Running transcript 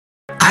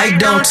I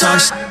don't talk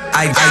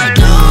I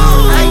do.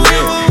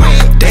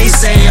 They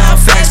say I'm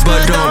facts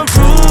but don't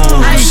prove.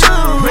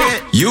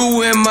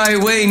 You in my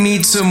way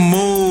need to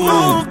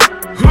move.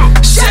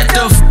 Shut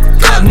the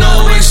up,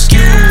 no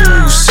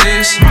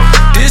excuses.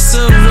 This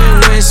a real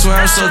win,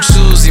 swear I'm so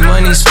choosy.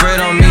 Money spread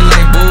on me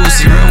like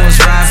boozy. Real ones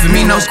ride for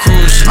me, no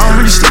cruise. I don't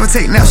really still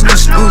take naps, no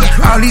snooze.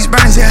 All these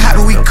burners here, how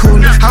do we cool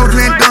it? I was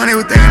laying down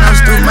everything and I was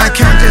through. My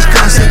account just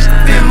cost it.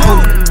 Been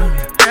moving.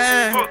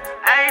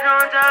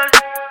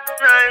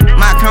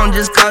 My account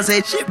just cost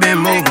it. Shit been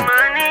moving.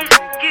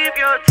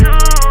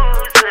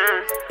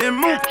 Been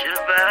moving.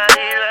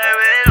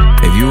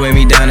 If you weigh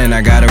me down, then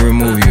I gotta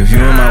remove you. If you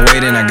in my way,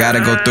 then I gotta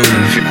go through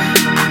you.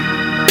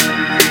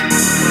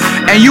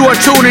 And you are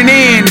tuning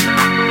in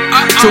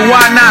to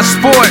Why Not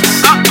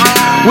Sports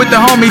with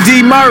the homie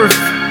D Murph.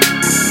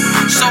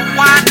 So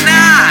why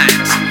not?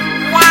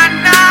 Why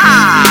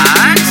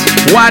not?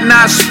 Why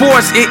Not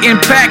Sports? It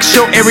impacts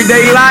your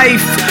everyday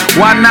life.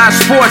 Why Not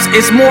Sports?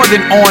 It's more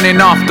than on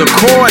and off the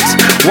courts.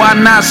 Why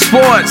Not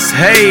Sports?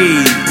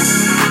 Hey.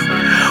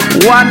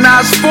 Why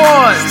Not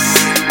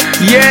Sports?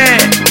 Yeah.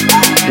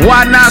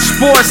 Why Not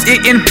Sports?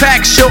 It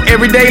impacts your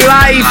everyday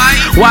life.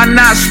 Why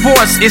Not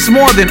Sports? It's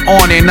more than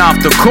on and off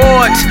the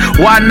court.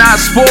 Why Not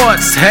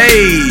Sports?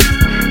 Hey.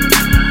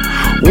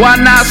 Why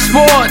Not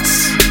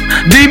Sports?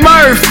 D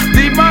Murph,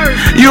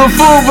 you a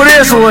fool for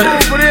this one.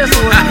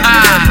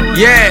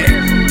 Yeah.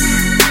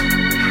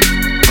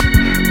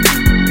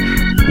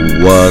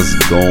 What's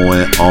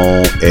going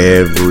on,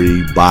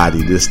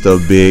 everybody? This the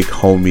big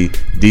homie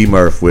D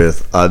Murph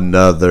with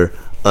another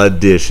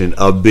edition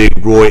of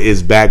Big Roy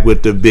is back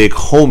with the big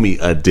homie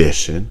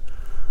edition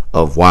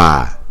of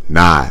Why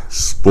Not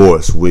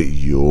Sports with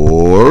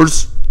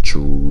yours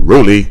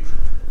truly.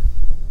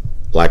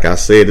 Like I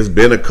said, it's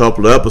been a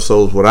couple of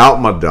episodes without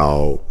my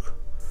dog,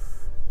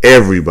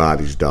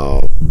 everybody's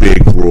dog,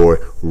 Big Roy,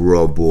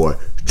 Boy,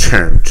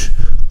 turned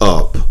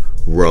up,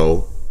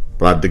 Ro.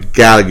 But I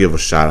gotta give a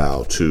shout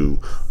out to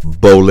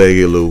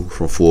Bow-Legged Lou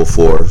from Full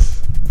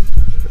Force.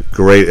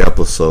 Great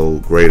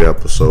episode.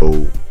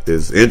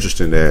 It's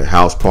interesting that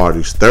House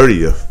Party's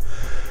 30th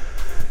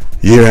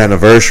year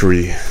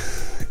anniversary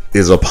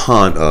is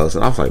upon us.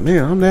 And I was like,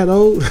 man, I'm that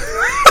old?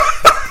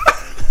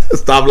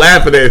 Stop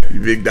laughing at me,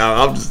 big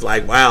dog. I'm just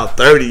like, wow,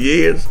 30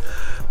 years.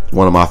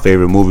 One of my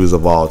favorite movies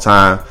of all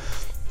time.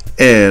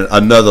 And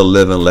another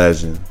living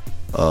legend,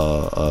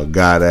 a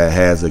guy that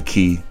has a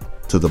key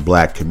to the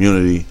black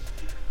community,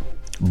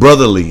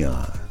 Brother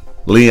Leon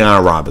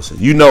Robinson.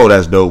 You know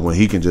that's dope when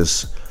he can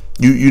just,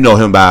 you know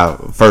him by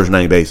first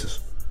name basis.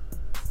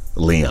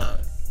 Leon.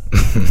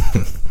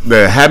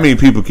 Man, how many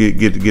people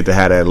get to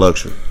have that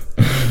luxury?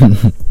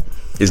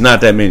 It's not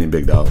that many,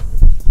 big dog.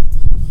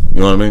 You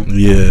know what I mean?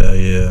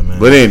 Yeah, man.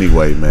 But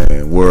anyway,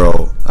 man,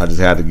 world, I just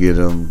had to give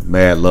him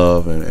mad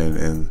love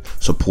and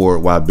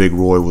support while Big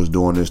Roy was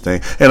doing this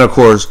thing. And of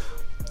course,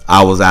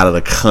 I was out of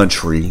the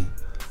country,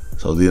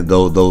 so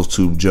those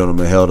two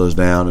gentlemen held us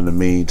down in the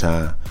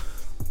meantime.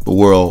 The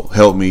world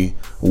helped me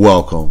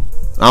welcome,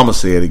 I'm going to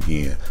say it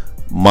again,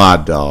 my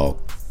dog,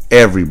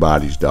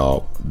 everybody's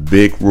dog,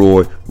 Big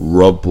Roy,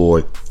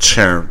 Boy,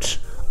 turned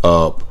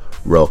up,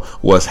 Ro.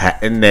 What's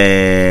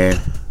happening?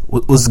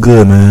 What's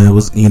good, man?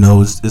 It's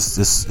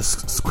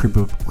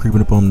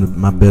creeping up on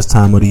my best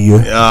time of the year.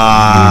 You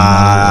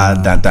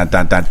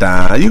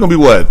gonna be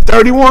what?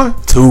 31?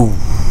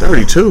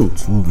 32.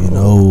 Getting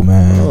old,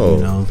 man.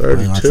 Oh,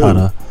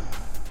 32.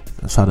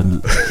 I try to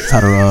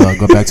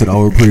go back to the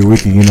old pretty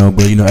Ricky,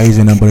 but age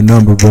ain't nothing but a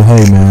number. But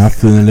hey, man, I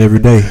feel it every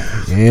day.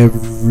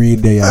 Every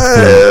day I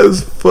feel it.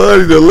 It's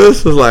funny. The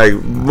listeners like,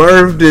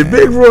 Murph, did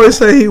Big Roy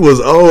say he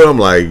was old? I'm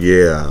like,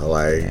 yeah.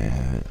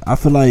 I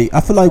feel like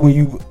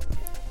when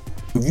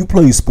if you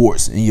play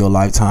sports in your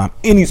lifetime,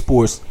 any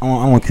sports, I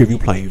don't care if you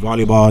play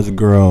volleyball as a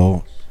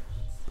girl,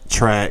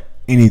 track,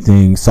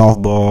 anything,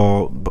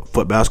 softball,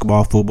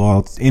 basketball,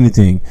 football,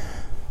 anything.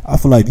 I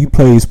feel like if you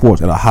play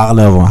sports at a high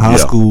level in high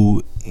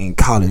school, in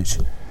college,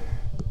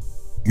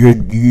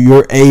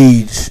 your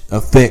age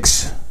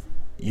affects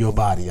your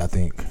body. I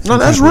think. No,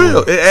 that's real.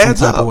 It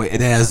adds up.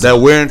 It adds that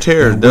wear and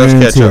tear does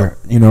catch up.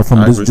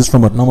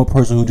 From a normal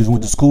person who just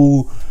went to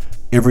school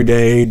every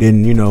day,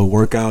 didn't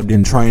work out,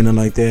 didn't train and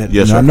like that.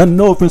 Yes, sir.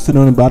 No offense to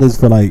them, but I just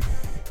feel like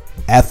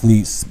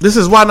athletes. This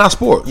is Why Not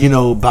Sports.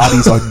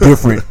 Bodies are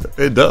different.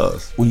 It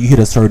does when you hit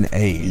a certain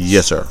age.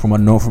 Yes, sir. From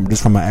an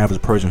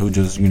average person who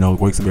just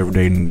wakes up every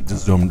day and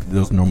just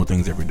does normal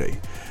things every day.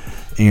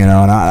 And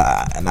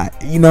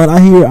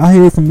I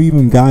hear from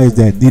even guys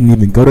that didn't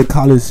even go to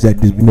college that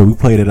just, we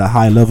played at a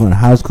high level in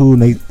high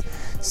school,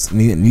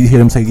 and you hear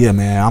them say, yeah,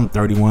 man, I'm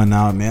 31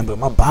 now, man, but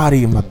my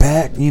body and my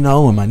back,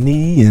 and my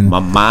knee and my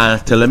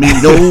mind's telling me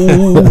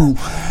no.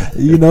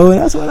 And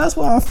that's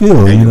what I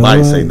feel. And your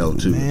body say no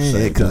too,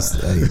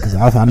 because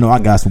I know I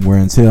got some wear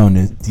and tear on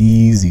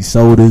these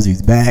shoulders,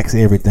 these backs,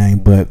 everything.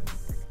 But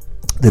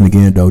then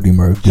again, though, D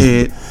Murph,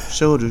 head,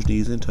 shoulders,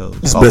 knees, and toes.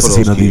 It's best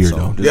season of the year,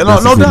 though. Yeah,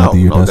 no doubt.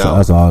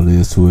 That's all it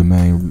is to it,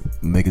 man.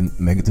 Make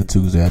it to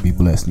Tuesday, I'd be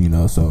blessed,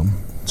 So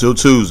till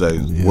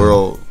Tuesday,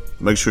 world.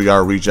 make sure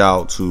y'all reach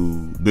out to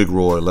Big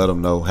Roy. Let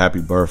him know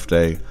happy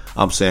birthday.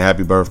 I'm saying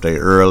happy birthday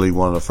early.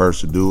 One of the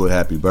first to do it.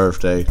 Happy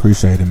birthday.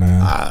 Appreciate it,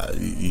 man.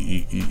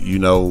 You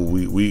know,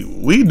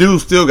 we do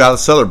still got to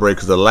celebrate,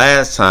 because the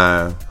last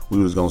time we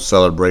was going to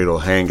celebrate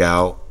or hang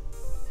out,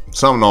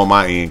 something on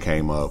my end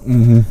came up.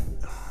 Mm-hmm.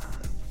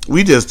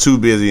 We just two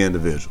busy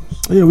individuals.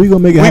 Yeah, we gonna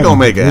make it happen. We gonna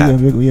make it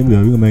happen. We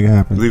gonna make it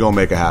happen. We gonna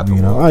make it happen.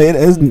 You know,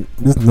 there's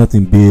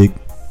nothing big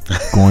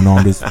going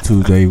on this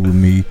Tuesday with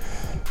me.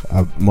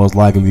 I most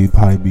likely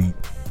probably be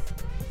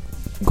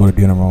go to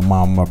dinner with my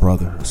mom and my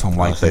brother or something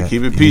like that.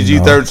 Keep it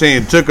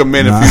PG-13. It took a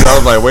minute. I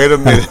was like, wait a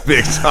minute,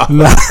 big talk.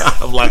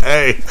 I'm like,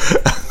 hey.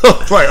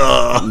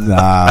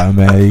 Nah,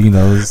 man. You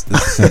know, it's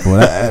simple.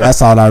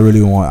 That's all I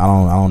really want. I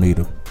don't need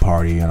a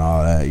party and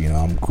all that. You know,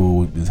 I'm cool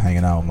with just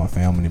hanging out with my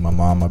family, my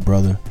mom, my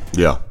brother,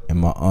 and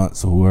my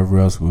aunts or whoever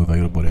else was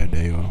available that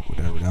day or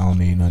whatever. I don't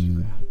need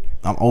nothing.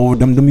 I'm over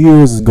them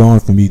years is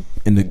gone for me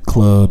in the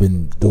club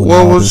and doing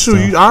all this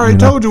stuff. I already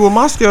told you what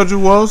my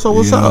schedule was. So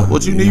what's up?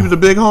 What you need the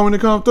big homie to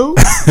come through?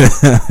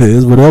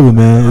 It's whatever,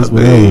 man. It's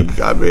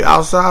whatever. I mean,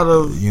 outside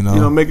of you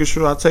know making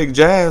sure I take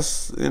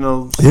Jazz. You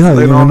know,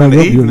 later on in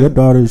the evening. Your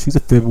daughter, she's a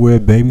February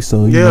baby,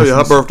 so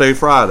her birthday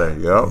Friday.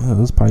 Yep.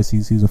 Yeah, it's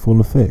Pisces season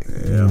full effect.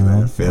 Yeah,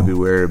 man.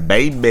 February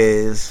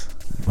babies.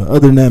 But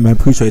other than that, man,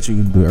 appreciate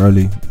you the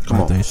early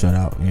birthday shout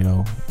out. You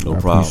know, no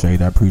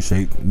problem. I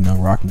appreciate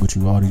rocking with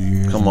you all these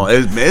years. Come on,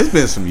 it's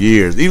been some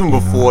years, even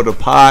before the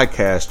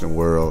podcasting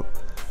world.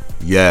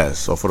 Yes,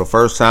 so for the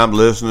first time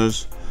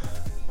listeners,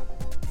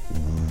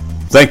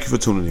 thank you for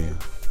tuning in,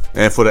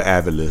 and for the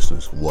avid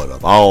listeners, what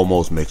up? I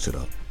almost mixed it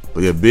up,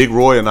 but yeah, Big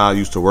Roy and I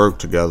used to work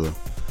together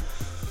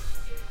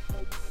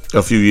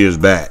a few years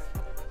back.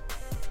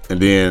 And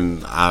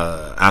then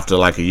after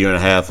like a year and a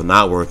half of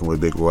not working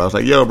with Big Roy, I was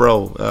like, "Yo,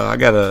 bro, I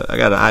got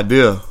an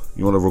idea.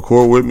 You want to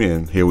record with me?"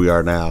 And here we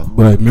are now.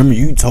 But remember,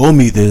 you told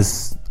me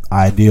this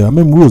idea. I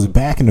remember we was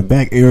back in the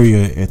back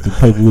area at the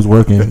place we was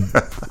working,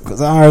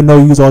 because I already know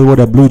you was always wear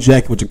that blue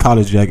jacket with your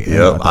college jacket.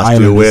 Yep, I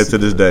still wear it to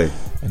this day.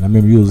 And I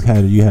remember you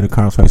had a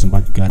conversation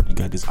about you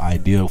got this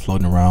idea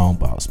floating around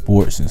about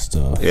sports and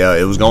stuff. Yeah,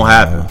 it was gonna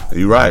happen.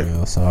 You're right.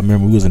 Yeah, so I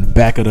remember we was in the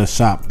back of the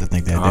shop. I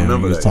think that day. I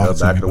remember was that.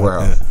 Back of the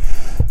warehouse. That.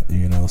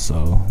 You know,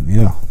 so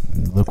yeah,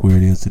 look where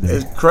it is today.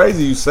 It's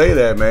crazy you say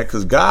that, man,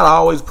 because God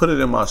always put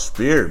it in my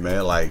spirit,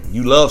 man. Like,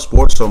 you love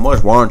sports so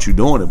much, why aren't you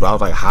doing it? But I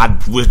was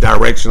like, which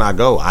direction I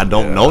go? I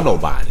don't know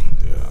nobody.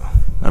 Yeah.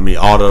 I mean,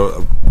 all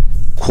the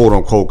quote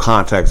unquote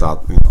contacts I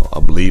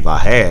believe I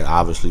had,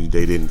 obviously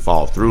they didn't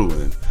fall through,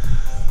 and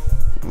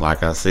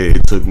like I said,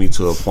 it took me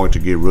to a point to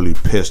get really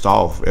pissed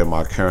off at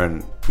my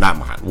current,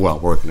 I'm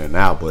working there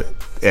now, but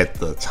at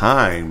the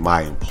time,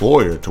 my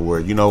employer, to where,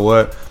 you know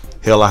what?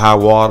 Hell or high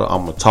water,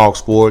 I'm going to talk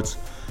sports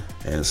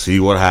and see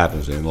what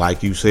happens. And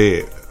like you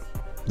said,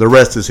 the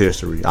rest is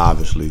history,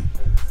 obviously.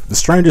 The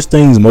strangest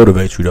things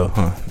motivate you, though,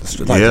 huh?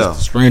 The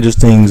strangest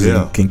things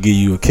can give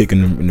you a kick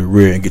in the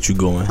rear and get you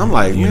going. I'm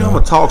like, man, I'm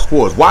going to talk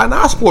sports. Why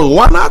not sports?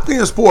 Why not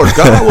think sports?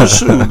 God will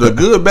shoot the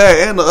good,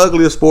 bad, and the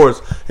ugly of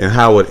sports and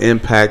how it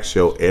impacts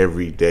your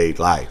everyday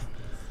life.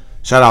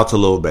 Shout out to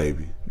Lil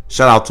Baby.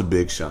 Shout out to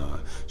Big Sean.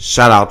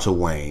 Shout out to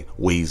Wayne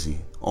Weezy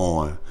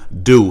on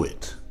Do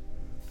It.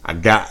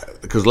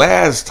 Because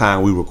last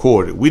time we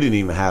recorded, we didn't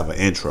even have an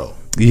intro.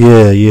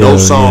 Yeah. No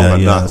song or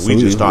nothing. So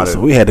we just started. So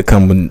we had to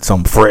come with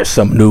something fresh,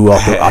 something new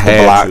off the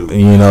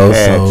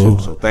block.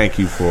 So thank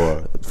you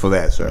for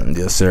that, sir.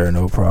 Yes, sir.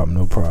 No problem.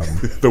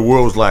 The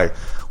world was like,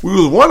 we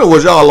was wondering,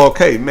 was y'all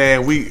okay?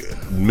 Man, we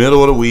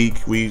middle of the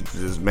week, we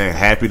just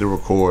happy to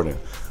record and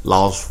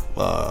lost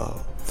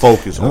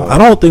focus on. I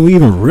don't think we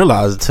even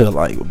realized until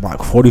like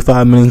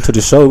 45 minutes into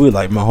the show. We were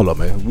like, man, hold up,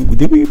 man.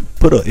 Did we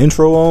put an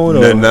intro on?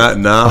 No,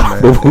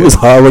 man. But we was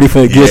already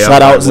finna get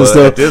shout outs and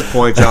stuff. At this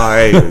point,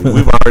 y'all,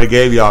 we've already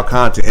gave y'all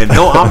content. And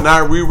no, I'm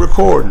not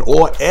re-recording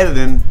or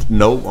editing.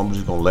 No, I'm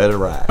just gonna let it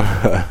ride.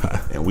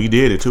 And we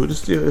did it too. It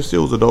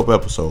still was a dope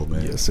episode,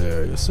 man. Yes,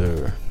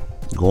 sir.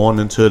 Going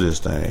into this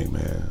thing,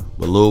 man.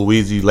 The Lil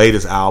Weezy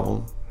latest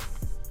album,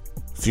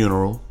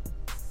 Funeral.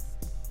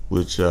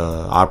 Which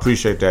I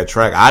appreciate that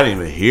track. I didn't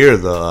even hear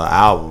the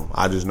album.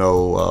 I just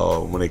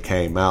know when it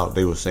came out,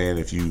 they were saying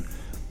if you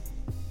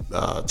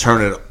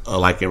turn it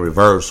like in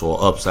reverse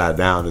or upside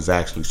down, it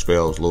actually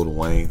spells Lil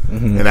Wayne.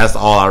 Mm-hmm. And that's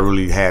all I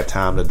really had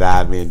time to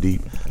dive in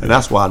deep. And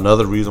that's why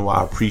another reason why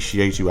I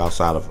appreciate you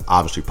outside of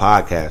obviously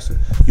podcasting.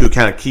 You would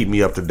kind of keep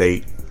me up to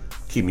date,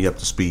 keep me up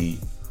to speed.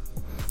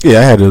 Yeah,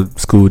 I had to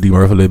school D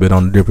Murph a little bit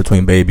on the difference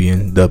between Baby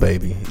and Da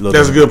Baby.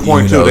 That's a good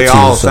point too. They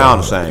all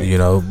sound the same.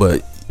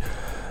 But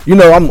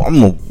I'm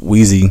a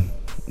Weezy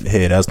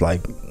head. That's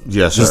like,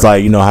 yes, just sir.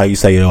 like, how you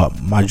say,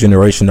 my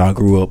generation, I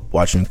grew up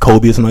watching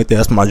Kobe or something like that.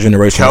 That's my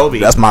generation. Kobe.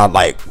 That's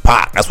my,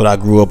 Pac. That's what I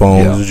grew up on.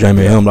 Yeah.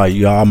 Jamie. I'm like,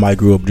 I might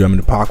grew up jamming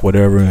the Pac,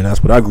 whatever, and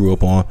that's what I grew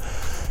up on.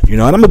 You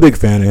know, and I'm a big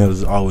fan of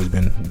his. Always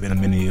been to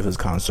many of his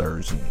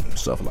concerts and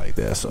stuff like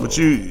that. So, but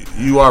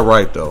you are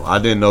right though. I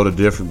didn't know the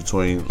difference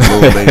between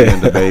Lil Baby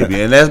and the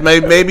Baby, and that's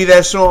maybe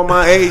that's showing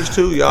my age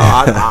too, y'all.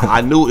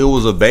 I knew it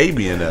was a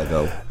baby in that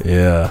though.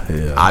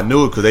 Yeah. I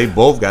knew it because they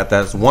both got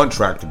that one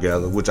track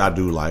together, which I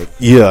do like.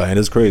 Yeah, and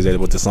it's crazy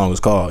what the song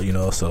is called. You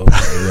know, so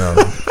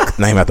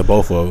name after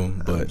both of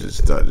them. But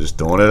just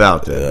throwing it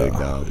out there, big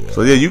dog. Yeah.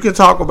 So yeah, you can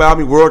talk about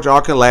me, world. Y'all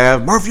can laugh.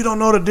 Murph, you don't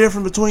know the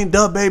difference between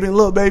Dub Baby and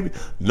Lil Baby?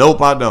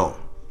 Nope, I don't.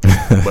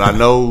 But I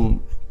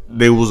know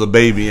there was a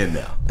baby in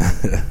there.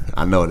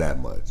 I know that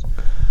much.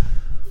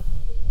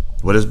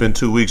 But it's been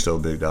 2 weeks though,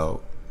 big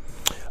dog.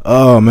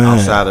 Oh man!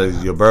 Outside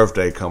of your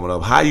birthday coming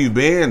up, how you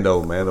been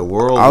though, man? The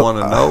world want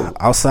to know.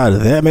 Outside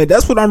of that, man,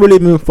 that's what I'm really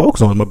been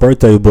focused on, my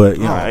birthday. But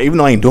you know, even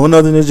though I ain't doing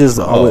nothing, it's just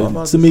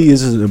always, to me,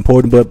 it's just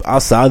important. But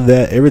outside of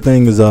that,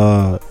 everything's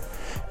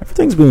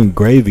been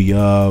gravy.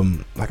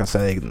 Like I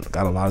said,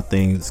 got a lot of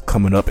things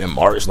coming up in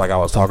March. Like I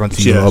was talking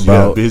to you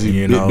about, busy,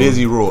 you know,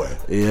 busy Roy.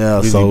 Yeah,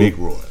 busy so Big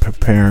Roy.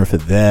 Preparing for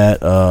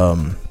that.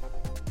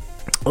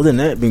 Other than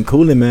that, been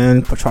cooling,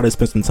 man. I try to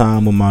spend some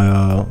time with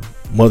my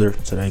mother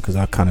today because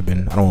I kind of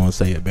been, I don't want to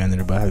say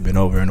abandoned her, but I haven't been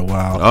over in a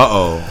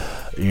while.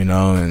 You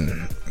know,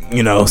 and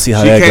you know, see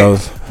how that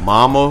goes.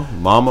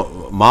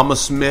 Mama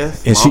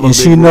Smith, and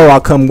she know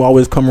I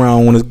always come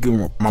around when it's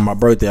my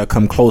birthday. I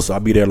come closer. I'll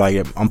be there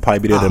I'm probably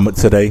be there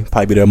today.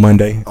 Probably be there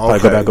Monday. Probably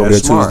go back over there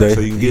Tuesday.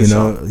 So you can get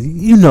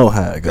you know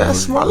how it goes. That's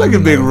smart. Look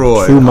at Big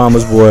Roy. True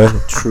mama's boy.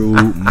 True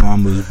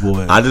mama's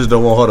boy. I just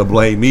don't want her to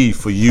blame me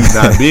for you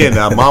not being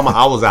there, Mama.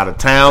 I was out of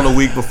town the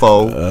week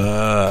before.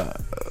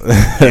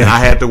 And I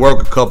had to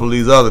work a couple of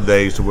these other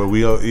days to where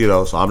we, you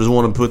know. So I just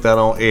want to put that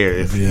on air.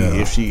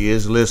 If she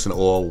is listening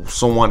or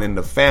someone in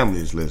the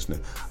family is listening,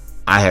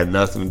 I had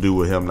nothing to do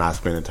with him not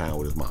spending time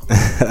with his mom.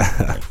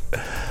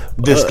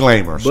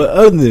 Disclaimer. But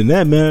other than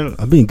that, man,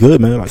 I've been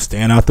good, man. Like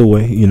staying out the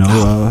way, you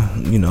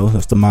know.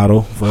 That's the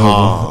motto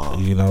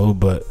forever, you know.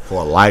 But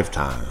for a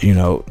lifetime, you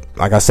know.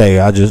 Like I say,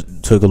 I just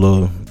took a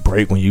little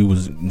break when you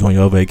was doing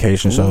your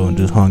vacation show and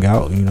just hung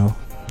out, you know.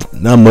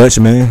 Not much,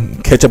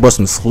 man. Catch up on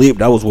some sleep.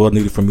 That was well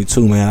needed for me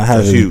too, man.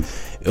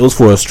 It was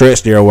for a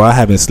stretch there where I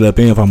haven't slept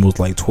in for almost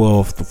like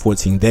 12 to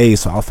 14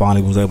 days. So I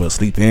finally was able to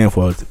sleep in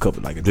for a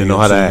couple, like a day. Didn't know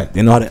how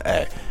to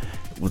act.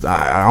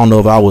 I don't know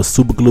if I was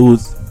super glued,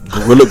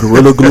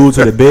 gorilla glued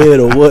to the bed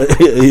or what,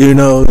 you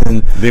know.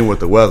 And then with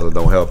the weather,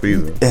 don't help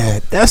either.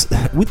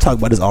 We talk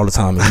about this all the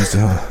time in Houston,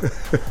 huh?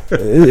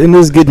 And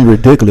it's getting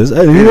ridiculous.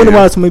 You wonder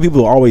why so many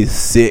people are always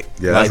sick.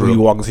 Yeah, like when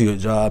you walk into your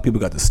job, people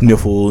got the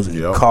sniffles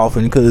and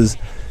coughing because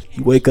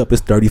you wake up,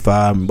 it's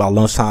 35. By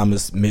lunchtime,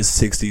 it's mid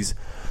 60s.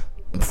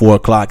 4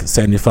 o'clock is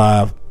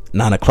 75.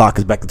 9 o'clock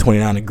is back to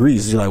 29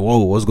 degrees. You're like, whoa,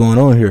 what's going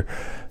on here?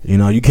 You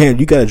know, you gotta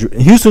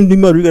Houston, you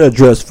gotta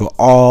dress for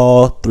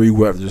all three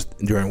weathers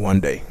during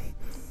one day.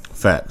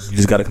 Facts. You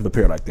just gotta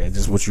prepare like that.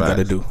 Just what you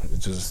gotta do.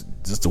 It's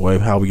just the way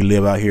of how we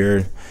live out here.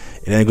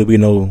 It ain't gonna be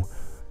no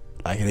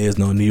like it is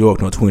no New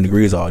York, no 20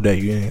 degrees all day.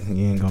 You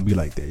ain't gonna be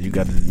like that. You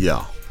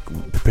gotta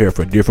prepare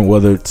for different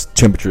weather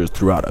temperatures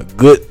throughout a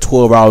good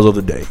 12 hours of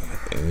the day.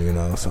 You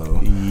know, so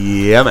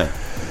yeah, man.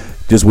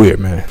 Just weird,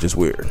 man. Just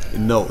weird.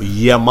 No,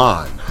 yeah,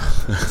 man.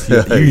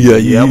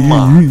 Yeah,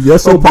 man.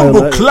 That's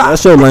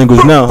your language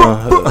now,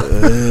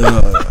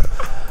 huh?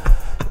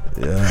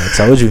 Yeah, I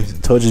told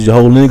you your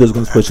whole lingo's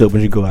gonna switch up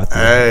when you go out there.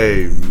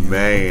 Hey,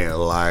 man,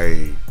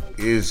 like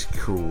it's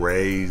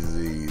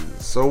crazy.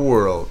 So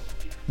world.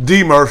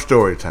 D Murph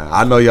story time.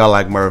 I know y'all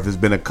like Murph. It's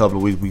been a couple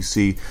of weeks. We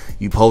see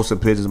you posting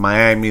pictures of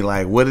Miami.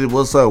 Like,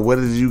 what's up? Where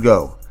did you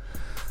go?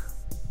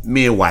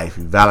 Me and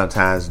wifey,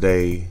 Valentine's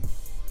Day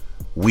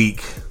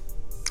weekend.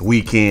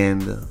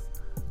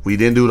 We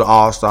didn't do the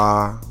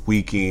All-Star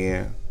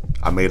weekend.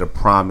 I made a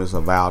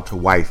vow to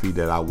wifey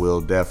that I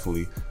will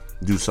definitely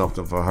do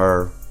something for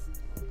her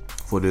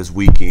for this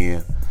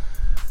weekend.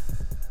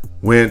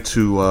 Went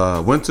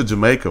to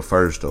Jamaica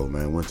first though,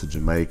 man. Went to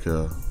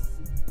Jamaica.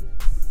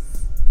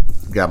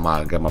 Got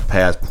my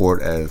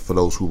passport, as for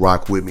those who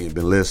rock with me and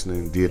been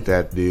listening, did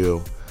that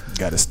deal.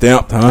 Got it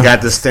stamped, huh?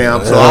 Got the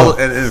stamp. So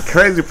and the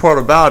crazy part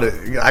about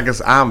it, I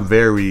guess I'm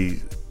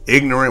very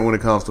ignorant when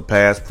it comes to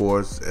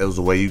passports. It was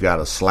the way you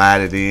gotta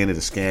slide it in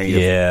and scan your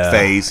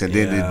face, and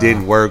then it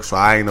didn't work, so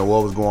I didn't know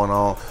what was going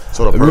on.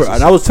 So the person,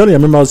 and I was telling you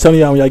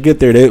when y'all get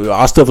there,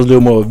 our stuff was a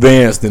little more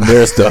advanced than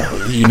their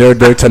stuff. You know,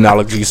 their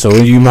technology, so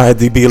you might have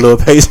to be a little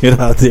patient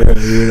out there.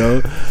 You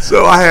know.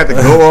 So I had to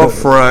go up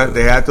front.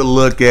 They had to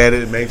look at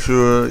it and make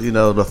sure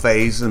the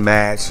face and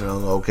match. And I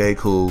was, okay,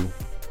 cool.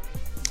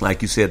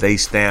 Like you said, they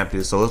stamped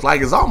it, so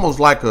it's almost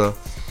like a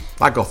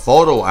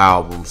photo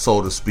album,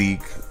 so to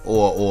speak.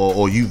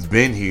 Or you've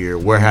been here.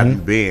 Where have you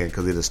been?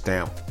 Because it'll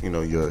stamp,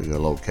 your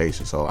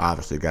location. So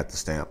obviously got the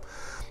stamp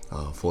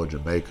for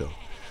Jamaica,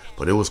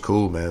 but it was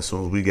cool, man. As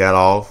soon as we got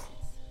off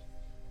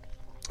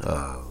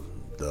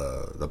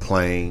the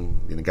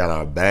plane and got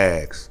our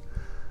bags,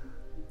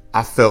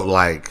 I felt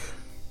like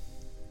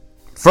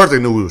first they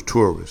knew we was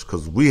tourists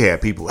because we had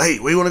people. Hey,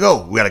 where you want to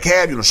go? We got a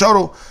cab,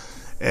 shuttle.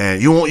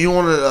 And you want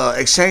to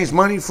exchange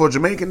money for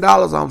Jamaican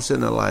dollars? I'm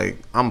sitting there like,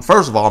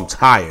 first of all, I'm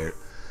tired.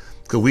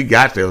 Because we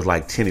got there, it was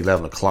like 10,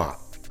 11 o'clock.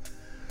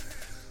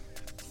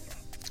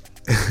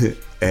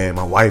 And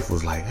my wife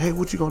was like, hey,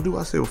 what you going to do?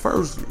 I said, well,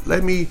 first,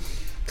 let me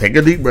take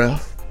a deep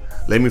breath.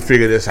 Let me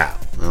figure this out.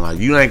 And like,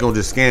 you ain't going to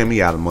just scam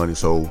me out of money.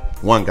 So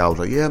one guy was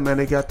like, yeah, man,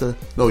 they got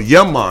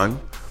man.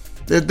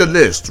 There's the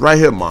list right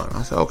here, man.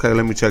 I said, okay,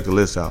 let me check the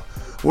list out.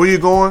 Where you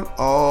going?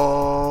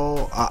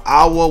 Oh, an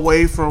hour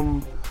away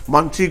from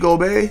Montego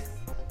Bay.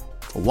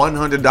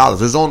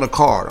 $100. It's on the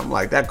card. I'm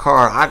like, that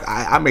card,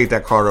 I made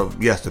that card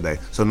up yesterday.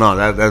 So no,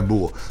 that's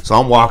bull. So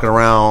I'm walking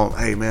around,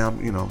 hey man,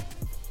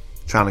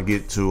 trying to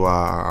get to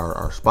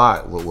our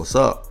spot. What's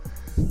up?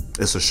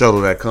 It's a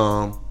shuttle that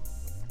come.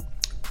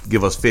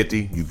 Give us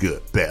 50, you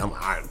good. Bet. I'm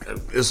like,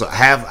 it's a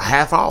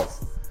half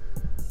off.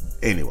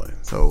 Anyway,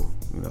 so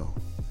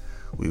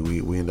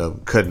we end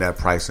up cutting that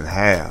price in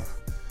half.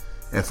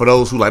 And for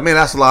those who like, man,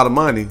 that's a lot of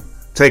money.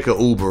 Take an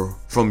Uber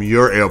from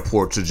your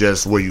airport to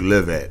just where you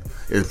live at.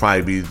 It'd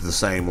probably be the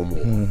same or more.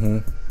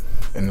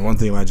 Mm-hmm. And one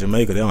thing about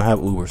Jamaica, they don't have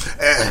Ubers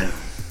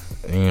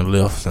and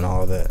Lyfts and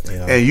all that.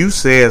 And you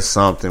said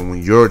something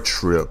when your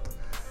trip,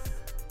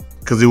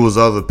 because it was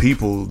other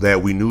people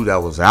that we knew that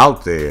was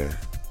out there.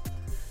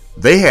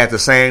 They had the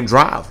same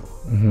driver,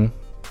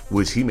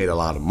 which he made a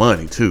lot of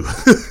money too.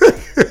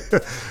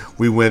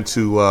 We went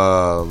to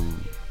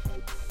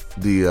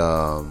the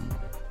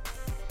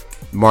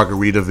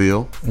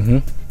Margaritaville.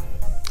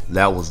 Mm-hmm.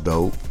 That was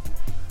dope.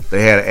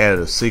 They had added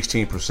a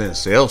 16%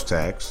 sales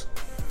tax.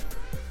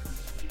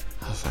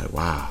 I was like,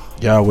 wow.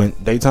 Y'all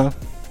went daytime?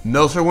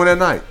 No, sir, went at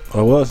night.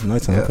 Oh, it was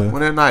nighttime. Yeah, okay.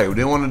 Went at night. We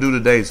didn't want to do the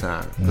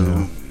daytime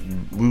because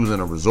we was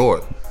in a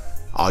resort.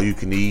 All you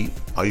can eat,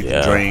 all you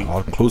can drink. All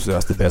inclusive.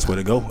 That's the best way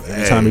to go.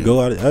 Anytime you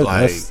go out,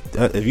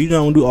 if you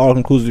don't do all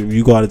inclusive,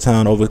 you go out of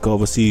town, go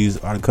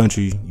overseas, out of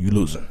country, you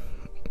losing.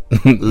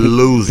 You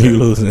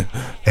losing.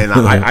 And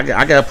I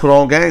got to put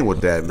on game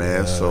with that,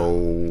 man.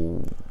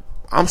 So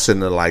I'm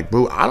sitting there like,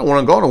 boo, I don't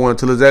want to go to one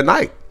until it's at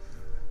night.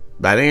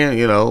 By then,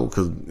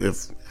 because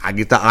if I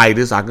get the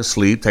itis, I can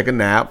sleep, take a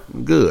nap,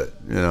 I'm good,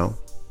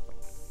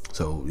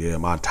 So, yeah,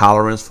 my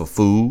tolerance for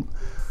food,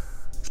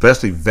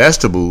 especially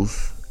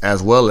vegetables,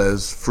 as well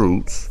as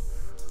fruits,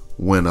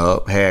 went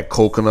up. Had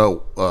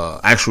coconut,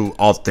 actual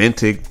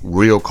authentic,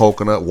 real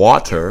coconut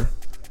water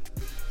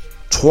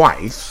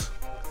twice.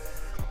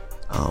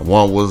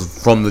 One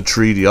was from the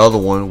tree. The other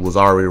one was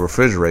already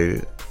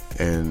refrigerated.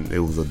 And it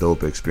was a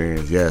dope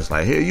experience. Yeah, it's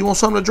like, here, you want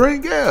something to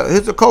drink? Yeah,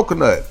 here's a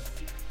coconut.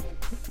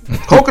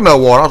 Coconut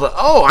water. I was like,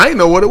 oh, I didn't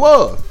know what it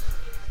was.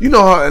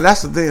 How, and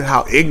that's the thing,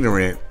 how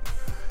ignorant.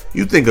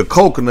 You think a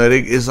coconut,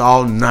 it's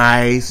all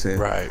nice. And,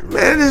 right.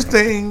 Man, this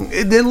thing,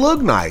 it didn't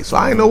look nice. So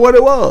I didn't know what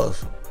it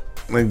was.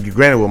 And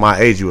granted, with my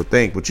age, you would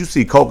think. But you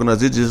see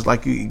coconuts, it's just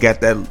like you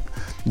got that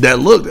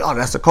look. Oh,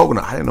 that's a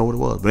coconut. I didn't know what it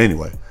was. But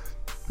anyway,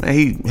 man,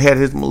 he had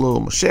his little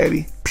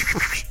machete.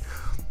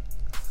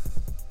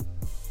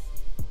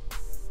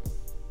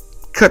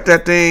 Cut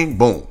that thing,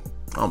 boom.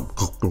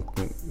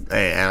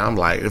 And I'm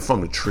like, it's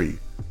from the tree.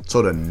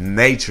 So the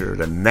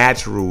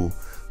natural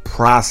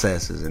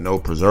processes and no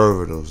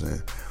preservatives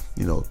and,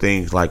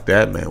 things like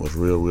that, man, was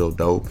real, real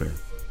dope. And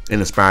it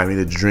inspired me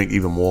to drink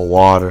even more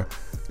water.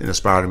 It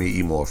inspired me to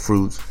eat more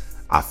fruits.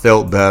 I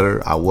felt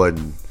better. I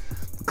wasn't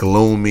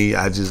gloomy.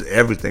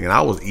 Everything. And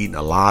I was eating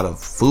a lot of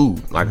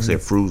food. Like I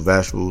said, fruits,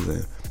 vegetables, and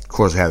of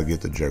course I had to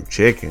get the jerk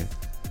chicken.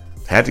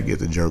 Had to get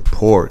the jerk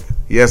pork.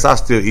 Yes, I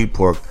still eat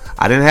pork.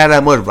 I didn't have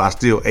that much, but I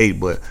still ate.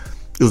 But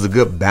it was a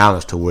good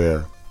balance to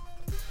where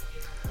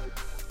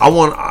I'm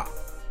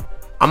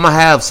gonna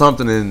have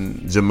something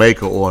in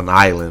Jamaica or an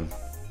island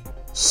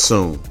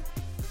soon,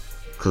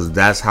 because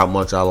that's how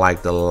much I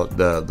like the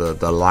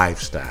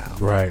lifestyle.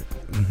 Right.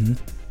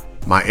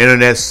 Mm-hmm. My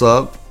internet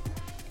sucked,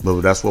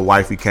 but that's what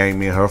wifey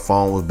came in. Her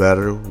phone was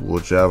better,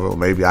 whichever.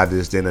 Maybe I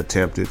just didn't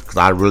attempt it because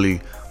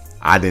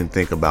I didn't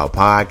think about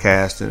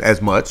podcasting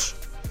as much.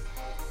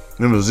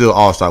 Remember, it was still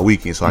All-Star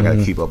Weekend, so I got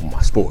to keep up with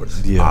my sports,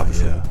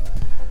 obviously. Yeah.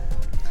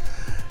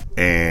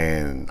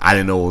 And I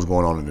didn't know what was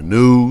going on in the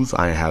news.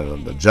 I ain't had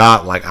a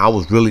job. Like, I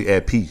was really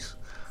at peace.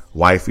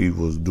 Wifey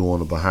was doing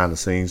the behind the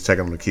scenes,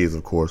 checking on the kids,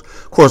 of course.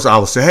 Of course, I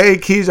would say, hey,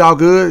 kids, y'all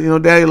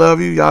good? Daddy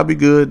love you. Y'all be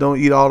good. Don't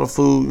eat all the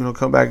food.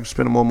 Come back and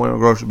spend more money on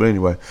groceries. But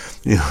anyway,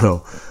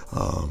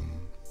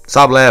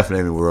 stop laughing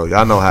at me, world.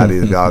 Y'all know how it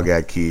is. Y'all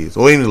got kids.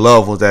 Or even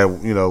loved ones that,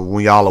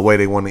 when y'all away,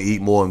 they want to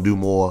eat more and do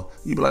more.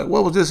 You be like,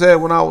 what was this at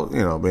when I was,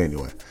 but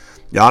anyway.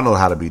 Y'all know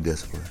how to be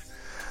disciplined.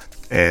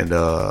 And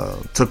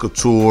took a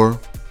tour.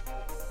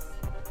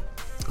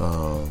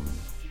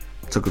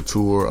 Took a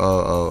tour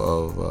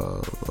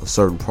of a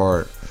certain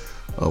part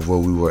of where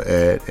we were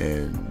at.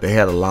 And they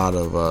had a lot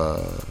of,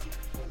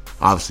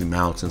 obviously,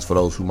 mountains for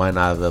those who might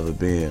not have ever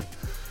been.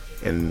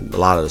 And a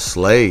lot of the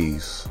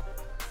slaves.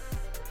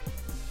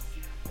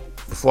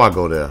 Before I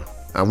go there,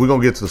 and we're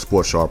going to get to the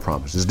sports show, I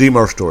promise. It's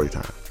D-Murph story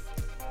time.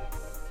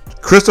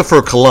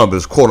 Christopher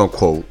Columbus, quote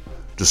unquote,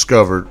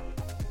 discovered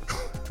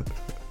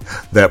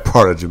that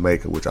part of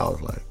Jamaica, which I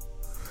was like,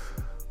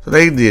 So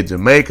they did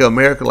Jamaica,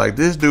 America, like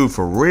this dude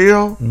for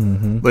real.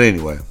 Mm-hmm. But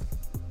anyway,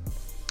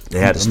 they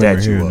had the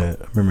statue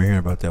up. I remember hearing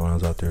about that when I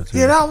was out there too.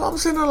 Yeah, I'm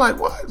sitting there like,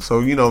 what? So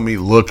you know me,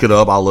 look it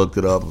up. I looked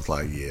it up. It was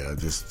like, yeah,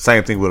 just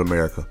same thing with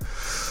America.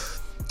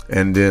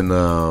 And then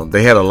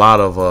they had a lot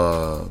of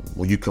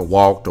where you can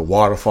walk the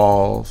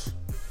waterfalls.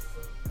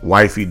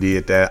 Wifey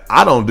did that.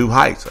 I don't do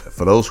heights.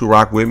 For those who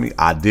rock with me,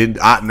 I did.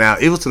 Now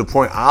it was to the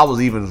point I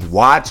was even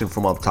watching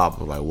from up top.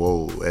 I was like,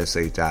 whoa,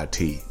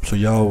 SHIT. So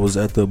y'all was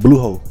at the Blue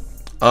Hole.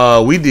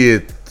 We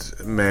did,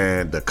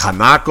 man, the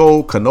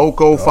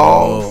Kanoko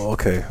Falls. Oh,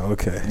 okay.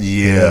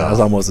 Yeah, that's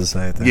almost the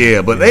same thing.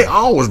 Yeah, but they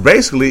always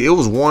basically it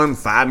was one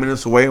 5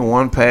 minutes away and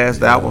one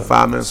past that one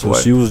 5 minutes away.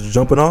 So she was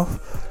jumping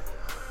off.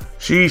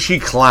 She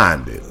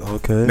climbed it.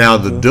 Okay. Now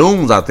the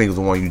dunes, I think, is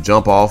the one you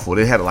jump off. Or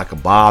they had like a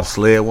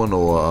bobsled one,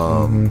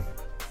 or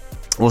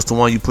what's the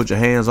one you put your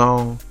hands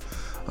on?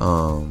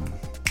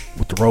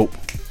 With the rope.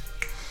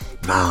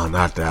 No,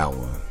 not that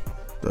one.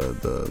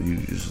 The you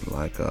just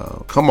like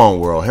come on,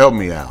 world, help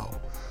me out.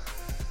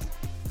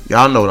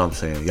 Y'all know what I'm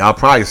saying. Y'all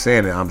probably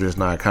saying it. I'm just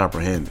not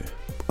comprehending.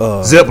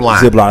 Zip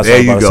line.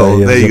 There you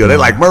go. There you go. They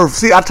like Murph.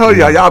 See, I told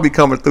y'all be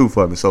coming through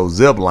for me. So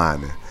zip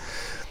lining.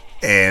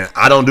 And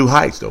I don't do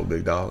heights though,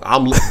 big dog.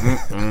 I'm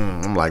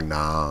like,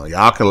 nah.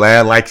 Y'all can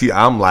laugh like you.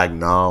 I'm like,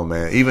 nah,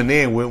 man. Even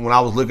then, when I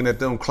was looking at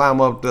them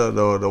climb up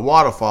the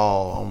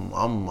waterfall,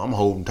 I'm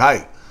holding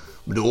tight.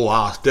 But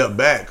I'll step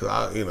back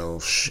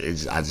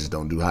because I just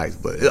don't do heights.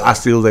 But I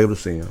still was able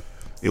to see them.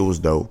 It was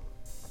dope.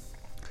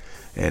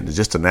 And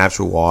just the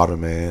natural water,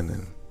 man.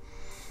 And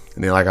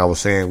then, like I was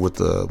saying, with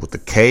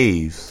the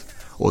caves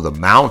or the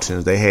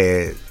mountains, they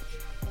had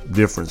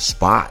different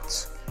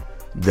spots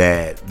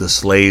that the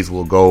slaves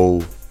will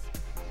go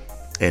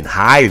and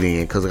hide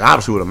in, because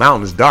obviously with a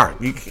mountain it's dark.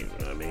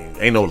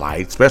 Ain't no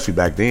light, especially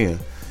back then.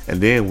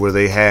 And then where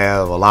they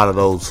have a lot of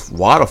those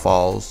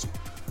waterfalls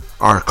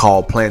are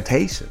called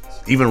plantations.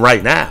 Even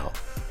right now,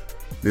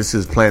 this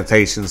is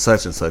plantation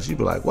such and such. You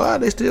be like,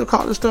 "What? They still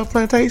call this stuff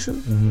plantation?"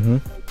 Mm-hmm.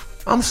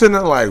 I'm sitting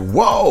there like,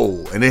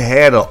 "Whoa!" And it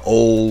had a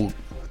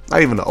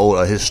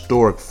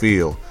historic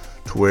feel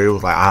to where it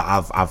was like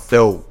I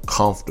felt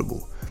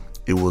comfortable.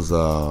 It was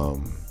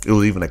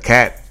even a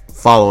cat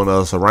following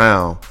us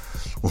around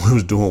when we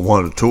was doing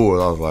one of the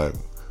tours. I was like,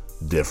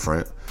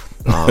 different.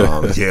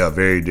 Yeah,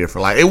 very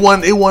different. Like it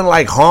wasn't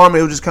like harm.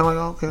 It was just kind of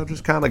like, okay, I'm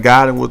just kind of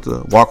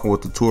walking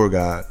with the tour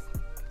guide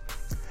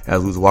as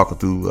we was walking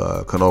through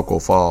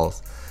Kanoko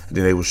Falls. And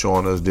then they were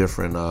showing us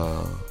different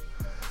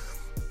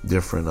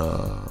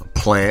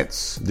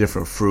plants,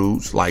 different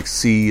fruits, like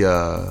sea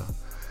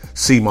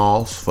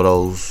moss for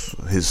those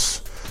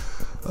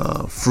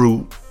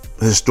fruit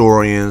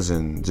historians,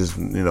 and just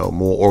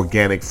more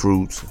organic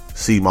fruits,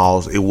 sea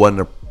moss. It wasn't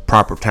the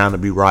proper time to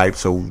be ripe,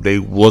 so they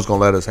was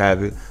gonna let us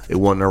have it. It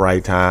wasn't the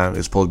right time.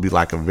 It's supposed to be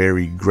like a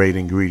very great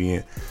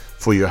ingredient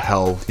for your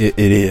health. It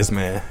is,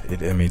 man.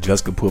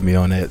 Jessica put me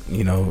on that,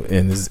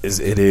 and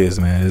it is,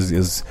 man.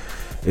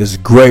 It's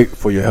great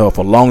for your health,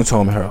 for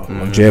long-term health,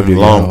 longevity,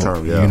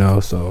 long-term, yeah.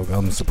 So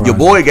I'm surprised. Your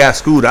boy got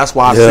schooled. That's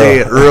why I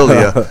said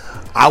earlier,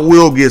 I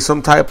will get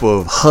some type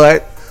of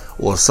hut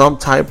or some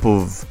type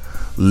of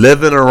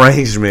living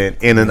arrangement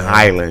in an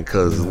island,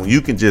 because when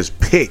you can just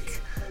pick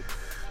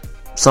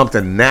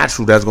something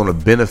natural that's going to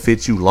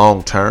benefit you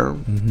long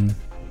term,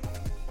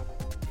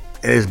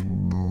 it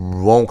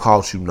won't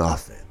cost you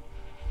nothing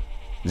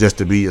just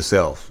to be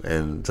yourself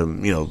and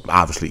to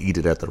obviously eat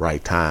it at the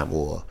right time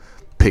or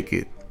pick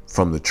it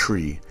from the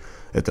tree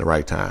at the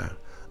right time.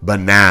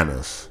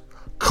 Bananas,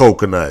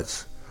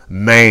 coconuts,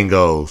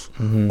 mangoes,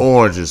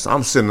 oranges.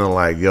 I'm sitting there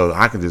like, yo,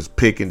 I can just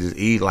pick and just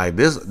eat like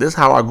this. This is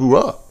how I grew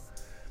up.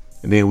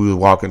 And then we were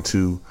walking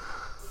to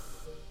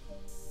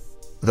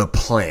the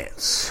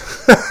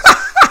plants.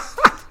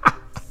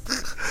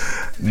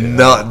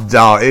 No,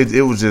 dog,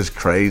 it was just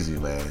crazy,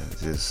 man.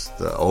 Just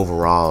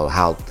overall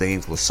how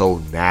things were so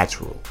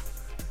natural.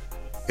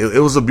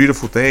 It was a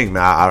beautiful thing,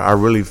 man.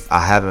 I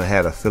haven't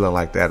had a feeling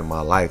like that in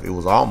my life. It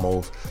was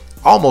almost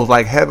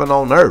like heaven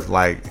on earth.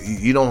 Like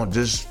you don't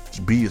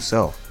just be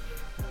yourself.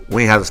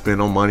 We ain't have to spend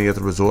no money at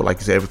the resort. Like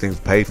you said, everything's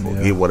paid for.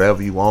 Get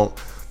whatever you want.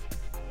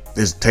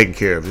 It's taken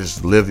care of.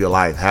 Just live your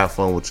life. Have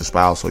fun with your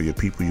spouse or your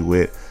people you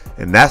with.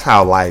 And that's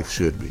how life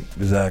should be.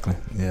 Exactly.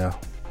 Yeah.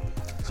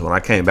 So when I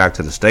came back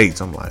to the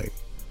States, I'm like,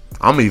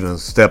 I'm even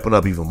stepping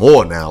up even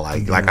more now.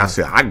 Like I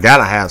said, I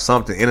gotta have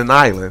something in an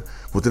island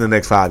within the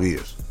next 5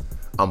 years.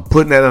 I'm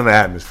putting that in the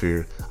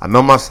atmosphere. I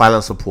know my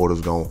silent supporters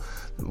they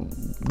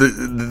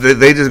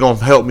just gonna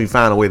help me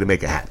find a way to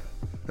make it happen.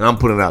 And I'm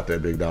putting it out there,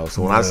 big dog.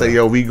 So when I say,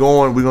 yo, we're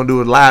gonna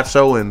do a live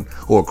show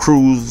or a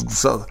cruise,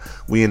 so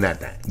we in that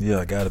thing.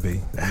 Yeah, gotta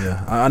be.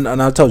 Yeah,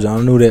 and I told you, I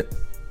knew that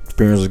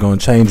experience was gonna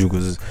change you,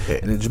 because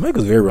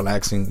Jamaica's very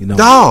relaxing.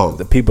 Dog.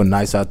 The people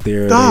nice out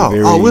there. Dog.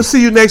 We'll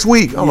see you next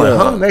week. I'm like,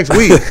 huh? Next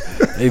week?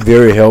 They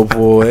very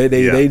helpful.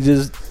 They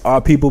just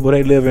are people, but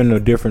they live in a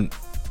different,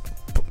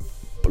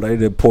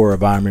 poor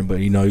environment. But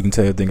you can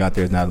tell everything out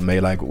there is not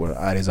made like what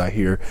it is out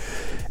here.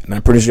 And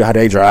I'm pretty sure how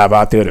they drive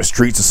out there. The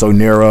streets are so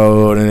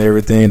narrow and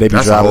everything. They be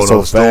driving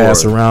so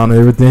fast around and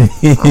everything.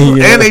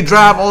 And they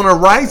drive on the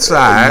right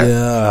side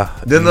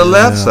than the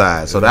left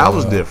side. So that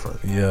was different.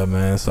 Yeah,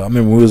 man. So I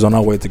remember we was on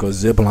our way to go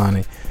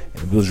ziplining.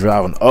 And we was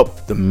driving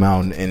up the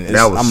mountain. And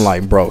I'm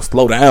like, bro,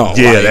 slow down.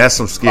 Yeah, like, that's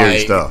some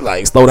scary stuff.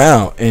 Like, slow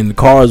down. And the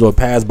cars will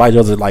pass by each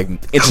other like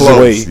inches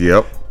away.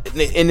 Yep.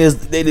 And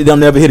they don't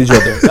never hit each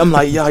other. I'm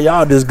like,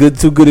 y'all just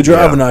too good at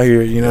driving out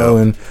here, you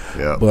know.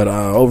 But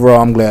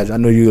overall, I'm glad. I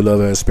know you love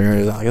that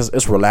experience. I guess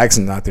it's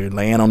relaxing out there,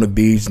 laying on the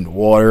beach and the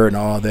water and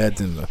all that,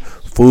 and the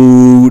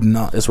food. And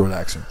all, it's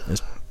relaxing.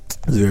 It's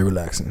very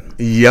relaxing.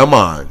 Yeah,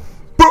 man.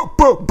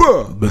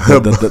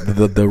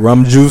 The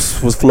rum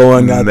juice was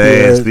flowing out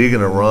there. Man,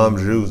 speaking of rum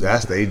juice,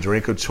 that's their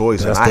drink of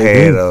choice. And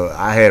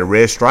I had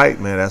Red Stripe,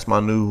 man. That's my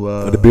new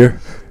the beer.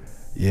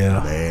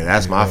 Yeah, man,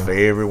 that's my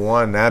favorite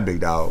one. That big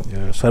dog.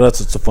 Yeah, shout out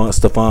to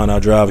Stefan, our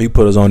driver. He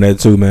put us on that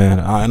too,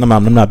 man.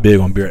 I'm not big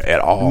on beer at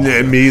all.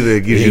 Yeah, me either.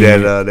 It gives you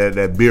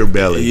that beer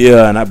belly.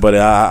 Yeah, I'm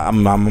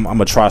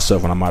gonna try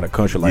stuff when I'm out of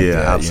country like that.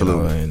 Yeah,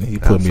 absolutely. You know, and he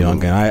put me on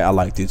game. I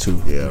liked it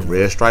too. Yeah,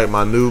 Red Stripe,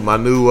 my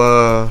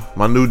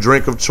new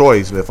drink of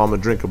choice. If I'm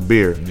gonna drink a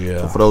beer. Yeah.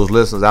 So for those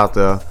listeners out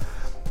there.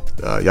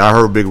 Y'all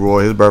heard Big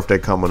Roy, his birthday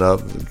coming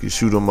up. You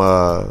shoot him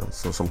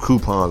some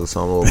coupons or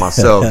something with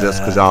myself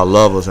just because y'all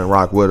love us and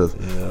rock with us.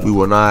 Yeah. We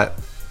will not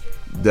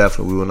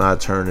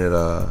turn it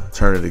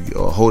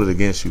or hold it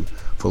against you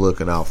for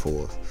looking out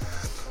for us.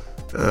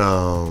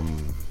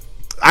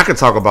 I could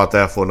talk about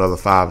that for another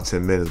 5 to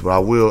 10 minutes, but I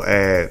will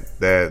add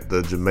that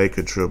the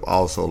Jamaica trip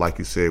also, like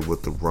you said,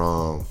 with the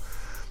rum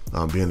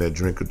being that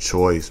drink of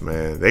choice,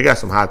 man, they got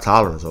some high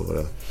tolerance over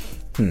there,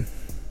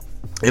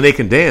 and they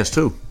can dance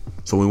too.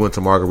 So we went to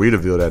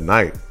Margaritaville that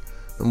night.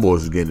 Them boys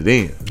was getting it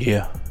in.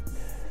 Yeah.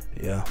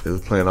 They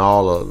was playing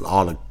all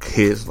the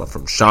hits, like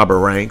from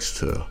Shabba Ranks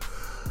to,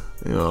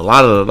 you know, a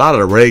lot of the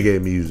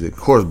reggae music. Of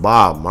course,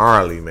 Bob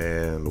Marley,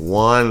 man,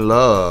 One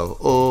Love.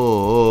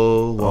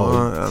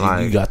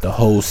 You got the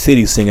whole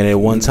city singing at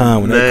one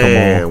time when they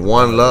come on.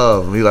 One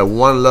Love. He like,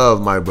 One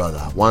Love, my brother.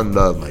 One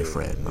Love, my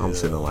friend. I'm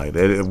sitting like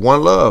that.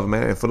 One Love,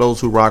 man. For those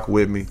who rock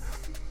with me.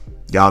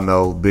 Y'all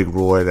know Big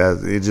Roy.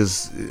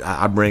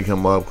 I bring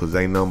him up because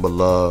ain't nothing but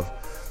love.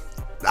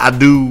 I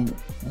do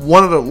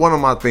one of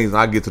my things.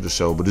 I get to the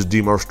show, but this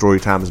D Murph story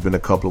time has been a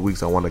couple of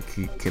weeks. I want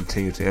to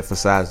continue to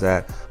emphasize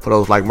that for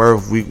those like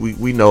Murph.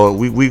 We know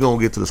it. We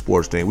gonna get to the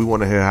sports thing. We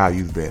want to hear how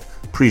you've been.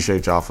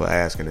 Appreciate y'all for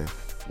asking and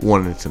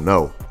wanting to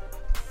know.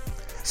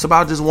 It's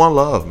about just one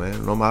love,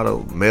 man. No matter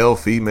male,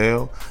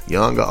 female,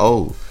 young or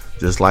old.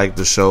 Just like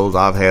the shows,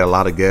 I've had a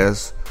lot of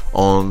guests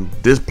on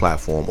this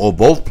platform or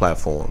both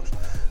platforms.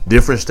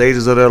 Different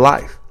stages of their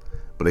life,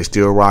 but they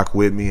still rock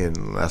with me,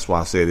 and that's why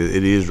I said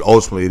it is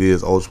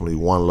ultimately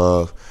one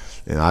love,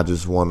 and I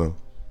just want to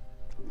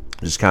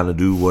just kind of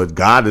do what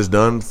God has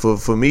done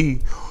for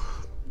me,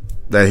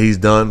 that He's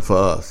done for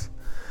us,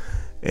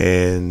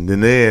 and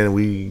then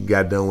we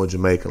got done with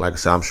Jamaica. Like I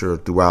said, I'm sure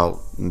throughout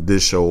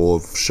this show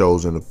or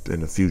shows in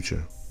the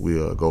future,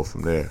 we'll go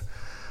from there.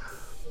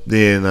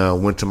 Then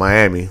went to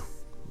Miami.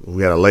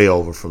 We had a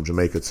layover from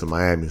Jamaica to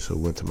Miami, so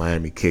we went to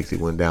Miami, kicked it,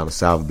 went down to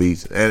South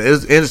Beach. And it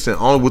was interesting.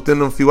 Only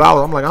within a few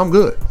hours, I'm like, I'm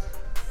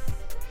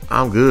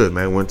good,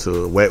 man. Went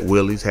to Wet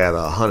Willie's, had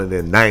a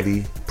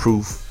 190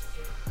 proof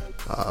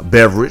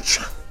beverage.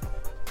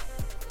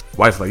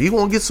 Wife's like, you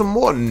want to get some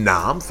more?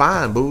 Nah, I'm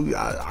fine, boo.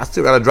 I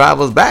still got to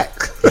drive us back.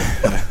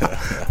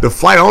 The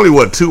flight only,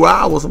 2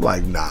 hours? I'm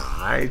like, nah,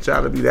 I ain't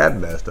trying to be that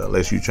messed up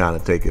unless you trying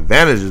to take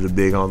advantage of the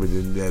big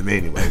homie.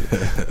 Anyway.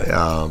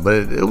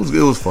 But it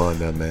was fun,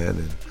 that man.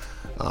 And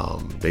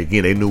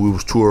they knew we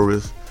was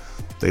tourists.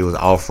 They was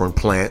offering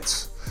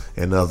plants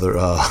and other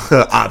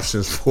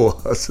options for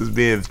us as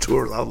being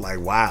tourists. I was like,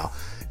 wow,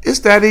 it's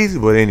that easy.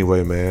 But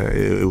anyway, man,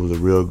 it was a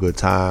real good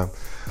time.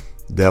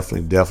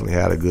 Definitely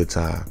had a good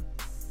time.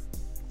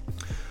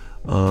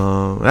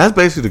 That's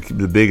basically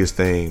the biggest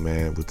thing,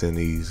 man, within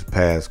these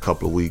past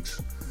couple of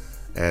weeks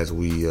as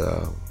we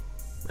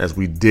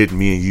did,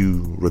 me and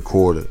you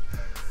recorded.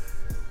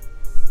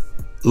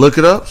 Look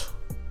it ups?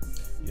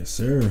 Yes,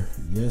 sir.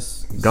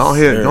 Yes. Go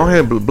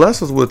ahead,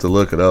 bless us with the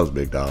look it ups,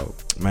 big dog.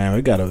 Man,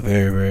 we got a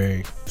very,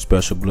 very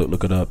special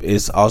look it up.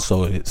 It's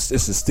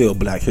still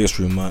Black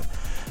History Month,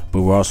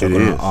 but we're also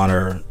going to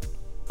honor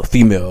a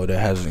female that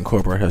has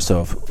incorporated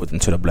herself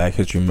into the Black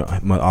History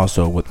Month,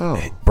 also with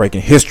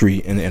breaking history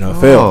in the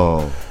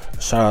NFL.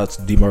 Shout out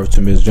to D Murph,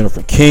 to Ms.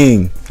 Jennifer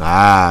King.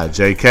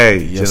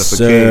 JK. Yes, Jennifer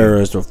sir.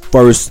 King is the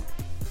first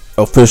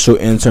official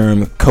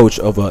interim coach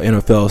of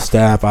NFL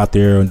staff out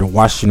there in the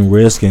Washington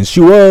Redskins. She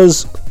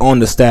was on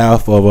the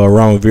staff of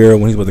Ron Rivera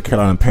when he was with the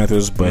Carolina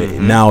Panthers, but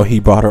now he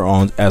brought her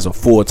on as a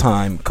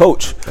full-time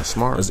coach. That's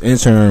smart. As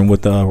intern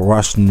with the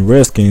Washington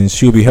Redskins,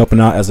 she'll be helping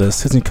out as an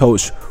assistant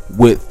coach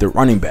with the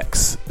running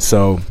backs.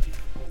 So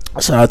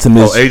shout out to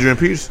Ms. Adrian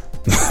Peterson.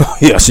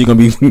 Yeah, she gonna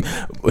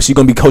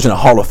be coaching a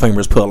Hall of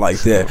Famers, put it like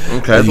that.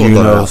 Okay, you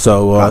know.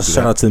 So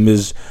shout out to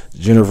Ms.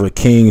 Jennifer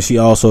King. She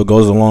also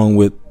goes along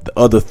with the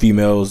other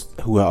females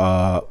who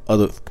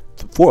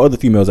four other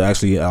females are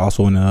actually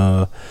also in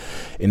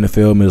in the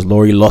film is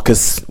Lori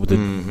Lucas with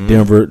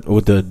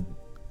the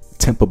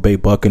Tampa Bay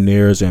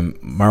Buccaneers,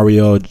 and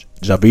Mario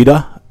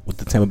Javida with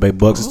the Tampa Bay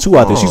Bucks. It's two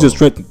out there. She's a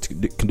strength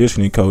and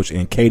conditioning coach,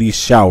 and Katie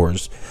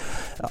Showers,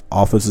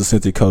 offensive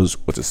assistant coach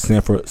with the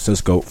San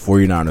Francisco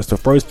 49ers. The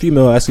first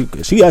female,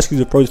 she actually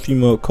the first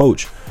female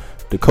coach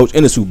to coach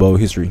in the Super Bowl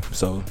history.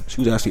 So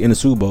she was actually in the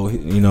Super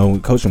Bowl,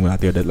 coaching out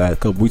there that last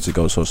couple weeks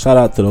ago. So shout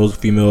out to those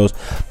females,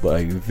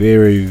 but a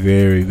very,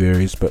 very,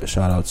 very special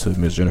shout out to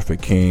Miss Jennifer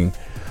King,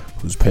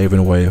 who's paving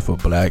the way for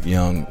black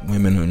young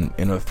women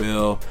in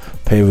NFL,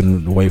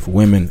 paving the way for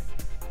women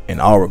in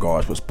all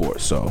regards for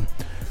sports. So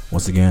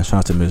once again, shout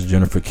out to Miss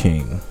Jennifer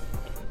King.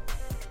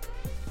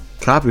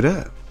 Copy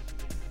that.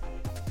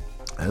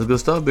 That's good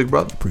stuff, big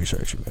brother.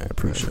 Appreciate you, man.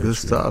 Appreciate good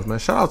stuff, man.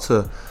 Shout out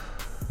to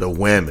the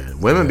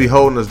women. Women be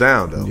holding us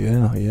down, though.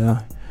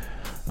 Yeah.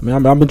 I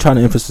mean, I've been trying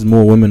to emphasize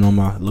more women on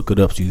my look it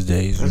ups these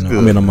days. That's good,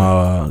 I mean, on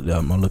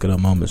my look it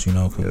up moments.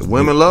 Cause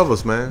women love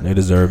us, man. They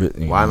deserve it.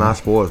 Why not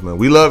sports, man?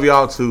 We love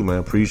y'all too, man.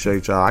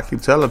 Appreciate y'all. I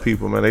keep telling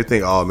people, man. They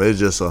think, oh man, it's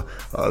just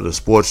the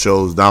sports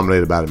shows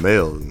dominated by the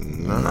males.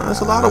 No,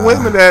 there's a lot of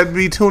women that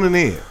be tuning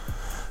in.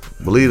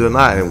 Believe it or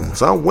not, and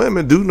some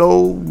women do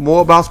know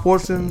more about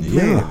sports than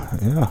men.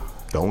 Yeah.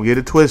 Don't get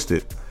it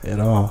twisted At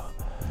all.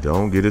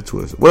 Don't get it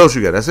twisted. What else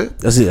you got? That's it.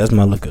 That's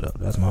my look it up.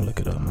 Man.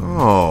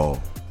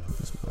 Oh.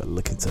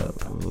 Look it up.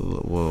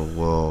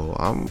 Well,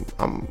 I'm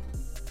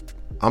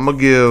gonna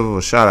give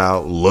a shout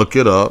out. Look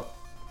it up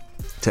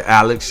to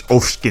Alex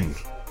Ovechkin.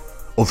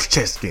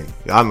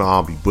 Y'all know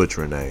I'll be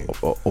butchering names.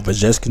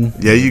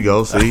 Ovechkin. Yeah, you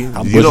go. See,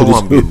 you know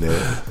I'm getting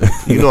there.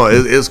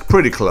 It's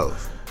pretty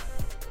close.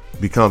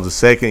 Becomes the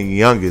second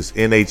youngest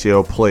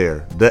NHL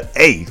player, the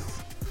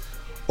 8th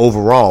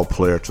overall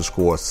player to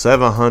score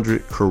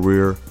 700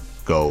 career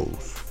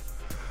goals.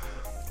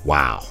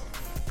 Wow.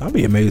 I'd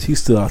be amazed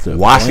he's still out there.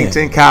 Washington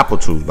playing.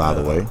 Capitals, by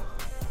the way.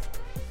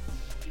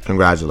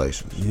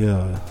 Congratulations.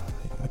 Yeah,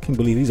 I can't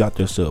believe he's out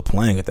there still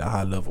playing at that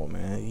high level,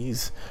 man. You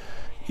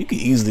could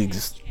easily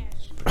just.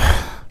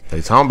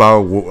 They talking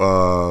about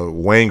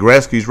Wayne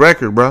Gretzky's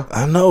record, bro.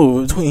 I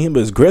know between him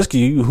and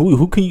Gretzky,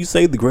 who can you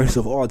say the greatest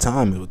of all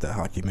time is with that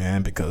hockey,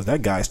 man? Because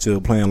that guy's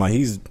still playing like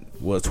he's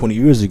 20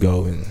 years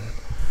ago.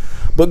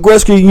 But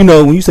Gretzky,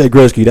 when you say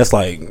Gretzky, that's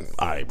like,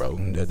 all right, bro.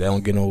 They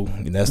don't get no.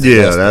 That's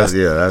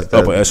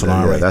upper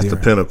echelon right that's there. the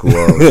pinnacle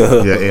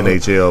of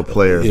NHL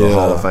players or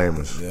Hall of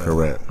Famers. Yeah.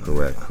 Correct.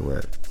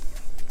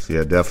 So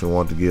yeah, definitely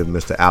want to give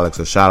Mr. Alex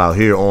a shout out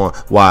here on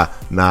Why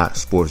Not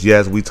Sports.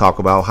 Yes, we talk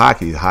about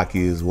hockey.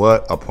 Hockey is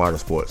what? A part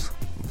of sports.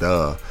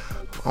 Duh.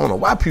 I don't know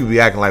why people be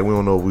acting like we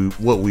don't know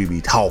what we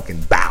be talking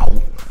about.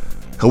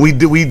 Cause we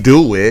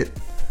do it.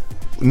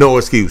 No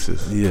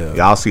excuses. Yeah.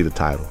 Y'all see the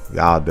title.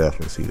 Y'all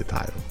definitely see the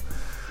title.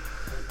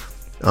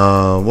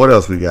 What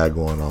else we got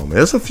going on, man?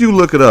 There's a few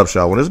look it ups,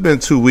 y'all. When it's been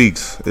 2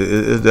 weeks,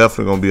 it's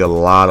definitely gonna be a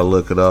lot of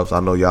look it ups.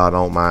 I know y'all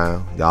don't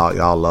mind.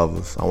 Y'all love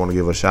us. I want to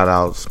give a shout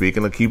out.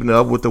 Speaking of keeping it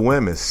up with the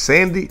women,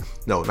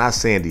 not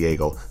San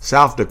Diego,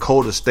 South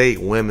Dakota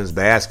State women's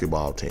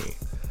basketball team.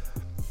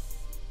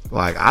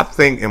 Like, I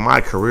think in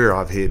my career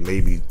I've hit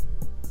maybe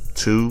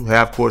 2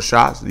 half court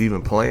shots,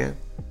 even playing.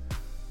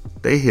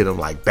 They hit them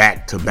like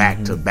back to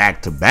back to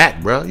back to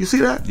back, bro. You see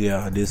that?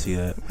 Yeah, I did see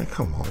that. Man,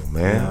 come on,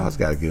 man. I just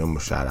gotta give them a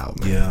shout out,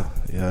 man.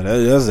 Yeah.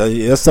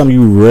 That's something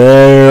you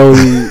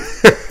rarely.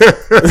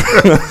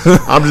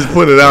 I'm just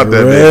putting it out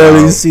there, man.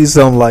 Rarely see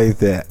something like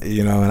that,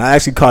 And I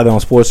actually caught it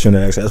on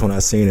SportsCenter. Actually, that's when I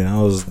seen it. I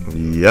was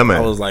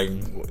like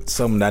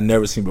something I'd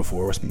never seen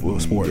before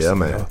with sports. Yeah,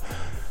 man.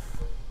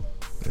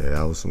 Yeah,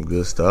 that was some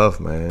good stuff,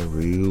 man.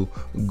 Real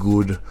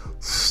good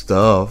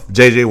stuff.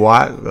 JJ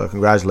Watt,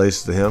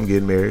 congratulations to him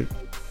getting married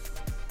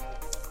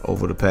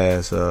over the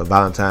past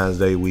Valentine's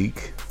Day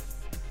week.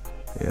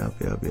 Yeah.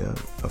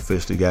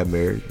 Officially got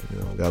married.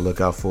 Got to look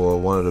out for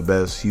one of the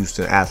best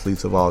Houston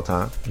athletes of all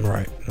time.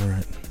 Right.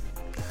 I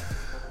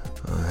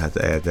have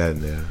to add that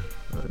in there.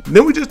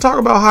 Didn't we just talk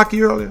about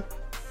hockey earlier?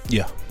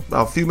 Yeah.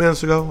 About a few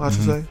minutes ago, I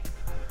should say.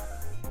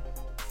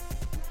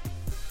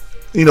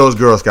 It's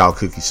Girl Scout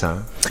cookies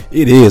time.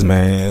 It is,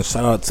 man.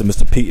 Shout out to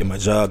Mr. Pete at my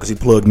job because he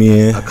plugged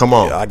me in. Come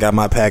on. I got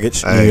my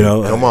package. Hey,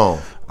 come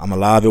on. I'm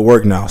alive at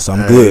work now, so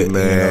I'm good.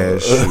 Man,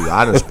 shoot,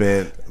 I done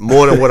spent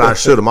more than what I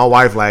should have. My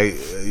wife like,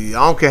 I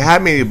don't care how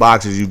many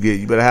boxes you get,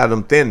 you better have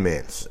them Thin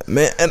Mints.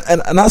 Man,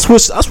 and I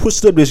switched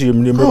up this year.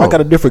 I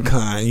got a different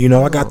kind.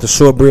 I got the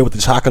shortbread with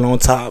the chocolate on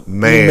top.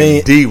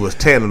 Man, D was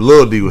tearing them.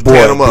 Little D was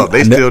tearing them up.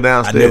 They still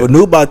downstairs. I never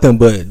knew about them,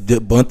 but the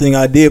one thing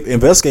I did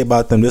investigate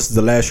about them. This is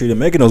the last year they're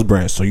making those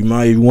brands, so you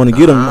might even want to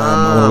get them.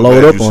 I'm gonna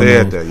load up on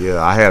them. That.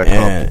 Yeah, I had a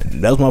couple.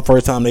 And that was my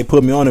first time they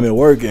put me on them at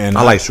work, and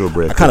I like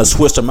shortbread. I kind of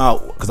switched them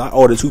out because I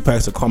ordered 2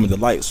 packs of Carmen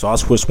Delight, so I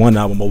switched one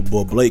out with my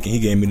boy Blake, and he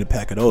gave me the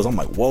pack of those. I'm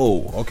like,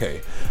 whoa,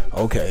 okay,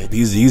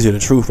 these are the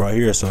truth right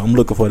here. So I'm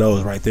looking for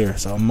those right there.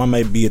 So I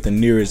might be at the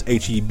nearest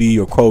HEB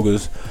or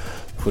Kroger's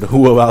for the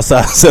whoever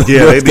outside.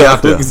 Yeah, they be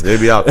out there. They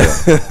be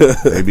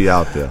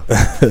out there.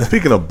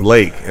 Speaking of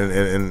Blake,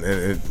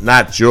 and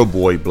not your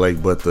boy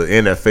Blake, but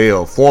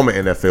the former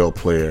NFL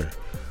player,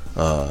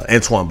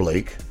 Antoine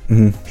Blake.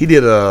 He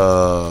did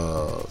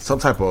some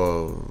type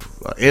of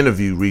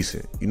interview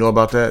recent. You know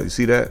about that? You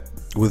see that?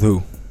 With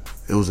who?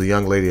 It was a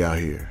young lady out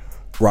here.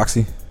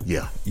 Roxy?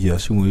 Yeah. Yeah,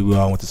 we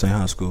all went to same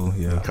high school.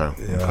 Yeah.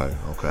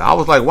 Okay. I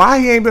was like, why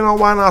he ain't been on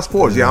Why Not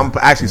Sports? Yeah, I'm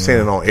actually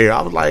saying it on air.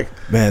 I was like,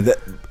 man,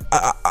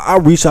 I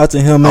reached out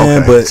to him,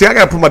 man. Okay. But see, I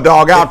gotta put my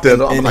dog out there.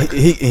 Though. And like,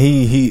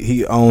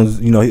 he owns,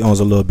 he owns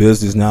a little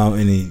business now,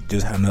 and he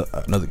just had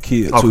another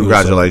kid. Oh, too.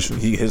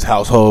 congratulations! So his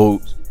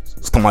household.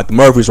 It's kind of like the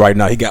Murphys right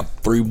now. He got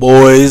 3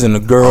 boys and a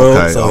girl.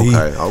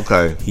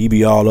 Okay. He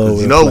be all over.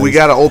 You know, we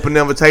got an open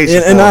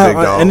invitation for big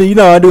dog. And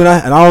I do, and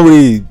I don't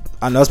really.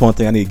 I know that's one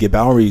thing I need to get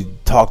back. I don't really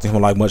talk to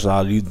him like much.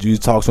 You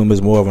talk to him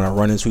as more when I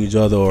run into each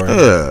other, or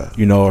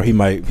or he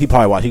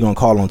probably watch. He gonna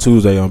call on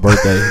Tuesday on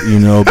birthday,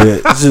 but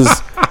it's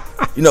just.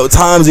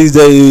 Times these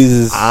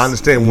days. I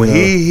understand when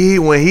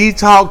he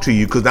talked to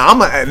you, because now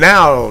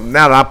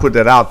that I put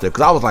that out there,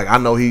 because I was like, I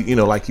know he,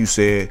 like you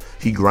said,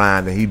 he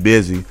grind and he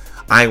busy.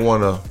 I ain't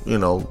want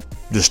to,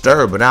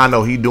 disturb, but now I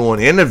know he doing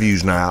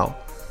interviews now.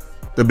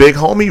 The big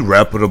homie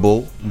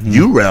reputable,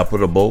 you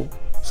reputable.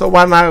 So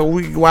why not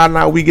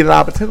we get an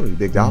opportunity,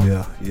 big dog?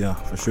 Yeah,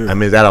 for sure. I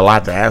mean, is that a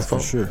lot to ask for?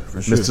 For sure.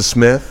 Mr.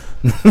 Smith.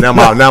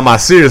 now my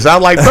serious.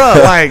 I'm like,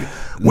 bro, like.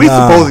 We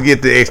supposed to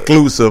get the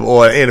exclusive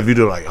or an interview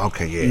to like,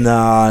 okay, yeah.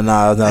 Nah.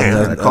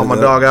 I call my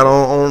dog out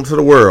on to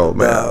the world,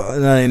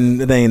 man.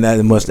 It ain't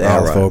that much to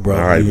ask for, bro.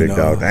 All right, big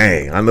dog.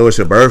 Dang, I know it's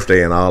your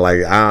birthday and all.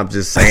 Like, I'm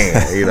just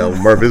saying,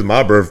 Murph, it's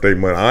my birthday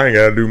month. I ain't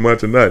gotta do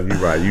much of nothing. You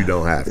right, you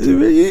don't have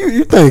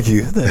to. Thank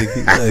you.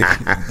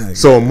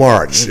 So in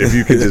March, if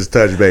you could just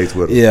touch base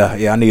with him.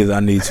 Yeah, I need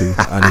to,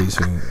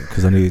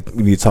 because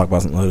we need to talk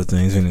about some other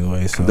things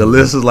anyway. So the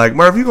list is like,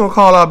 Murph, you gonna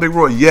call out Big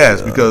Roy?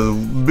 Yes, because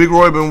Big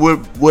Roy been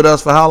with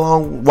us for how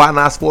long? Why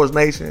Not Sports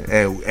Nation?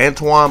 And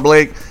Antoine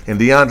Blake and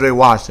DeAndre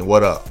Washington,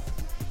 what up?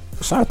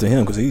 Shout out to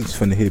him because he's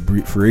finna hit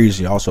free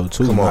agency also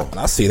too. Come on.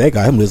 I see that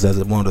guy. Him listed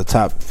as one of the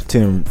top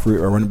 10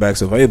 running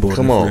backs available.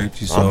 Come on. Free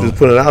agency, I'm just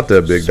putting it out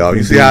there, big dog.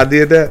 You see how I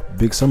did that?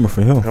 Big summer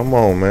for him. Come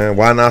on, man.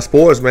 Why Not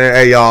Sports, man?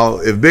 Hey,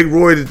 y'all, if Big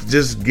Roy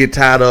just get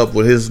tied up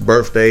with his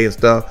birthday and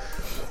stuff,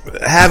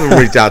 have him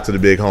reach out to the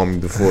big homie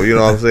before. You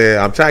know what I'm saying?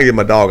 I'm trying to give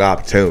my dog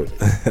opportunity.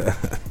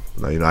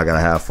 I gotta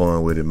have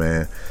fun with it,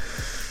 man.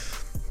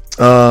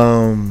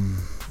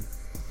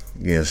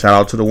 Yeah, shout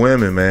out to the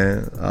women,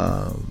 man.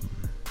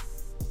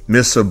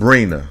 Miss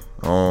Sabrina,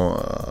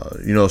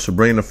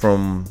 Sabrina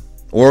from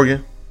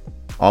Oregon,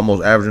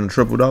 almost averaging a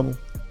triple-double.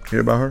 Hear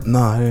about her? No,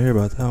 I didn't hear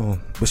about that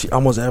one. But she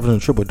almost averaging a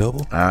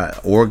triple-double?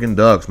 Oregon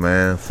Ducks,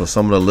 man. For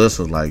some of the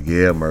listeners, like,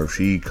 yeah, Murph,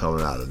 she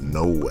coming out of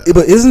nowhere.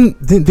 But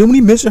didn't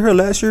we mention her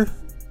last year?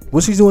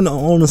 Was she doing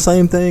on the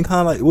same thing?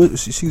 Kind of like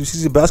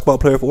she's a basketball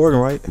player for Oregon,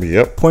 right?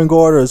 Yep. Point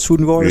guard or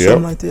shooting guard or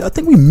something like that. I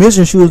think we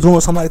mentioned she was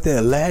doing something like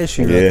that last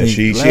year. Yeah,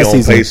 she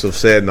on pace of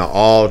setting an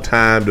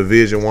all-time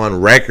Division I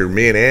record,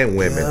 men and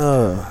women.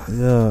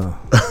 Yeah.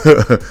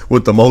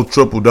 With the most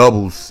triple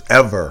doubles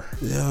ever.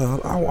 Yeah,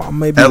 I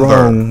may be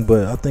wrong,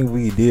 but I think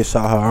we did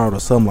shout her out or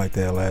something like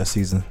that last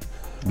season.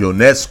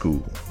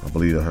 Yonescu, I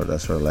believe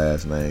that's her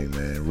last name,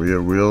 man.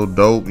 Real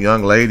dope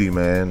young lady,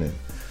 man. And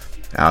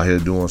out here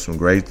doing some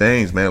great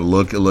things, man.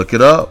 Look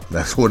it up.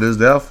 That's what it's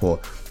there for.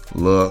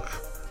 Look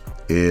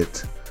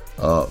it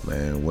up,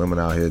 man. Women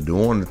out here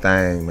doing the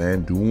thing,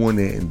 man. Doing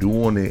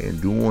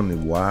it.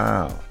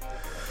 Wow.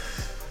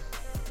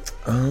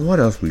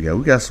 What else we got?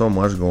 We got so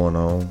much going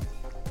on.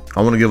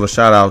 I want to give a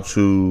shout out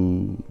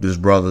to this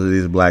brother. It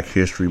is Black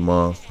History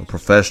Month. A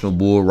professional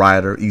bull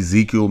rider,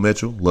 Ezekiel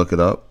Mitchell. Look it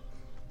up.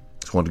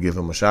 Just want to give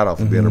him a shout out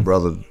for being a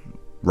brother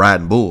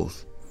riding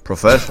bulls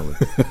professionally.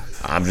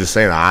 I'm just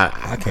saying,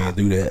 I can't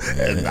do that.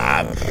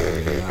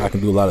 I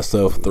can do a lot of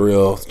stuff,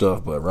 thrill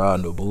stuff, but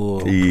riding the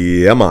bull,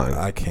 yeah, man,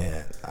 I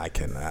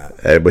cannot.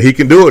 Hey, but he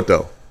can do it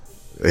though.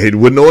 He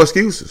with no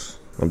excuses.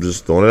 I'm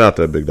just throwing it out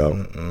there, big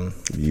dog.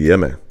 Yeah,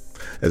 man.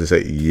 As I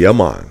say, yeah,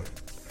 man.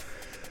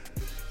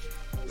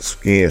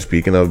 Again,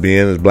 speaking of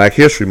being it's Black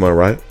History Month,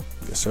 right?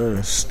 Yes,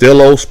 sir.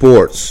 Stilo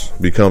Sports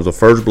becomes the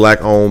first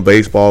black-owned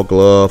baseball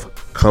glove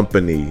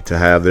company to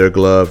have their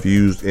glove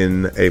used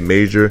in a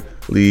major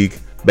league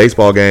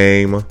baseball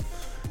game.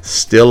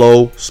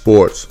 Stilo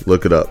Sports,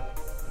 look it up.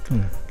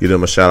 Give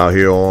them a shout out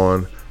here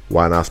on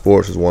Why Not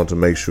Sports. Just want to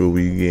make sure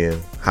we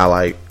again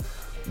highlight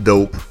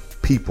dope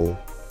people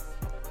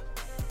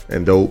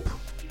and dope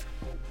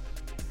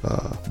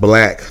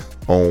black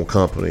owned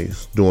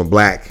companies doing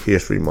Black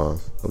History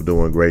Month of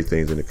doing great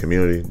things in the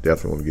community.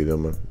 Definitely want to give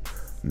them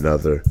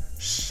another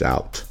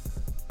shout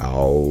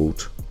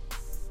out.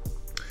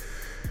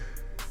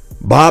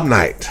 Bob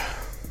Knight,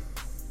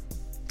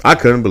 I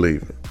couldn't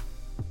believe it.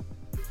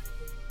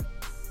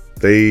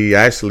 They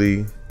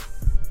actually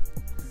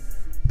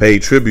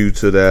paid tribute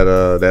to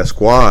that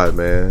squad,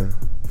 man.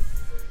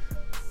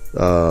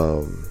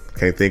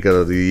 Can't think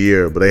of the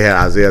year, but they had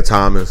Isaiah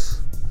Thomas.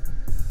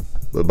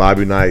 But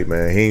Bobby Knight,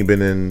 man, he ain't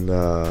been in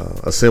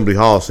Assembly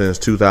Hall since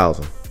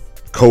 2000.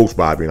 Coach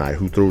Bobby Knight,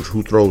 who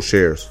throws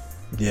shares.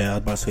 Yeah, I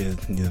was about to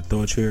say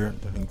throw a chair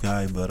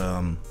guy, but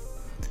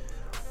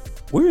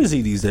Where is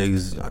he these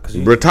days?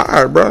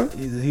 Retired, bro.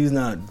 He's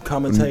not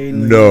commentating.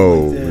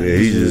 No, like that. yeah,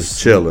 he's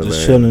just chilling,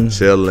 man.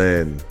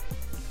 Chilling.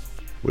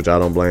 Which I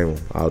don't blame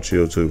him. I'll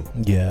chill too.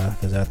 Yeah,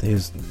 because after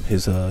his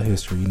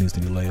history, he needs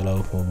to lay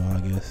low for a while,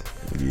 I guess.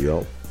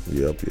 Yep.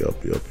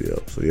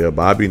 So yeah,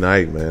 Bobby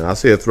Knight, man. I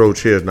said throw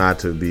chairs not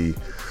to be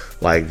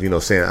like,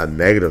 saying a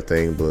negative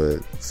thing, but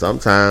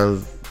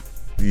sometimes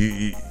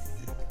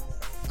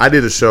I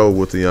did a show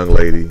with a young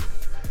lady,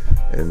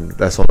 and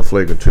that's on the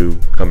Flagrant 2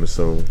 coming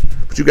soon.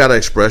 But you got to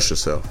express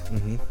yourself.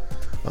 Mm-hmm.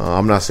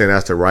 I'm not saying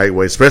that's the right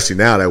way, especially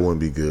now that wouldn't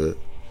be good.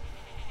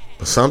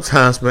 But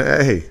sometimes,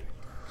 man, hey,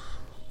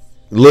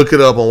 look it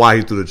up on why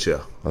he threw the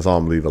chair. That's all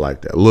I'm leaving it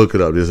like that. Look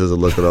it up. This is a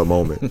look it up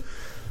moment.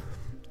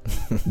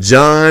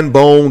 John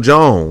Bone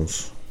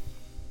Jones.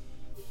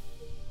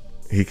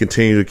 He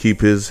continued to keep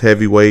his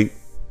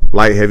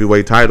light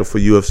heavyweight title for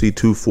UFC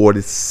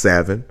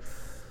 247,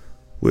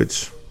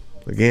 which,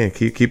 again,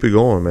 keep it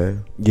going,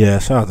 man. Yeah,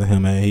 shout out to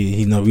him, man.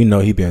 He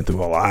been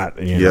through a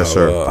lot. Yes,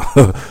 sir.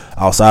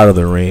 Outside of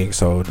the ring,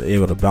 so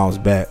able to bounce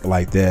back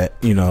like that,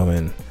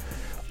 and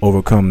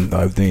overcome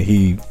everything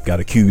he got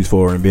accused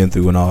for and been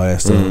through and all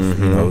that stuff.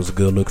 Mm-hmm. It was a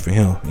good look for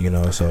him.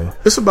 So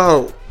it's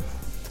about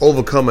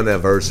overcoming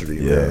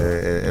adversity,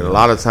 man. And a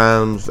lot of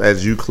times,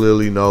 as you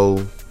clearly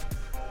know,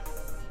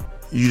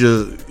 you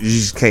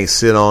just can't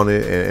sit on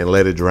it and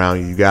let it drown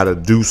you. You got to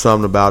do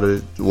something about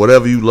it.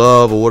 Whatever you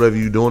love or whatever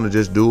you're doing, to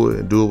just do it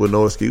and do it with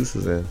no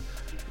excuses. And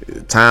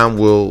time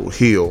will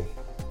heal,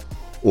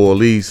 or at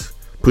least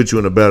put you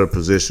in a better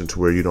position to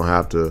where you don't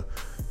have to,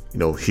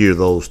 hear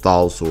those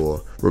thoughts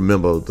or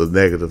remember the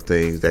negative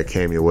things that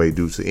came your way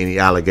due to any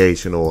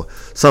allegation or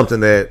something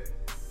that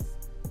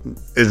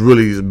is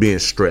really being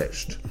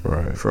stretched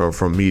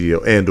from media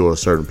and or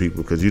certain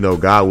people. Because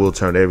God will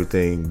turn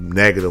everything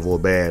negative or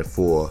bad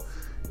for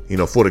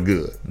the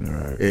good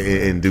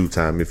in due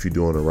time if you're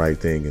doing the right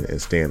thing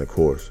and staying the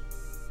course.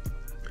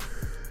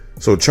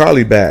 So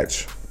Charlie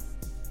Batch,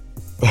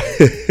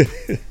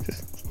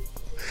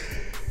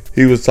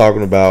 he was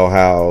talking about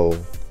how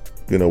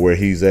where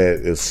he's at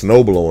is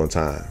snowblowing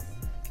time,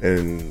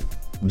 and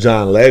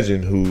John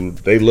Legend, who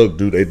they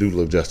do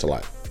look just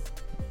alike.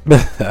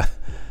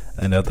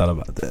 I never thought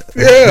about that.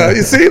 Yeah,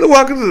 you see,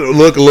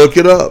 look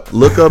it up.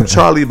 Look up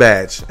Charlie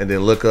Batch and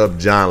then look up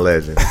John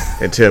Legend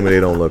and tell me they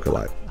don't look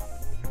alike.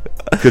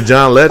 Because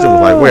John Legend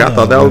was like, wait, I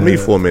thought that was me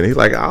for a minute. He's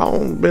like, I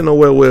don't been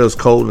nowhere where it's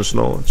cold and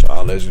snowing.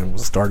 John Legend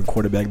was a starting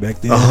quarterback back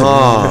then.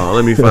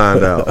 Let me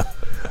find out.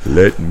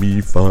 Let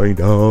me find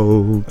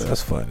out.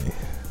 That's funny.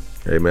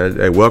 Hey, man.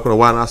 Hey, welcome to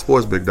Why Not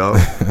Sports, big dog.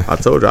 I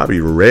told you I'll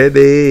be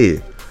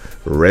ready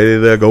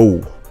to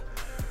go.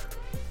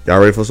 Y'all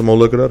ready for some more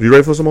look it up? You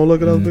ready for some more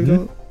look it up, big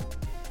dog?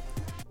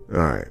 All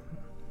right.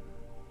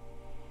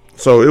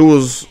 So it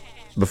was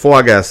before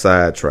I got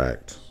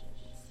sidetracked.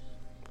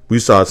 We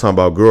started talking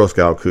about Girl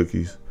Scout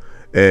cookies,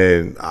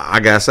 and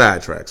I got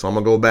sidetracked, so I'm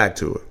going to go back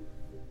to it.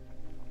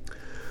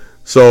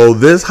 So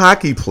this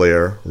hockey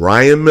player,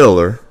 Ryan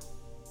Miller,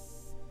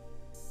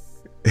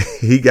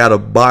 he got a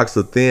box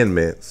of Thin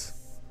Mints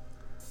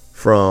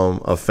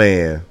from a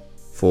fan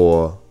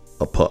for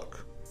a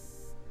puck.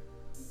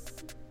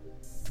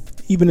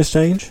 Even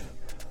exchange?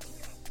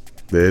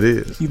 There it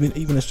is.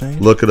 Even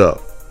exchange? Look it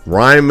up.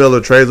 Ryan Miller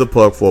trades a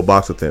puck for a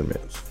box of Thin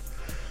Mints.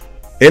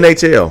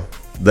 NHL,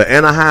 the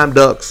Anaheim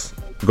Ducks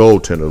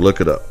goaltender. Look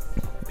it up.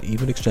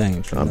 Even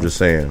exchange. I'm just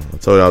saying. I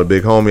told y'all the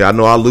big homie. I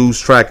know I lose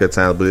track at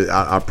times, but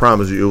I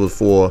promise you it was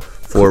for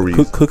a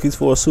reason. Cookies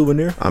for a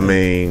souvenir? I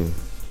mean,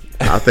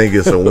 I think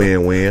it's a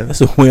win-win.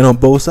 That's a win on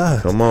both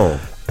sides. Come on.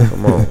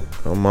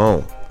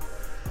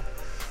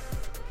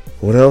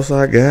 What else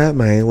I got,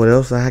 man?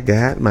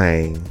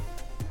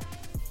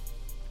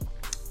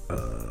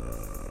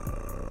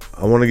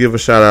 I want to give a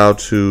shout out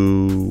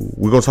to,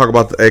 we're going to talk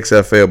about the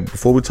XFL.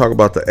 Before we talk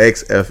about the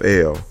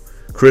XFL,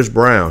 Chris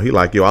Brown, he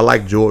like, yo, I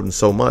like Jordan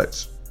so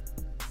much.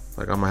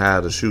 Like, I'm going to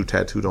have the shoe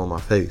tattooed on my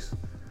face.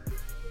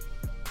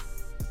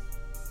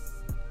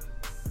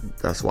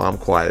 That's why I'm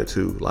quiet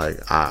too. Like,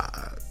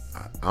 I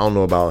don't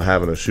know about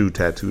having a shoe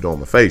tattooed on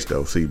my face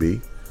though,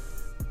 CB.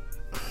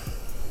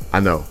 I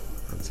know.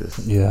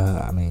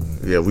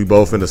 Yeah, we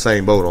both in the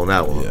same boat on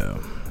that one. Yeah.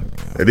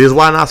 It is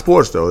Why Not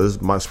Sports though.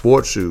 It's my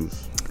sports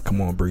shoes.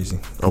 Come on, Breezy.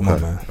 Come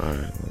on, man. All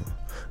right.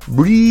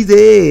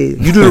 Breezy.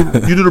 You do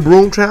the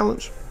broom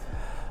challenge?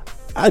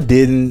 I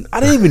didn't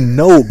even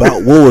know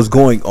about what was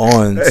going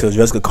on until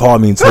Jessica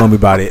called me and told me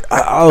about it.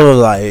 I was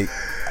like,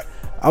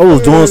 I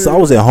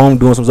was at home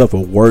doing some stuff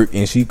for work,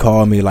 and she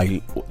called me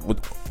like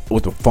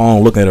with the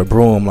phone, looking at her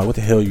broom. I'm like, what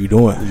the hell are you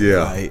doing?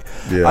 Yeah. Like,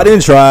 yeah. I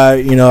didn't try.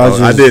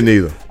 I didn't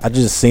either. I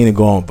just seen it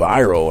going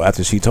viral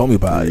after she told me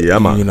about it. Yeah,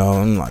 man.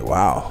 I'm like,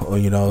 wow.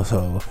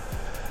 So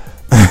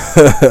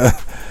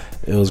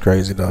it was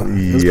crazy though.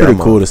 It was pretty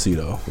cool to see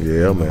though.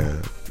 Yeah,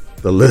 man.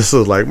 The list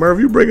was like, Murph,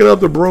 you bringing up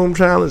the broom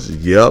challenge?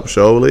 Yep,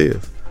 sure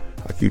is.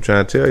 I keep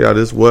trying to tell y'all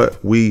this is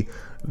what we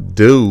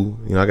do.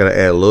 I got to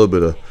add a little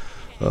bit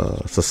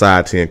of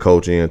society and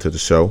culture into the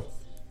show.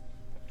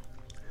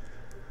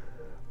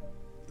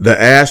 The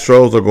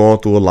Astros are going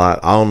through a lot.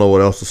 I don't know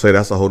what else to say.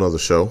 That's a whole nother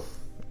show.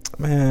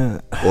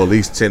 Man, or at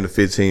least 10 to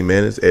 15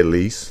 minutes, at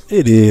least.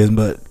 it is,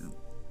 but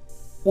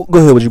go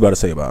ahead. What you about to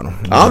say about him?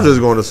 I'm just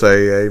going to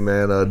say, hey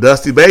man,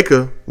 Dusty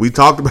Baker. We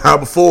talked about it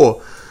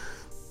before.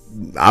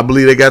 I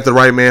believe they got the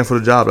right man for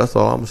the job. That's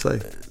all I'm gonna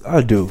say.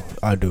 I do.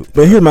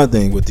 But here's my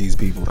thing with these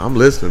people. I'm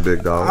listening,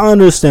 big dog. I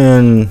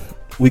understand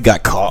we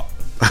got caught.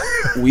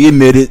 We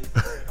admit it,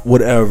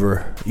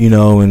 whatever,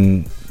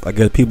 and I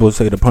guess people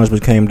say the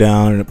punishments came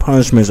down, and the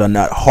punishments are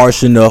not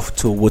harsh enough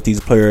to what these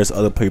players,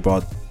 other people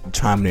are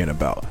chiming in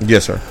about.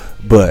 Yes, sir.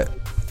 But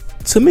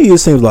to me, it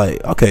seems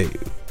like, okay,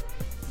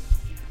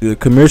 the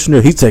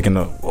commissioner, he's taking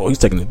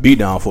the beat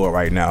down for it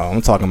right now.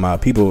 I'm talking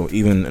about people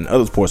even in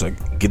other sports are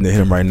getting to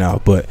him right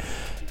now. But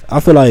I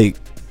feel like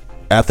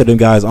after them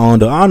guys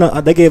on, I don't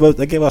know, they gave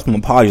us some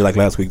apologies like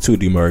last week too,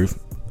 D. Murray.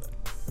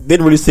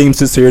 Didn't really seem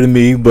sincere to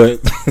me, but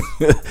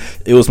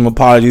it was some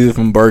apologies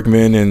from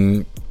Berkman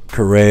and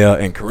Correa.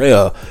 And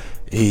Correa,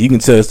 you can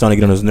tell it's starting to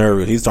get on his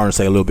nerves. He's starting to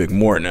say a little bit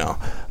more now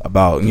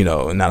about,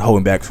 not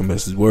holding back from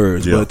his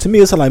words. Yeah. But to me,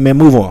 it's like, man,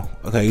 move on.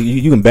 Okay,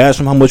 you can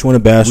bash him how much you want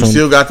to bash him. We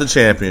still got the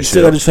championship.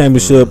 Still got the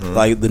championship. Mm-hmm.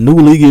 Like, the new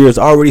league year has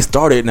already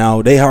started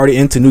now. They already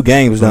into new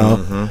games now.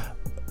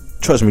 Mm-hmm.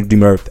 Trust me,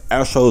 D-Murray, the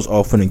Astros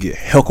are finna get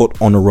heckled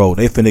on the road.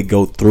 They finna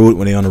go through it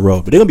when they're on the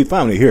road. But they're going to be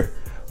fine when they're here.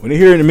 When they're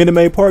here in the Minute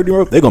Maid Park,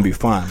 they're going to be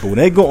fine. But when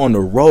they go on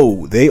the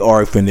road, they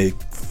are finna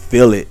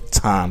feel it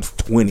times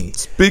 20.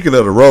 Speaking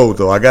of the road,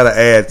 though, I got to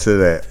add to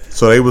that.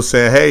 So they were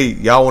saying, hey,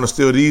 y'all want to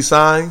steal these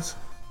signs?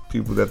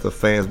 People that the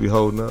fans be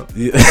holding up.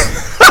 Yeah.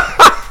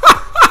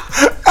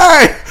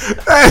 hey.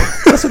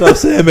 That's what I'm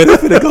saying, man. They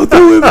finna go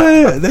through it,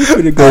 man.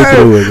 Through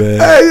it, man.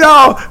 Hey,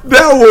 y'all,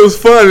 that was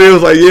funny. It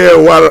was like, yeah,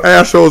 while the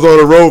Astros on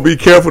the road, be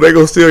careful. They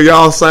gonna steal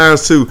y'all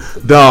signs too.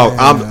 Dog,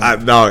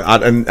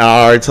 I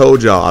already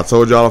told y'all. I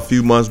told y'all a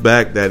few months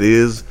back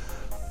that's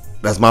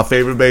my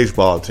favorite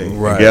baseball team.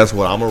 Right. And guess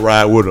what? I'm gonna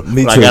ride with them.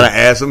 Me too. I gotta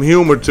add some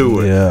humor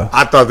to it. Yeah.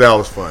 I thought that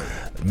was funny.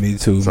 Me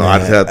too, so man. I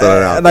just had to throw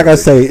it out. Like I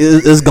say,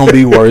 it's gonna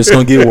be worse. It's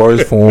gonna get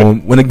worse for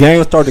them. When the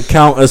games start to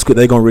count,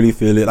 they gonna really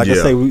feel it. Like I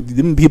say,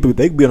 them people,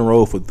 they be on the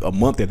road for a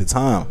month at a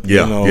time.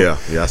 Yeah,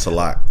 that's a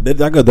lot. They're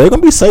gonna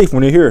be safe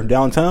when they're here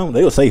downtown.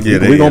 They're safe. Yeah,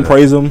 we're gonna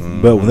praise them.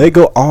 Mm-hmm. But when they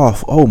go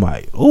off,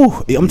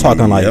 I'm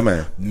talking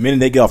the minute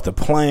they get off the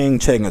plane,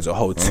 checking into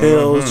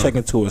hotels,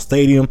 checking to a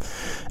stadium.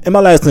 And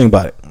my last thing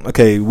about it,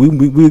 okay, we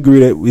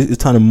agree that it's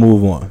time to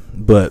move on.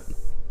 But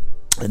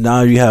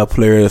now you have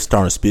players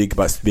starting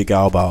to speak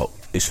out about.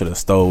 They should have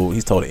stole. He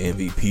stole the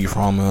MVP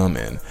from him,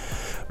 and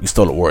we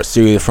stole the World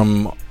Series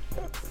from him.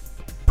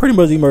 Pretty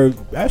much,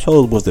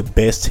 Astros was the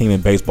best team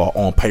in baseball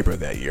on paper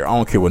that year. I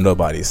don't care what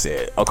nobody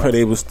said. Okay,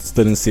 they was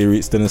still in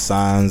series, still in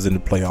signs in the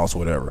playoffs or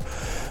whatever.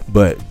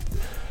 But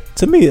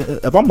to me,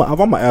 if I'm an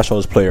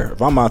Astros player,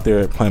 if I'm out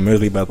there playing Major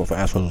League Baseball for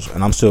Astros,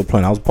 and I'm still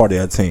playing, I was part of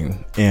that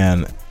team,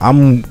 and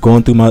I'm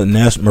going through my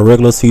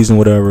regular season,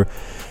 whatever,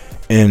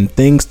 and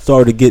things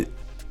start to get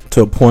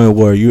to a point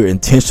where you're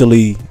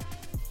intentionally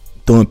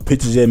throwing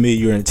pitches at me,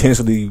 you're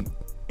intentionally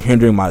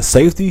hindering my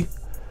safety.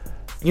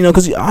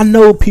 Because I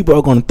know people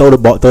are going to throw the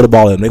ball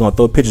at them. They're going to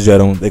throw pitches at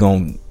them. They're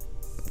going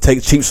to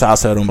take cheap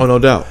shots at them. Oh, no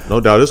doubt,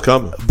 it's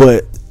coming.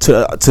 But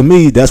to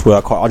me, that's what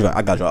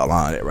I got y'all a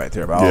line at right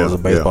there. If I was a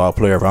baseball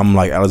player, if I'm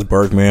like Alex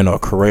Berkman or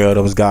Correa,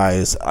 those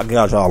guys, I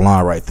got y'all a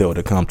line right there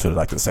to come to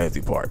like the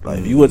safety part. Like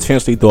if you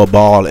intentionally throw a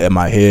ball at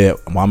my head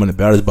while I'm in the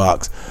batter's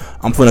box,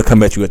 I'm gonna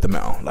come at you at the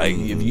mound. Like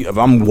if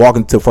I'm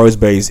walking to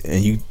first base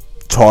and you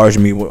charge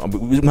me, we're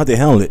gonna have to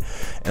handle it.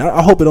 And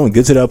I hope it don't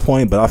get to that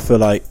point, but I feel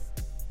like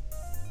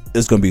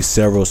there's gonna be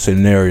several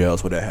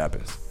scenarios where that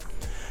happens.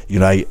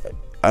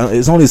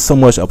 It's only so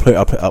much a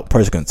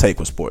person can take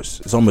with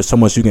sports. It's only so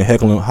much you can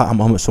heckle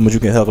them. So much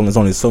you can heckle them. It's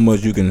only so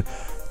much you can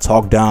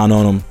talk down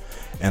on them.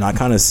 And I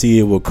kind of see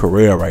it with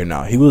Correa right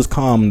now. He was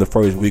calm the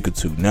first week or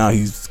two. Now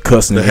he's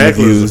cussing in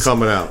interviews. The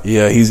coming out.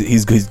 Yeah,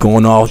 he's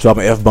going off,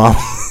 dropping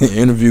F-bombs in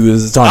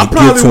interviews. Trying to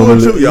get to him.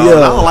 Too, y'all. Yeah.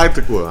 I don't like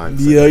the quote. And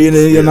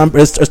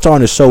it's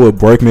starting to show with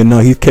Berkman. No,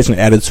 he's catching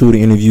attitude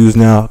in interviews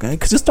now.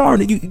 Because it's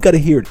starting. You got to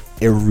hear it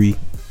every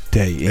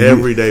day.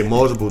 Every day,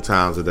 multiple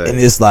times a day. And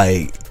it's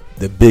like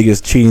the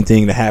biggest cheating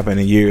thing to happen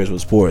in years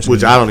with sports,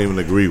 which I don't even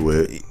agree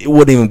with. It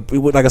wouldn't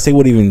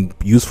even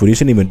useful. They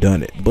shouldn't even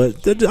done it.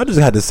 But I just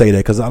had to say that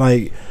because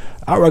I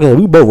reckon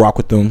we both rock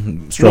with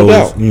them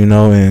Stros,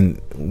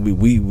 and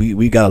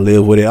we gotta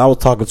live with it. I was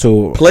talking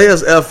to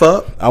players F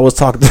up. I was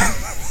talking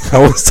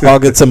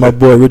to my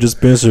boy Richard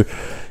Spencer,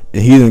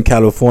 and he's in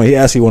California. He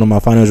actually one of my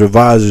financial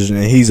advisors,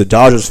 and he's a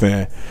Dodgers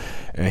fan.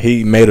 And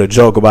he made a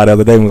joke about it the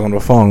other day when he was on the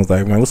phone. He's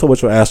like, man, what's up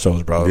with your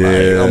Astros, bro?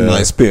 Yeah. Like, I'm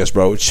like, Spence,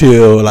 bro,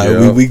 chill.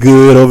 Like, we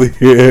good over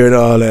here and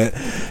all that.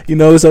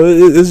 So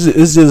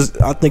it's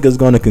just, I think it's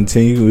going to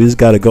continue. We just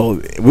got to go.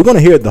 We're going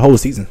to hear it the whole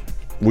season.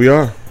 We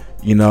are.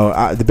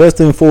 The best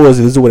thing for us is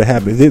this is what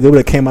happened. If they would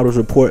have came out with this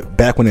report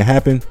back when it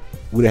happened,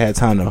 we'd have had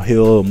time to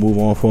heal and move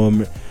on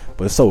from it.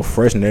 But it's so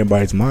fresh in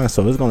everybody's mind.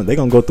 So they're going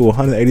to go through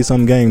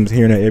 180-something games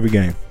here and there every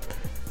game.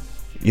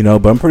 You know,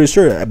 but I'm pretty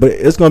sure. But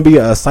it's going to be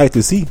a sight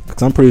to see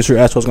because I'm pretty sure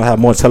Astros going to have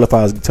more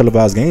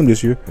televised game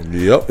this year.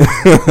 Yep.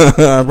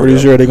 I'm pretty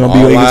sure they're going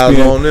to be eyes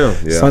ESPN. on them.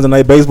 Yeah. Sunday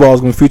Night Baseball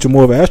is going to feature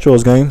more of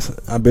Astros games.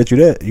 I bet you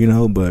that. You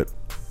know, but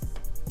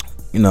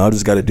you know, I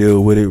just got to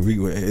deal with it.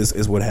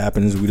 It's what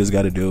happens. We just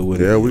got to deal with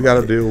it. Yeah, we got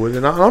to deal with it.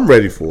 And I'm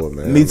ready for it,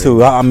 man. Me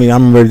too. I mean,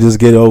 I'm ready to just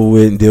get over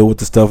it and deal with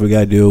the stuff we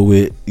got to deal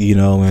with. You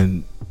know,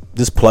 and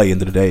just play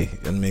into the day.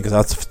 I mean, because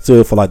I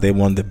still feel like they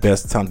one of the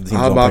best talented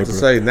teams on paper. I was about to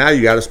say, now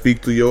you got to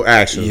speak through your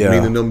actions, Yeah.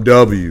 meaning them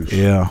W's.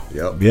 Yeah.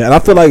 Yep. Yeah, and I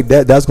feel like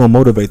that's going to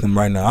motivate them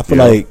right now. I feel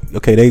like,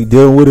 okay, they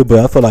dealing with it, but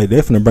I feel like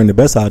they're going to bring the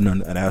best out of the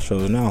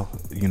Astros now.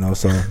 You know,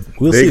 so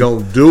we'll see. They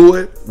going to do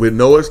it with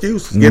no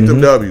excuses. Get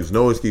them W's.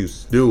 No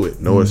excuses. Do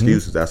it. No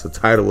excuses. That's the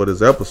title of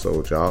this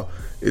episode, y'all.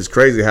 It's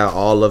crazy how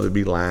all of it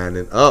be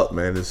lining up,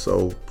 man. It's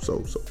so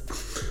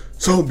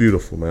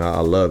beautiful, man. I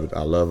love it.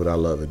 I love it. I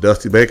love it.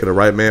 Dusty Baker, the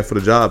right man for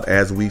the job,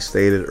 as we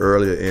stated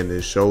earlier in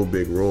this show,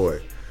 Big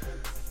Roy.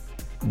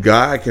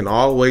 God can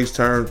always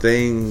turn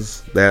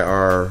things that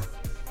are,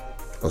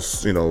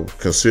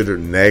 considered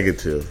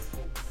negative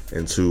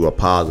into a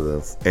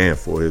positive and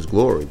for His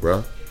glory,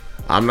 bro.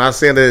 I'm not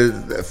saying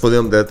that for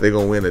them that they're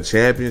gonna win a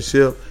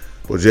championship,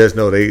 but just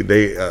know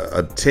they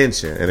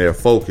attention and their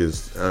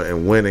focus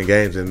and winning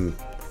games and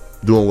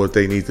doing what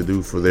they need to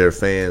do for their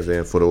fans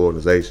and for the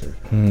organization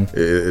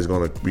is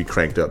going to be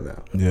cranked up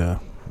now. Yeah,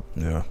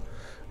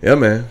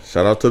 man.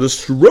 Shout out to the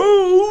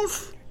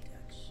Stros.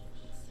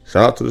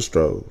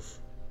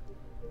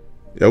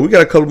 Yeah, we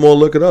got a couple more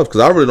look it up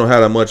because I really don't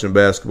have that much in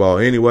basketball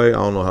anyway. I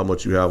don't know how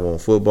much you have on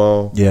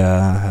football. Yeah,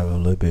 I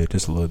have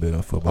just a little bit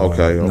on football.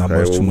 Okay. Not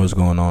too much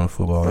going on in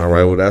football. All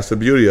right, well, that's the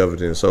beauty of it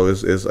then. So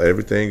it's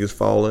everything is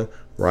falling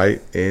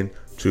right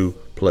into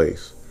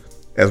place.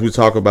 As we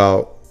talk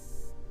about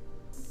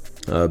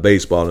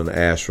baseball and the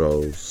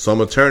Astros, some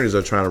attorneys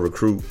are trying to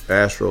recruit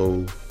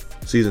Astro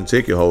season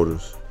ticket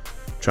holders,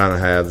 trying to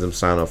have them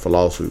sign up for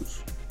lawsuits.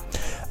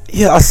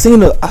 Yeah, I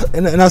seen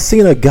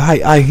a guy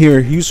out here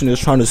in Houston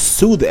that's trying to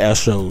sue the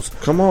Astros.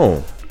 Come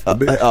on,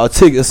 a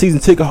season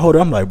ticket holder.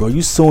 I'm like, bro,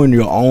 you suing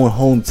your own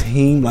home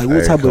team? Like,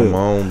 what type of? Come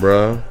on,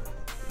 bro.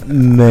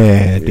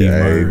 Man,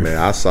 hey, man,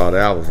 I saw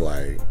that. I was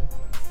like,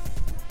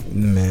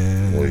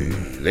 man,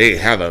 well, they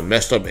have a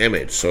messed up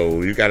image,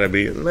 so you gotta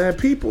be, man.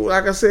 People,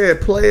 like I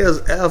said,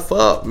 players f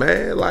up,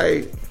 man.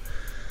 Like,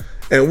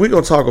 and we're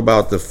gonna talk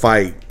about the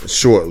fight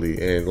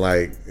shortly, and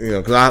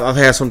because I've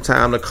had some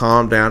time to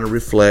calm down and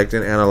reflect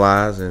and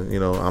analyze, and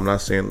I'm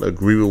not saying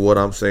agree with what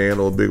I'm saying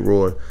or Big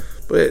Roy,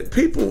 but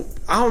people,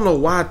 I don't know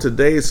why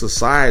today's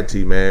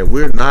society, man,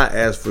 we're not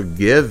as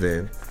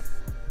forgiving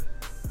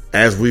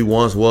as we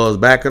once was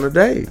back in the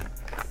day.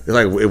 It's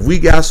like if we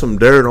got some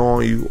dirt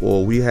on you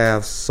or we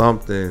have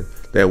something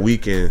that we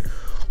can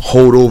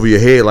hold over your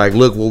head, like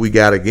look what we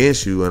got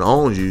against you and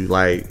on you,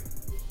 like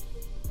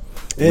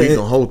we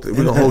gonna hold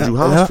you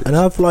hostage. And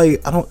I feel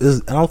like I don't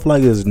feel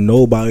like there's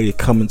nobody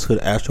coming to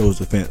the Astros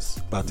defense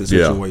about this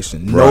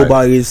situation. Right.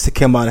 Nobody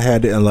came out and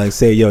had it and like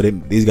say, yo,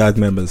 these guys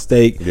made a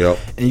mistake. Yep.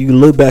 And you can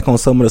look back on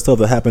some of the stuff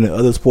that happened in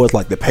other sports,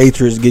 like the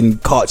Patriots getting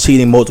caught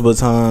cheating multiple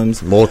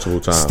times,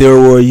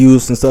 steroid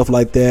use and stuff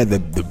like that. The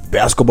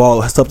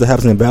basketball stuff that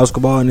happens in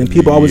basketball, and then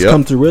people always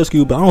come to the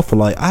rescue. But I don't feel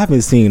like I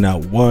haven't seen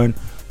that one.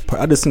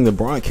 I just seen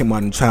LeBron came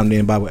out and chimed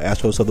in about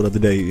Astros stuff the other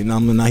day.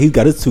 Now he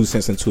got his 2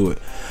 cents into it.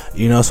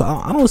 So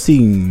I don't see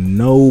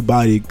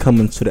nobody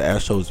coming to the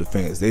Astros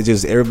defense. They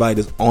just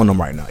everybody that's on them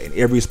right now. In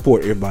every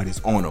sport,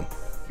 everybody's on them.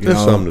 There's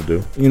something to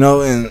do.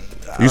 And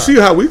you see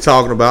how we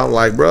talking about,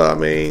 like, bro, I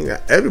mean,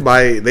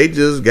 everybody, they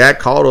just got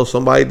caught or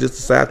somebody just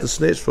decided to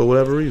snitch for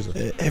whatever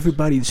reason.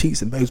 Everybody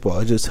cheats in baseball.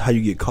 It's just how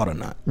you get caught or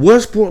not. What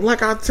sport?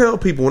 Like I tell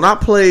people, when I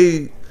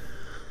play.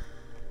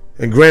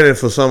 And granted,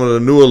 for some of the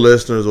newer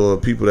listeners or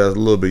people that's a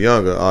little bit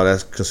younger,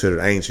 that's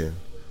considered ancient.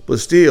 But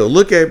still,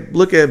 look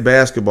at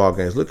basketball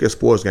games, look at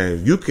sports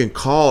games. You can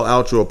call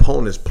out your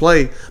opponent's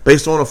play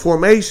based on a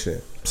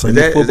formation. Is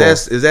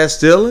that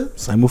stealing?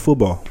 Same with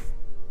football.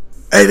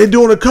 Hey, they're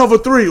doing a cover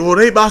 3, or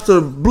they about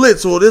to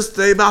blitz, or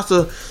they about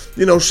to,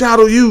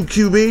 shadow you,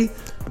 QB.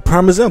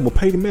 Prime example,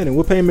 Peyton Manning.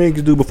 What Peyton Manning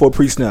can do before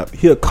pre-snap?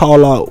 He'll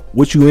call out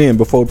what you in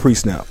before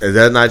pre-snap. Is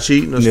that not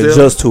cheating or still?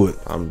 Just to it.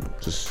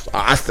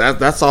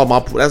 That's all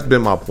that's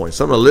been my point.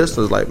 Some of the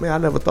listeners like, man, I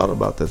never thought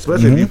about that.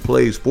 Especially if you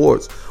play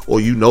sports or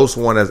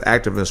someone that's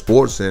active in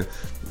sports, and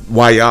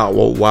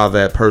while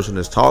that person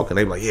is talking,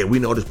 they be like, yeah, we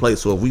know this play.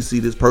 So if we see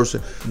this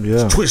person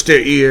twitch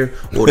their ear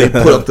or they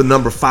put up the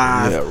number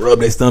 5, rub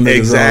their stomach.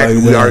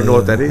 Exactly. We already know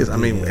what that is. I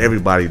mean,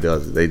 everybody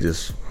does it. They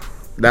just.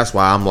 That's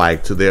why I'm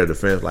like, to their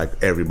defense,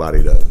 like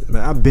everybody does it.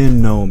 Man, I've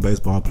been known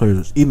baseball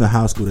players, even in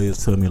high school, they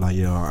just tell me like,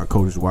 yeah, our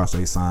coaches watch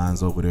their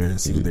signs over there and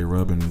see what they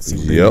rubbing and see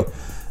what they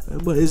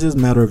do. But it's just a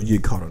matter of you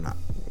get caught or not.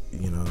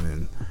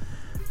 And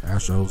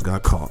Astros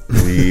got caught.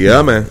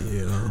 Yeah, man.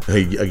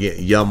 Hey,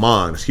 again,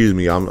 man. Excuse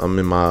me, I'm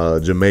in my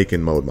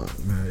Jamaican mode, man.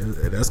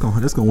 That's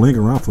gonna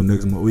linger around for the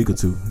next week or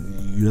two.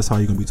 That's how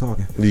you're gonna be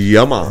talking.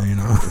 Yeah, man.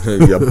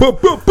 Yeah.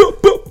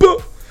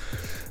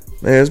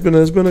 Man, it's been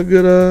a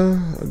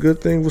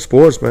good thing with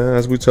sports, man.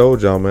 As we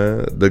told y'all,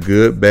 man, the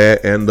good,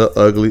 bad, and the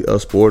ugly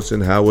of sports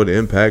and how it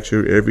impacts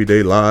your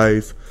everyday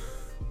life.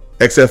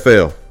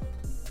 XFL,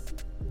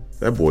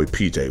 that boy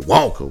PJ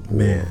Walker,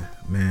 boy.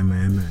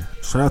 Man.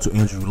 Shout out to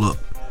Andrew Luck.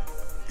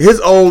 His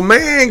old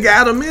man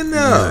got him in there.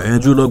 Yeah,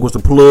 Andrew Luck was the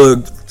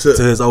plug to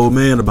his old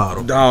man about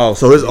him. Dog.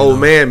 So his old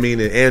man,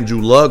 meaning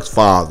Andrew Luck's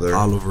father,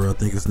 Oliver, I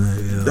think his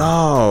name. Yeah.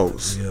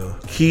 Dogs. Yeah.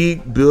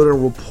 Keep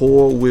building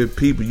rapport with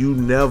people. You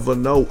never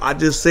know. I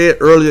just said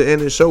earlier in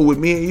the show with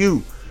me and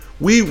you,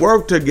 we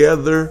worked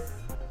together,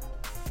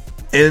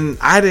 and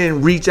I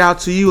didn't reach out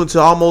to you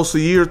until almost a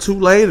year or two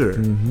later.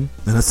 Mm-hmm.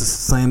 And that's the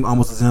same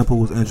almost example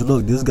with Andrew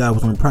Luck. This guy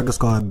was on the practice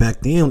squad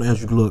back then with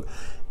Andrew Luck.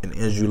 And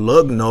Andrew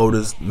Luck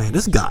noticed, man,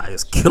 this guy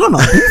is killing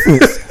our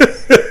defense.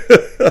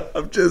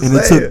 I'm just and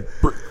saying. It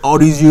took all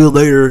these years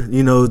later,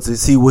 to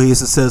see where his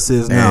success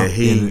is now. And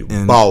he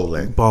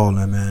balling,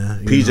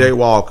 man. PJ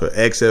Walker,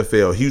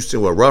 XFL,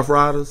 Houston, what, Rough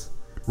Riders?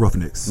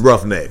 Roughnecks.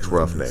 Rough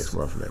Riders.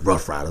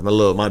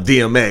 My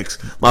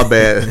DMX. My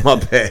bad.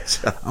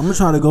 I'm gonna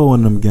try to go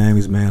on them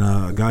games, man.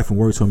 A guy from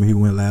work told me he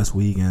went last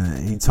week,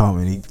 and he told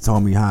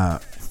me how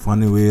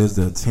fun it is,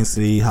 the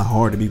intensity, how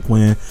hard to be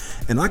playing,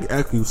 and I can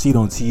actually see it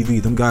on TV.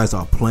 Them guys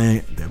are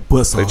playing their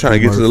butts off. They trying to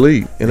get to the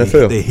league,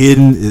 NFL. They're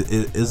hidden.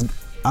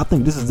 I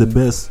think this is the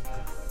best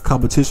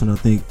competition. I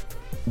think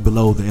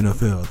below the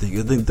NFL. I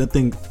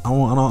think I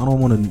don't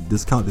want to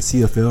discount the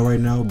CFL right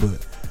now,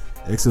 but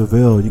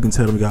XFL, you can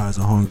tell them guys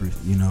are hungry.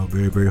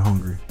 Very, very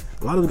hungry.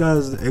 A lot of the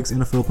guys are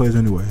ex-NFL players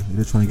anyway.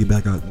 They're trying to get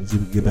back in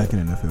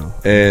the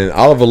NFL. And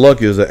Oliver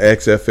Luck is an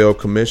XFL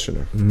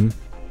commissioner,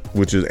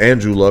 which is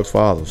Andrew Luck's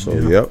father. So,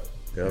 yep.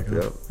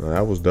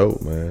 That was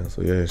dope, man.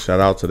 So, yeah, shout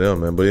out to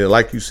them, man. But, yeah,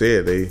 like you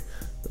said, they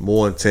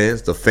more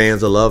intense. The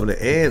fans are loving it.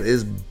 And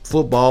it's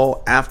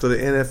football after the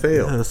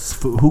NFL.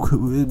 Yes,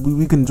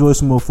 we can enjoy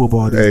some more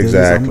football these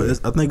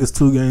days. I think it's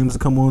 2 games to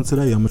come on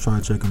today. I'm going to try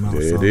and check them out.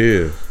 Yeah, it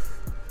is.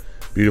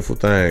 Beautiful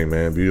thing,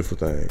 man. Beautiful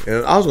thing.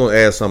 And I was going to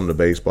add something to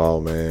baseball,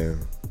 man.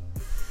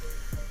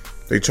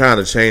 They trying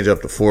to change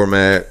up the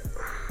format.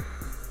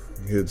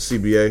 Hit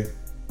CBA as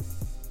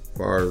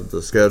far as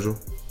the schedule.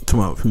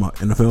 Come on,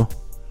 NFL?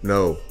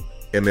 No,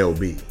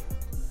 MLB.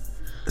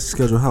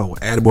 Schedule how?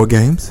 Add more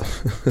games?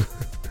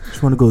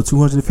 Just want to go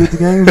 250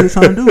 games? What are you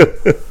trying to do?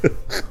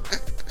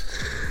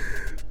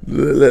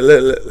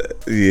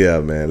 Yeah,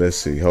 man. Let's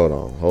see. Hold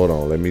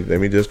on. Let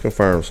me just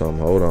confirm something.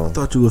 Hold on. I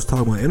thought you was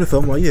talking about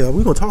NFL. I'm like, yeah,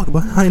 we're gonna talk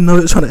about it. I didn't know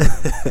they're trying to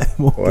add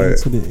more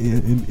games to the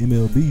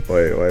MLB.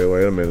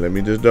 Wait a minute. Let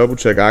me just double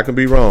check. I could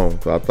be wrong.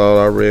 I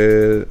thought I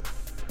read.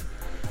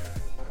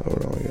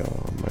 Hold on,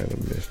 y'all. I might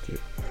have missed it.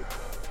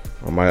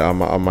 I might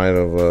have.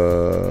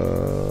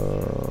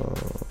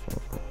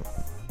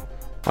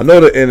 I know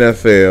the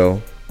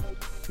NFL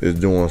is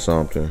doing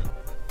something.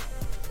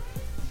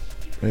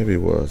 Maybe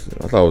it was.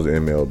 I thought it was the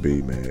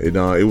MLB, man.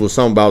 It was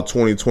something about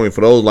 2020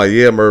 for those like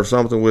Murph,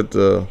 something with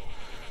the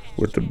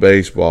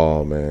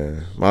baseball,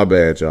 man. My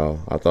bad, y'all.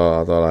 I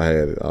thought I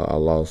had it. I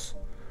lost.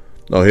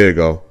 No, here you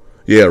go.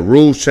 Yeah,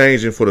 rules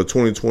changing for the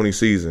 2020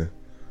 season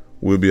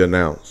will be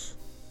announced.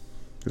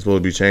 It's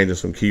supposed to be changing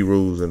some key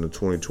rules in the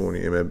 2020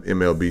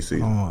 MLB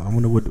season. Oh, I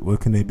wonder what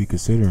can they be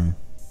considering.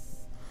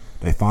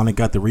 They finally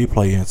got the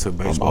replay into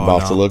baseball. I'm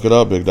about to look it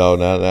up, big dog.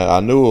 Now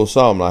I knew it was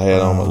something. I had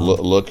on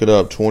look it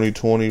up.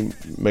 2020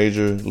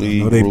 Major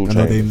League rule change.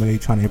 I know they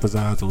trying to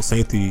emphasize those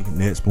safety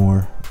nets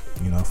more,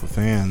 for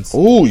fans.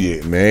 Oh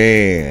yeah,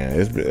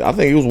 man. I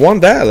think it was one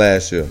died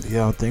last year.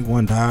 Yeah, I think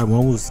one died.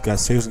 One got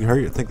seriously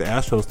hurt. I think the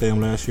Astros stayed him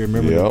last year.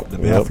 Remember the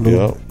bad flu?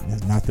 Yep.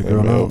 Knocked the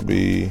girl out.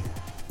 MLB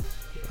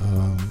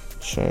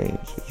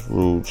changes,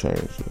 rule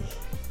changes.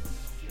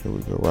 Here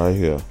we go, right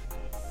here.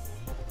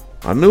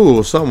 I knew it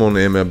was something on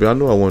the MLB. I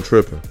knew I wasn't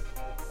tripping.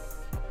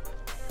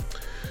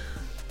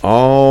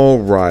 All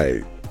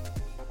right.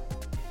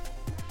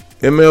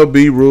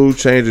 MLB rule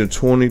change in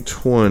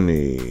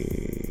 2020.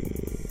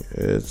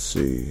 Let's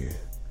see.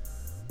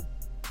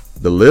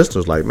 The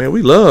listeners like, man,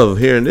 we love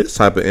hearing this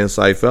type of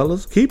insight,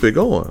 fellas. Keep it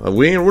going.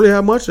 We ain't really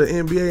have much of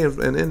NBA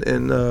and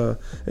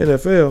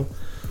NFL.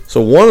 So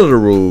one of the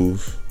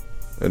rules,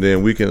 and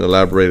then we can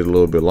elaborate it a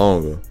little bit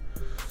longer.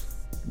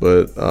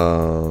 But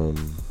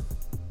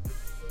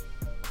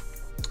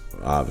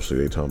obviously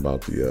they talking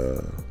about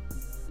the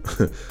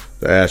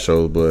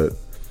Astros, but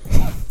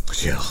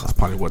yeah, that's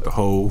probably what the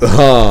whole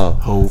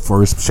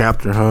first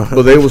chapter.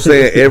 But they were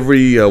saying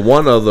every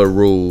one of the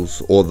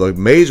rules, or the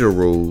major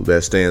rule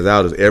that stands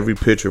out, is every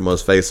pitcher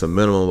must face a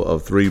minimum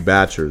of 3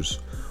 batters,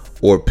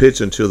 or pitch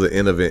until the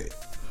end of it.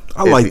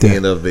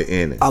 End of the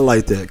inning. I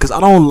like that because I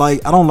don't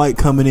like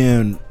coming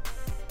in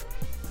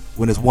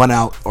when it's 1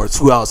 out or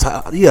 2 outs.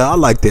 Yeah, I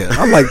like that.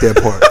 I like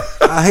that part.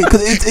 I hate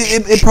because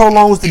it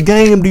prolongs the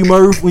game, D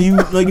Murph. When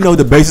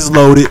the bases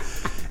loaded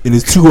and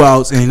it's 2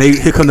 outs and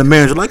here come the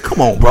manager. Like, come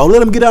on, bro,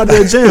 let him get out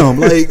there and jam.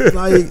 Like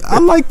I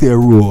like that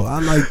rule. I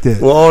like that.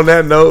 Well, on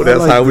that note,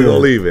 that's how we're gonna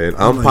leave it.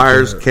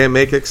 Umpires can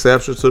make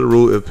exceptions to the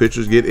rule if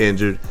pitchers get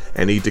injured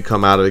and need to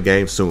come out of the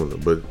game sooner.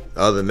 But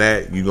other than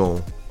that, you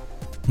gonna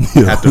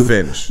have to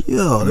finish.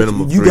 Yeah,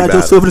 minimum you 3 got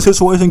batters. yourself in a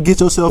situation. Get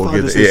yourself out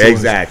of this situation.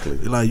 Exactly.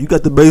 Like you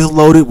got the base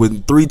loaded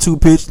with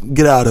 3-2 pitch.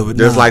 Get out of it.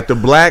 There's like the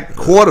black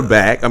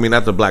quarterback. I mean,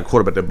 not the black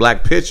quarterback. The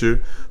black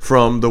pitcher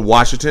from the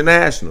Washington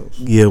Nationals.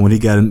 Yeah, when he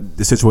got in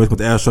the situation with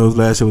the Astros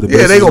last year with the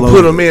Yeah, they bases gonna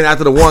loaded. put him in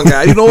after the one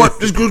guy. You know what?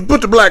 Just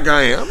put the black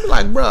guy in. I'm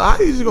like, bro, how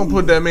you just gonna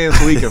put that man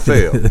so he can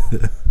fail?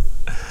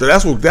 So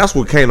that's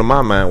what came to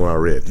my mind when I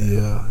read that.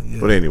 Yeah.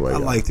 But anyway, I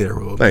like that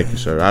rule. Thank you,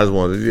 sir. I just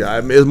wanted.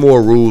 I mean, it's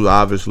more rules,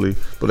 obviously,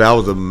 but that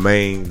was the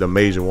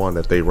major one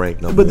that they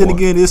ranked number But then one.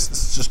 again,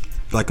 it's just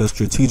like a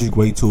strategic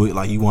way to it.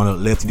 Like you want a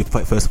lefty to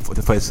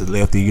face the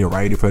lefty, you a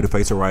righty to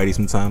face a righty.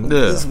 Sometimes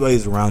there's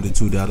ways around it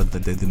too. That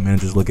the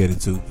managers look at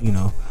it too. You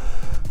know,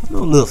 there's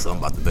no little something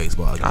about the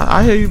baseball game.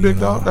 I hear you, big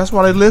dog. That's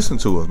why they listen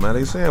to us, man.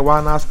 They saying why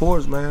not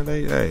sports, man.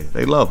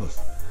 They love us.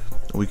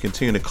 And we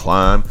continue to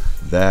climb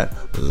that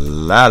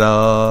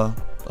ladder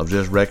of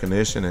just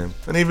recognition, and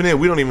even then,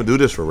 we don't even do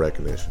this for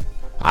recognition.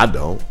 I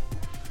don't.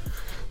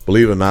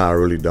 Believe it or not, I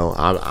really don't.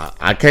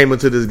 I came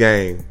into this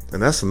game,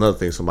 and that's another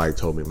thing somebody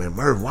told me, man,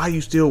 Murph, why are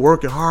you still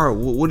working hard?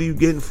 What are you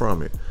getting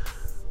from it?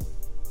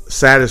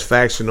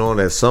 Satisfaction on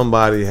that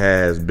somebody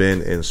has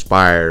been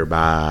inspired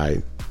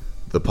by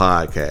the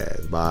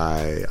podcast,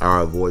 by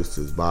our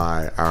voices,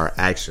 by our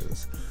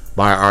actions,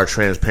 by our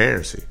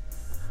transparency.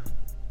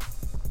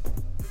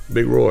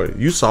 Big Roy,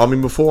 you saw me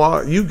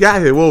before you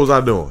got here. What was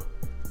I doing?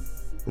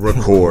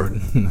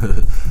 Recording.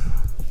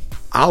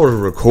 I was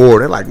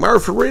recording. Like,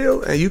 Murph, for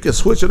real? And you can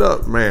switch it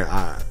up. Man,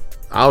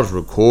 I was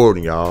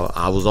recording, y'all.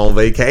 I was on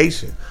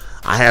vacation.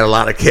 I had a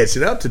lot of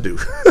catching up to do.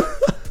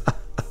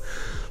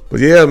 But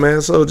yeah,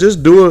 man, so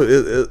just do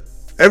it.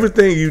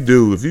 Everything you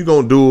do, if you're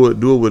going to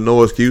do it with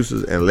no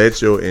excuses and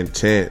let your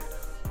intent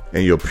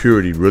and your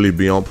purity really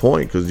be on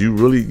point. Because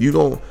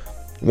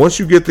once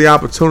you get the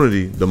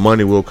opportunity, the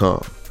money will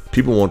come.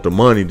 People want the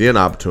money, then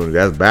opportunity.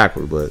 That's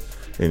backward. But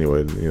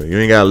anyway, you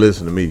ain't got to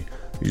listen to me.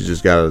 You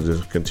just got to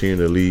just continue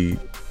to lead,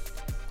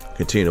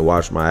 continue to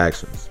watch my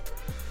actions.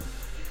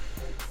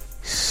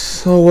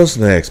 So what's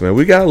next, man?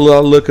 We got to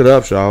look it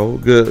up, y'all.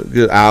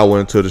 Good hour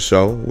into the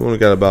show. We only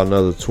got about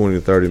another 20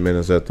 to 30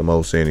 minutes at the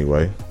most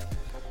anyway.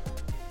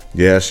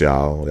 Yes,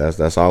 y'all.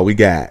 That's all we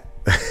got.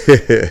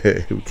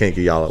 We can't get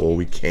y'all, well,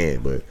 we can,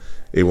 but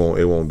it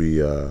won't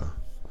be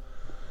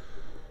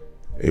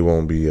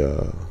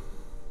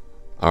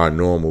our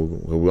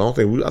normal. I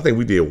think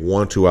we did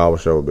 1 2-hour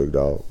show, big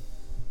dog.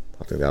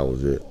 I think that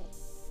was it.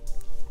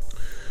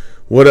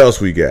 What else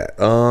we got?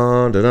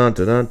 Look it up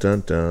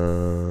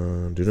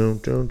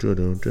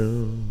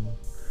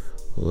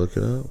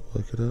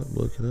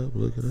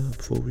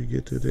before we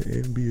get to the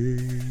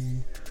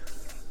NBA.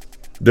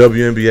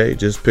 WNBA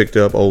just picked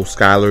up old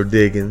Skylar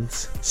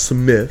Diggins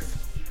Smith.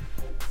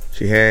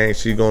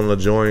 She's gonna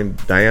join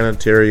Diana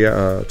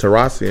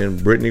Taurasi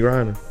and Brittany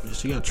Griner. Yeah,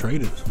 she got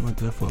traded, something like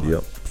that, for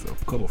a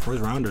couple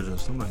first rounders or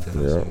something like that.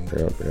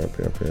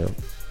 Yep.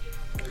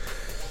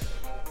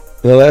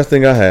 The last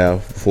thing I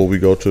have before we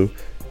go to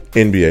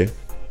NBA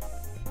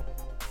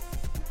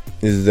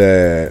is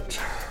that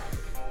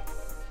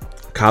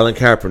Colin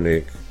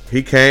Kaepernick,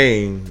 he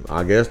came,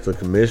 I guess the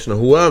commissioner,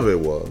 whoever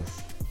it was,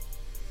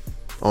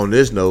 on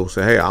this note,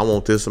 said, hey, I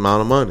want this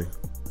amount of money.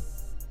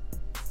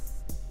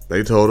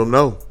 They told him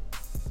no.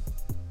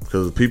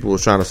 Because people were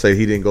trying to say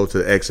he didn't go to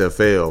the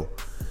XFL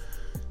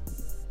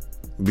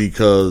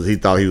because he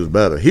thought he was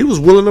better. He was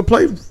willing to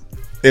play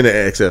in the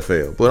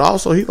XFL, but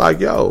also he like,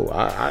 yo,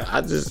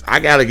 I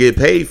gotta get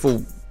paid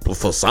for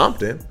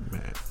something.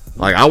 Man.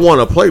 Like, I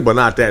want to play, but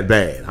not that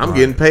bad. I'm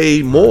getting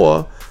paid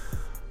more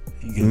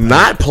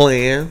not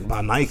playing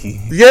by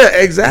Nike. Yeah,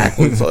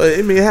 exactly. So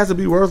I mean, it has to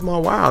be worth my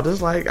while.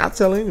 Just like I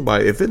tell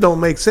anybody, if it don't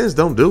make sense,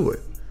 don't do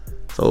it.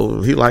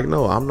 So he like,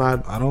 no, I'm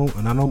not. I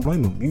don't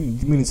blame him.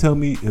 You mean to tell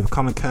me if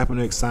Colin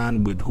Kaepernick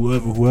signed with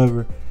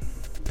whoever,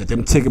 that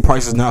them ticket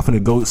prices not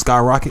finna go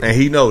skyrocket? And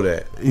he know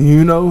that.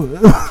 You know?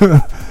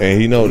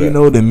 And he know that. You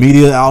know the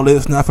media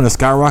outlets not finna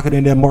skyrocket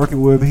in that market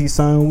wherever he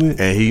signed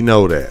with? And he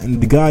know that.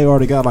 And the guy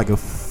already got like a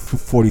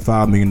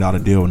 $45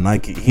 million deal with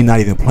Nike. He not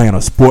even playing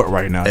a sport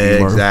right now.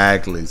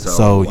 Exactly.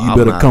 So you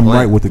better come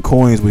right with the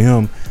coins with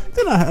him.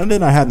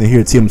 Then I had to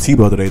hear Tim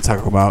Tebow today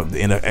talk about the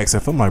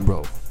XFL. I'm like,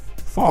 bro,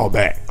 fall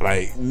back.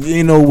 Like,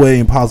 ain't no way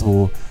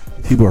impossible.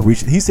 People are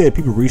reaching. He said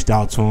people reached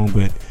out to him,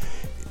 but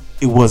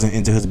it wasn't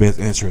into his best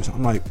interest.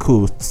 I'm like,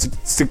 cool.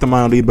 Stick to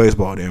minor league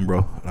baseball then,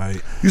 bro.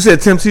 Like, you said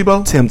Tim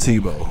Tebow? Tim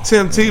Tebow.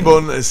 Tim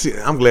Tebow. See,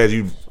 I'm glad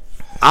you.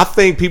 I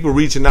think people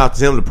reaching out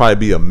to him to probably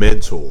be a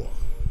mentor.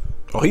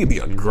 Oh, he'd be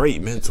a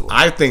great mentor.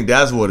 I think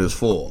that's what it's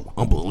for.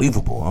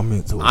 Unbelievable. I'm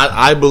into it.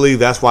 I believe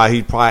that's why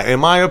he probably,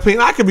 in my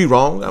opinion, I could be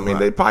wrong. I mean,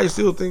 they probably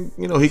still think,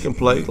 he can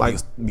play. Like,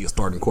 be a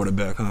starting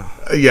quarterback, huh?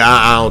 Yeah,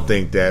 I don't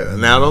think that.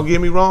 Now, don't get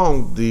me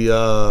wrong.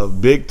 The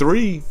Big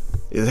Three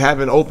is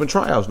having open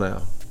tryouts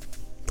now.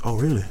 Oh,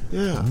 really?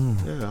 Yeah.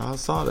 Yeah, I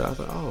saw that. I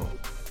thought, oh.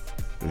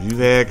 If you've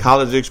had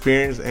college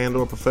experience and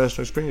or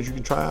professional experience, you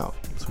can try out.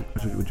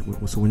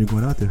 So when you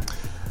going out there?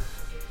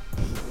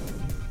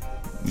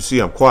 You see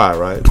I'm quiet,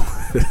 right?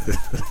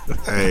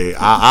 Hey,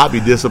 I'll be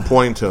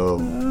disappointed to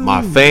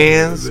my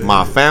fans,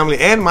 my family,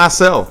 and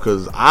myself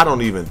because I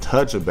don't even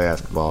touch a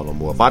basketball no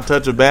more. If I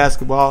touch a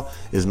basketball,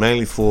 it's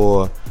mainly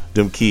for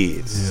them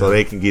kids so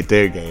they can get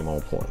their game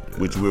on point,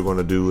 which we're going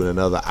to do in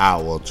another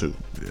hour or two.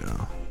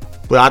 Yeah.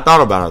 But I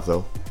thought about it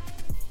though,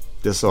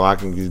 just so I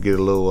can just get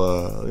a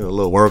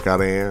little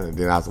workout in, and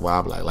then after a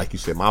while, I'm like you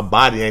said, my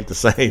body ain't the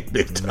same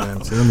big time. Man,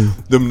 tell me.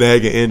 Them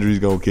nagging injuries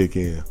gonna kick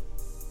in.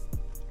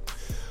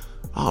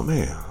 Oh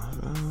man,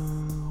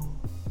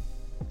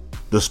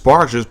 the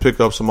Sparks just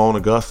picked up Simone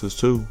Augustus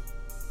too,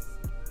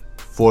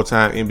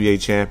 4-time NBA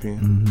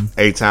champion,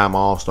 8-time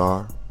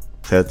All-Star,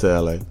 head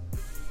to LA. Like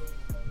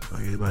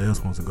everybody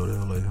else wants to go to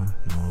LA, huh?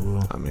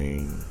 Well. I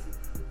mean,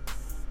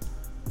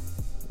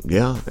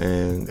 yeah,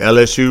 and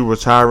LSU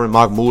retiring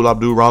Mahmoud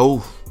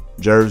Abdul-Rauf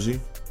jersey.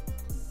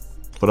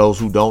 For those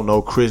who don't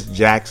know, Chris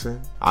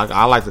Jackson,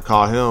 I like to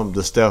call him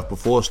the Steph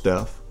before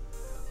Steph.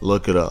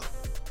 Look it up.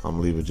 I'm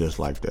gonna leave it just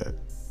like that.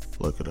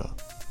 Look it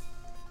up.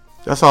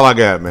 That's all I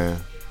got, man.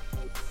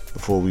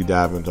 Before we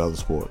dive into other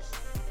sports,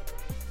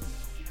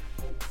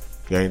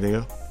 got anything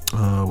else?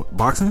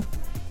 Boxing.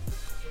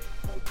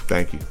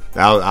 Thank you.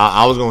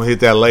 I was gonna hit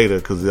that later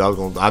because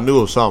I knew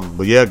it was something.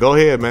 But yeah, go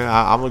ahead, man.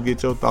 I'm gonna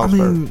get your thoughts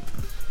first.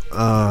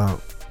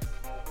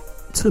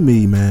 To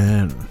me,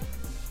 man,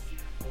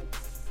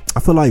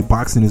 I feel like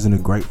boxing is in a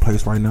great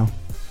place right now.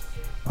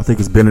 I think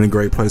it's been in a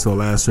great place for the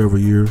last several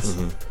years.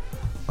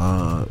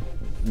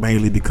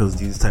 Mainly because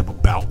these type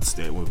of bouts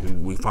that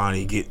we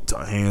finally get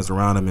our hands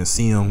around them and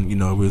see them,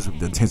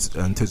 the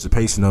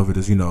anticipation of it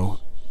is,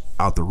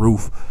 out the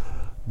roof.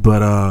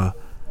 But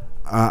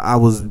I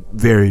was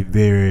very,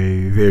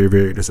 very, very,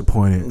 very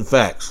disappointed.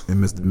 Facts.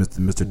 In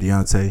Mr.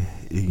 Deontay,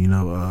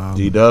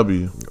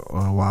 DW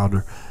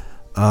Wilder.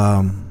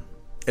 And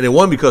it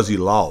wasn't because he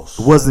lost.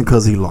 It wasn't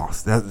because he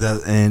lost.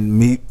 That and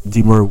me,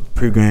 D-Murray,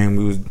 pregame,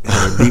 we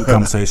had a deep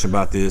conversation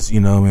about this,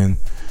 and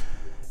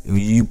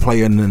you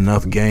play in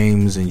enough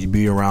games and you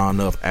be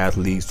around enough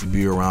athletes, you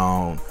be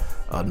around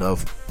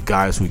enough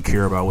guys who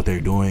care about what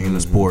they're doing in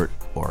the sport,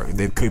 or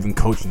they're even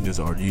coaching this,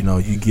 or you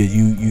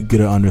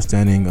get an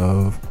understanding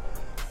of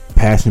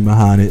passion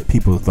behind it,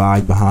 people's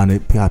vibe behind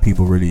it, how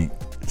people really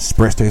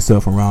express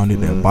themselves around it,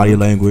 their body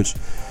language,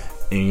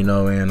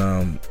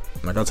 and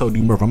like I told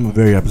you, Murph, I'm a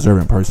very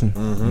observant person.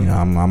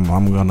 I'm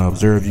gonna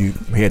observe you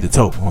head to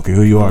toe. Okay,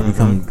 who you are. If you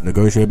come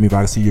negotiate with me, if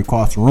I see you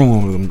across the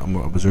room, I'm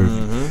gonna observe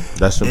you.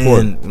 That's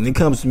important. And when it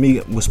comes to me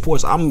with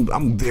sports,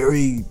 I'm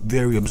very,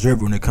 very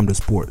observant when it comes to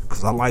sport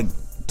because I like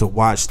to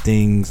watch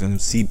things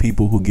and see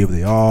people who give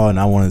their all, and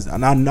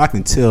I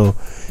can tell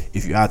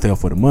if you're out there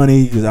for the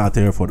money, you're just out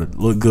there for the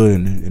look good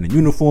in the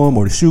uniform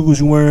or the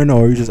shoes you're wearing,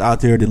 or you're just out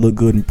there to look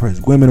good and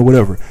impress women or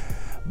whatever.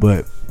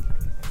 But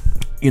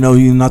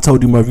I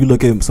told you, if you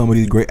look at some of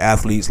these great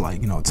athletes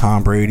like,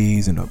 Tom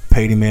Brady's and the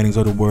Peyton Mannings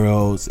of the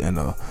world and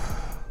the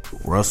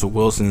Russell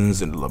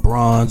Wilsons and the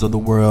LeBrons of the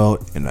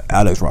world and the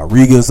Alex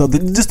Rodriguez, so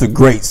just the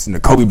greats and the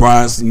Kobe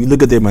Bryants, and you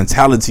look at their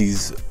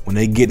mentalities when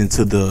they get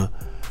into the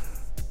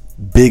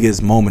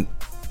biggest moment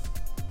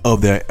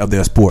of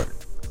their sport.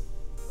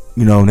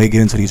 When they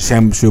get into these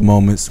championship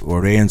moments,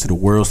 or they into the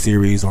World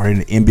Series, or in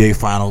the NBA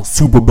Finals,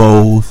 Super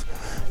Bowls,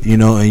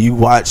 and you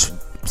watch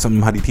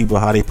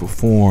how they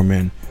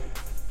perform,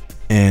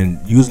 and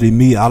usually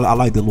me, I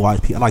like to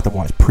watch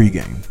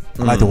pregame.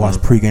 I like to watch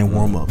pregame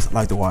warm-ups. I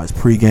like to watch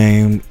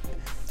pregame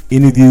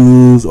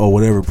interviews or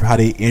whatever, how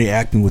they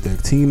interacting with their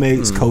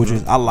teammates,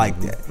 coaches. I like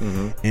that.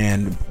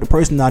 And the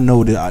person I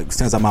know that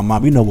stands out my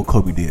mind, we know what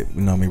Kobe did.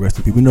 Rest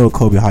in peace. We know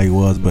Kobe, how he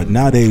was. But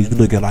nowadays, you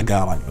look at a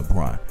guy like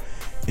LeBron.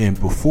 And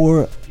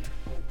before,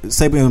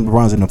 say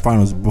LeBron's in the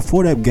finals,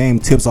 before that game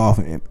tips off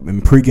in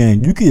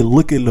pregame, you can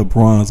look at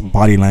LeBron's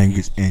body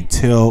language and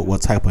tell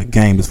what type of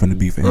game it's going to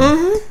be for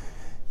him.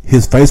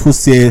 His face will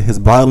say it, his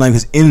body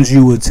language, his energy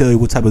will tell you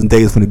what type of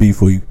day it's going to be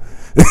for you.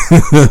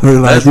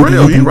 That's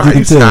real. You're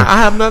right.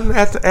 I have nothing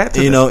to add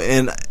to that.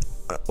 And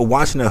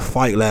watching that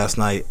fight last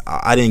night,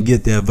 I didn't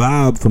get that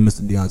vibe from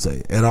Mr.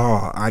 Deontay at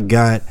all. I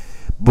got,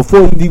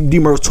 before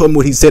D-Murph told me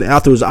what he said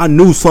afterwards, I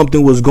knew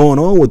something was going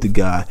on with the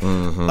guy.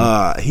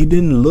 He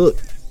didn't look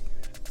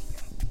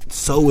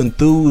so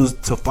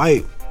enthused to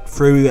fight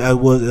Fury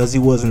as he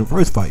was in the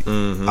first fight.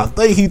 I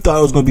think he thought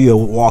it was going to be a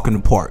walk in the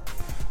park.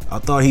 I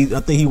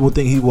think he would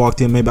think he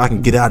walked in, maybe I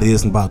can get out of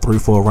this in about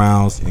 3-4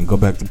 rounds and go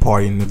back to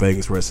partying in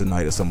Vegas rest of the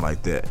night or something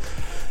like that.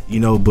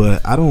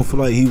 But I don't feel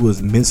like he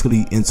was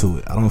mentally into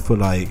it. I don't feel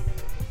like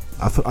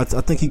I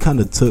think he kind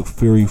of took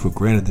Fury for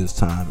granted this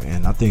time,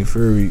 and I think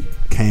Fury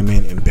came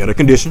in better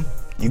condition.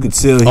 You could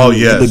tell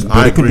he was in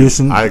better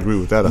condition. I agree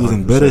with that. 100%. He was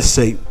in better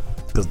shape.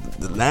 Because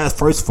the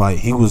first fight,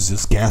 he was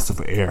just gasping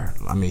for air.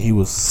 I mean, he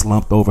was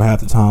slumped over half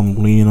the time,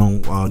 leaning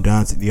on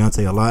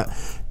Deontay a lot.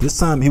 This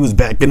time, he was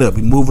backing up.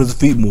 He moved his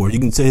feet more. You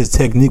can tell his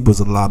technique was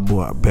a lot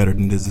more better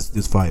than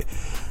this fight.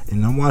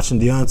 And I'm watching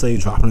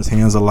Deontay dropping his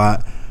hands a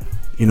lot.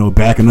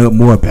 backing up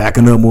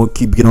more,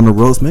 keep getting on the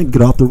ropes, man.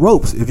 Get off the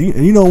ropes. If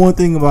you know one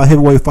thing about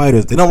heavyweight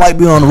fighters, they don't like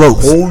being on the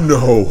ropes. Oh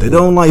no, they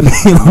don't like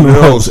being on the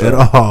ropes sir. at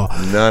all.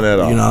 None at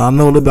all. I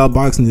know about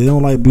boxing. They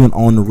don't like being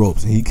on the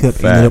ropes. And he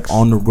kept ending up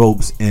on the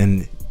ropes,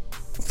 and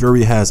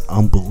Fury has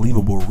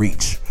unbelievable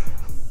reach.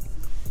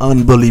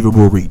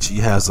 He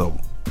has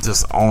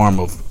just arm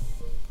of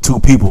two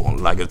people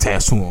like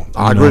attached to him.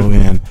 I agree.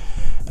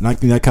 And I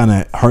think that kind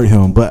of hurt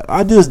him. But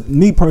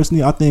me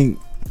personally, I think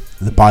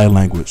the body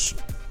language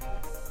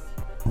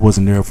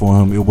wasn't there for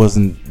him.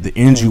 The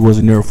energy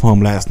wasn't there for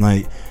him last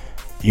night.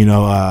 D.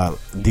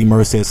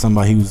 Murray said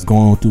somebody he was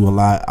going through a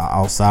lot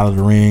outside of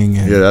the ring.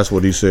 And, yeah, that's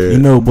what he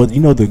said. But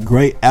the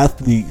great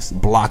athletes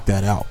block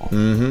that out.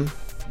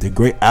 Mm-hmm. The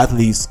great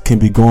athletes can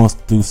be going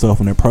through stuff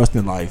in their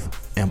personal life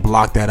and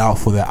block that out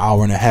for that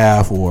hour and a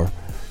half or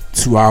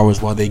 2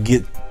 hours while they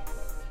get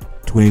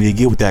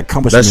with that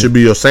accomplishment. That should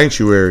be your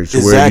sanctuary,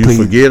 where you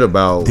forget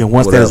about. Then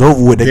once whatever. that's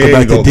over with, they go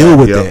back to deal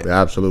with that.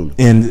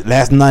 Absolutely. And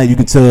last night, you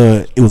can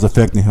tell it was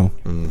affecting him.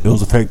 Mm-hmm. It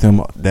was affecting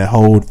him that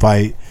whole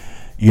fight,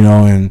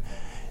 and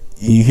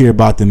you hear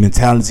about the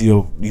mentality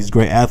of these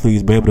great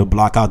athletes be able to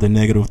block out the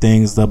negative things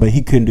and stuff, but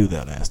he couldn't do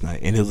that last night,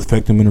 and it was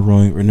affecting him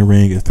in the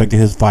ring. It affected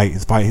his fight.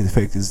 It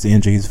affected his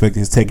injury. It affected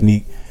his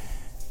technique.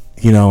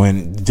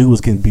 And the dude was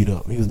getting beat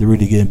up. He was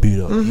really getting beat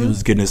up. Mm-hmm. He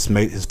was getting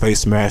his face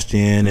smashed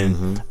in,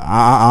 and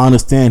I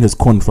understand his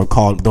corner for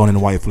throwing in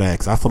the white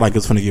flags. I feel like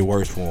it's going to get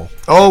worse for him.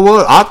 Oh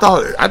well, I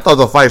thought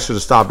the fight should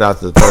have stopped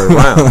after the third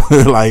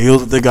round. Like it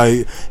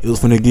was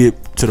going to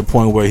get to the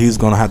point where he's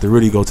going to have to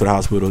really go to the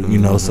hospital.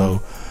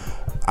 So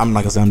I'm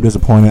like I said, I'm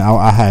disappointed.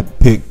 I had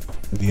picked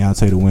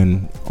Deontay to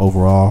win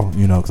overall.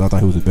 Because I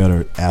thought he was a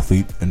better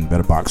athlete and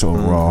better boxer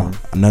overall.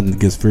 Nothing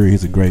against Fury.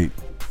 He's a great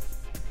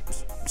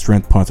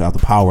strength puncher out the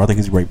power. I think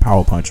he's a great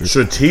power puncher.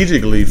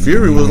 Strategically,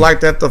 Fury was like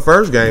that the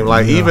first game.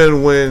 Like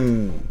even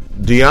when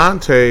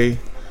Deontay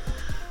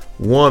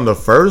won the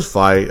first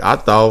fight, I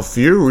thought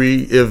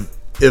Fury, if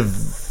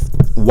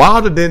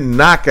Wilder didn't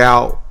knock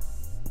out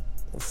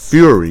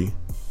Fury,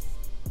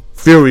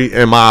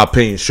 in my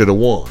opinion, should have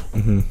won.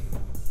 Mm-hmm.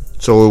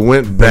 So it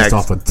went back based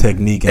off of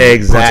technique and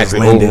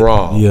exactly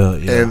overall. Yeah.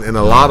 And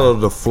a lot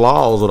of the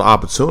flaws or the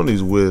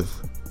opportunities with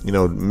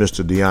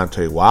Mr.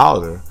 Deontay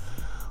Wilder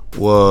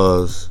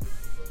was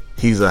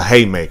he's a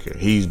haymaker.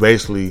 He's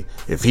basically,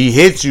 if he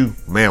hits you,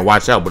 man,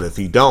 watch out. But if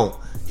he don't,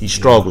 he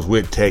struggles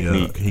with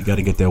technique. He got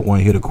to get that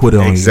one hit or quit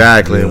on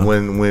exactly. you.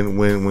 And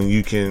when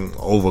you can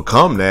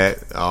overcome that,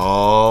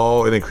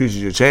 it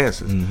increases your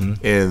chances.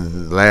 Mm-hmm.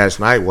 And last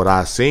night, what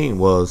I seen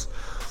was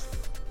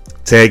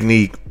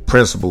technique,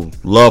 principle,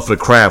 love for the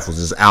craft was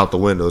just out the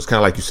window. It's kind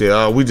of like you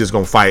said, we just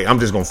gonna fight. I'm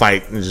just gonna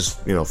fight and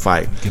just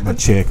fight. Get my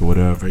check or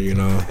whatever,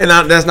 And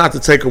that's not to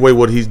take away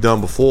what he's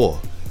done before.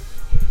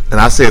 And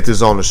I said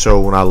this on the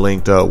show when I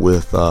linked up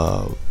with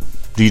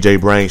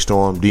DJ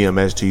Brainstorm,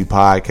 DMST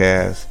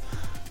Podcast,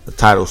 the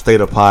title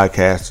State of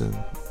Podcasting.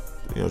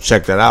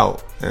 Check that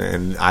out.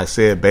 And I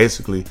said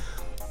basically,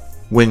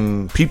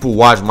 when people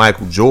watch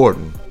Michael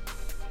Jordan,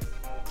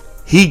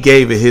 he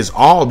gave it his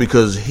all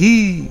because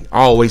he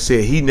always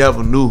said he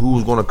never knew who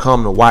was going to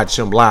come to watch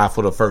him live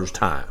for the first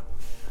time.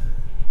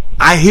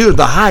 I hear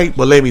the hype,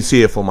 but let me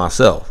see it for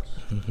myself.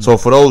 Mm-hmm. So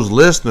for those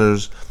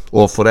listeners,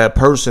 or for that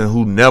person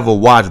who never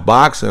watched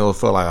boxing or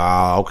felt like,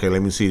 okay,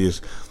 let me see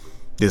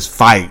this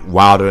fight,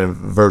 Wilder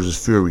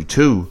versus Fury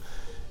 2,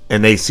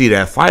 and they see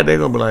that fight, they're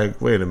going to be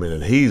like, wait a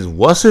minute,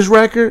 what's his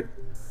record?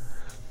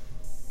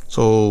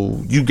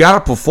 So you got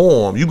to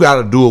perform. You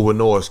got to do it with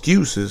no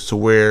excuses, to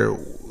where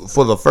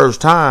for the first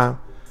time,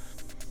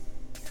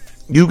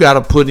 you got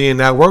to put in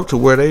that work to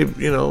where they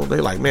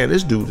like, man,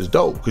 this dude is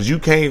dope. Because you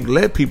can't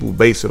let people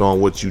base it on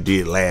what you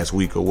did last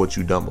week or what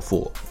you done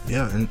before.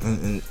 Yeah,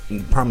 and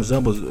prime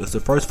example is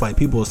the first fight.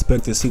 People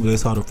expect to see what they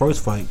saw the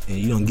first fight, and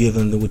you don't give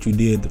them what you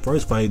did the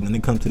first fight, and then they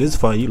come to this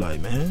fight, you like,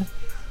 man,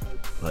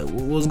 like,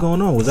 what's going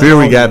on?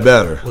 Fury got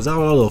better. Was that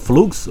all the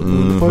flukes of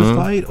the first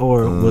fight,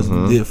 or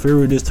did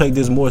Fury just take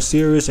this more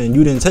serious, and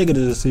you didn't take it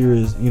as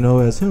serious,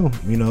 as him,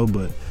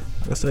 But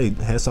I say,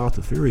 hats off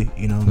to Fury.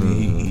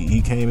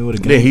 He came in with a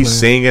game plan. He's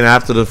singing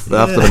after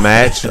the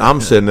match.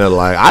 I'm sitting there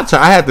like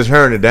I had to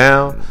turn it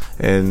down,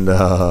 and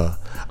I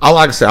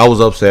like to say I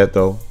was upset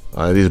though.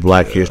 It is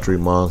Black History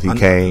Month. He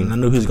came. I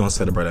knew he was gonna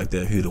celebrate like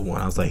that. He the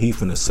one. I was like, he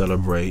finna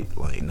celebrate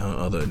like none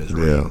other in his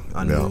ring.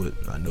 I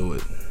knew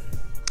it.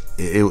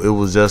 It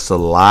was just a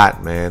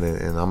lot, man,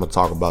 and I'm gonna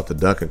talk about the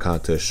dunking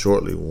contest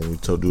shortly when we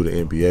do the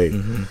NBA.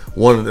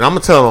 Mm-hmm. And I'm gonna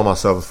tell on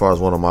myself as far as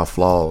one of my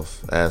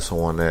flaws as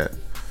someone that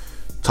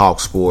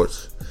talk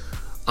sports.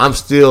 I'm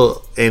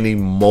still an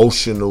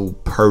emotional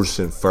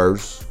person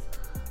first.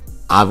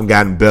 I've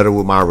gotten better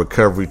with my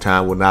recovery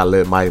time, would not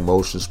let my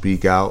emotions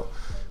speak out.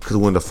 Because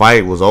when the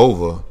fight was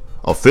over,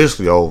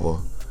 officially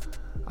over,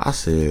 I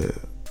said,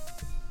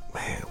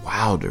 man,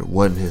 Wilder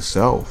wasn't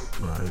himself.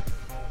 Right.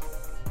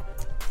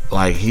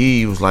 Like,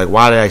 he was like,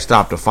 why did I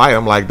stop the fight?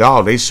 I'm like,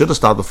 dog, they should have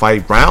stopped the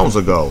fight rounds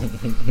ago.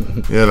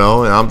 And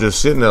I'm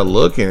just sitting there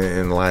looking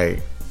and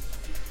like,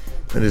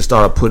 and it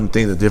started putting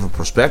things in different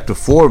perspective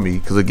for me.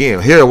 Because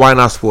again, here at Why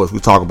Not Sports, we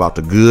talk about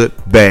the good,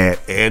 bad,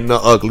 and the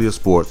ugly of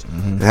sports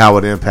and how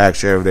it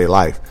impacts your everyday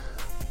life.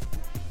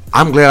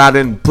 I'm glad I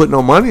didn't put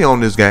no money on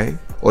this game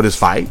or this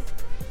fight.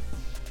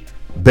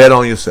 Bet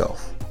on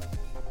yourself.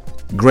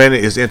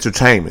 Granted, it's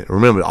entertainment.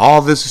 Remember,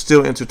 all this is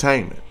still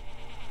entertainment.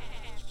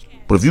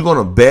 But if you're going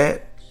to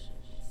bet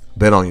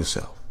on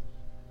yourself.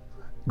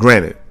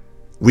 Granted,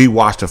 we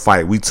watched a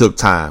fight. We took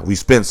time. We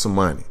spent some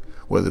money.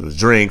 Whether it was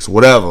drinks,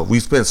 whatever. We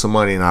spent some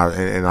money in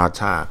our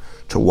time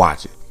to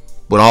watch it.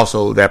 But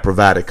also that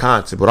provided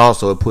content. But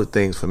also it put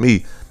things for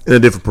me in a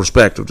different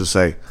perspective to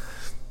say,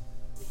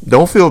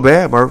 don't feel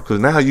bad, Murph, because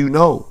now you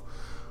know,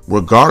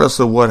 regardless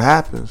of what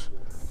happens,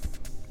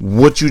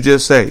 what you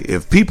just say.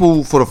 If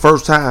people for the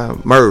first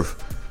time, Murph,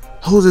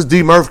 who's this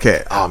D Murph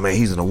cat? Oh man,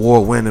 he's an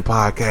award-winning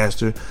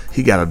podcaster.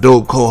 He got a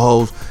dope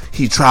co-host.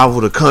 He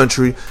traveled the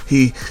country.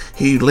 He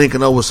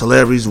linking up with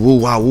celebrities, woo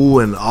wah woo,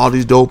 and all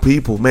these dope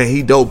people. Man,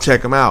 he dope.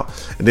 Check him out.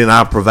 And then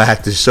I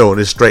provide this show and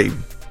it's straight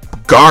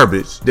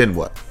garbage. Then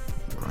what?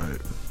 Right.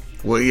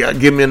 Well, yeah,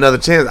 give me another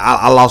chance.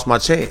 I lost my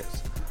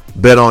chance.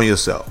 Bet on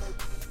yourself.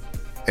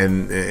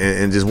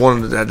 And just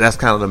that's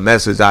kind of the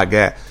message I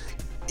got.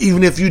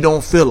 Even if you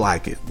don't feel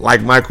like it,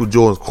 like Michael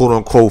Jordan's quote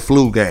unquote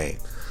flu game.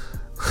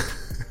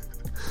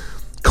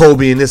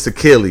 Kobe and his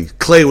Achilles,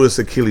 Clay with his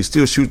Achilles,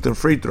 still shoot them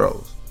free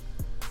throws.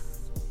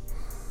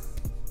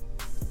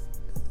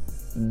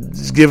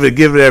 Just give it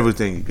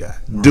everything you got.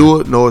 Right. Do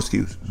it, no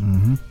excuses.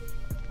 Mm-hmm.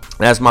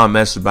 That's my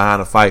message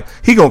behind the fight.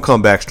 He gonna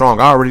come back strong.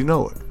 I already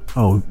know it.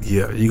 Oh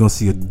yeah, you're gonna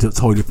see a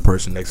totally different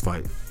person next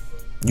fight.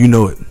 You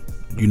know it.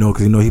 You know,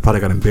 because you know he probably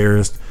got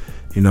embarrassed.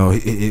 You know,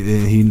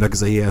 he like I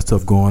said, he has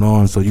stuff going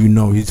on, so you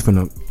know he's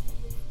finna.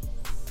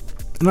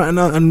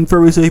 And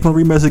Furry said he's gonna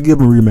rematch and give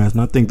him a rematch.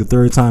 And I think the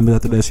third time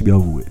after that should be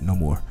over with. No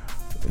more.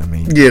 I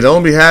mean, yeah,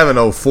 don't be having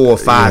no 4,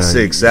 5,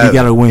 6, 7.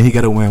 He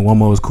gotta win. One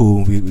more is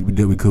cool.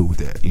 We cool with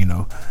that. You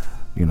know.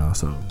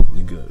 So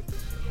we good.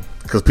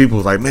 Because people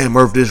was like, man,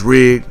 Murph, this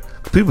rigged.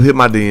 People hit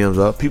my DMs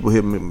up. People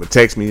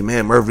text me,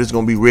 man, Murph, this is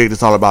gonna be rigged.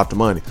 It's all about the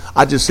money.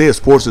 I just said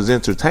sports is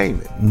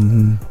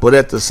entertainment, but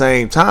at the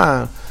same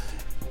time,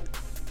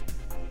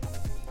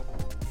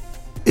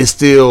 it's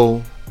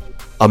still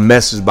a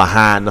message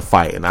behind the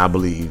fight, and I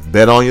believe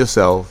bet on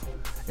yourself,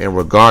 and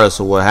regardless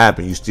of what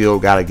happened, you still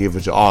gotta give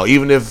it your all.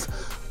 Even if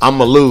I'm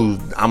gonna lose,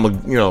 I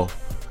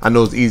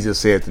know it's easier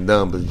said than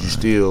done, but you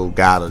still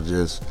gotta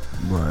just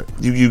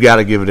you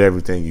gotta give it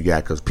everything you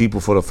got, because people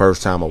for the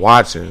first time are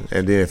watching,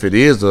 and then if it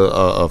is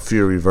a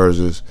Fury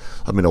versus,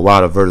 a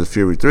Wilder versus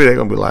Fury 3, they're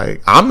gonna be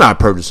like, I'm not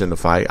purchasing the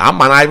fight. I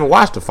might not even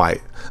watch the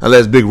fight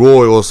unless Big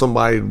Roy or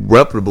somebody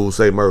reputable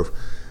say, Murph,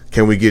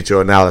 can we get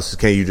your analysis?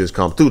 Can you just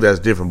come through? That's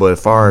different. But as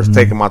far as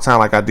taking my time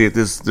like I did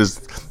this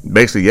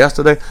basically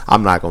yesterday,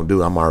 I'm not gonna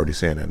do it. I'm already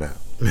saying that now.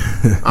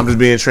 I'm just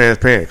being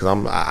transparent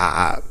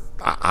because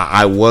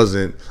I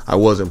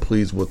wasn't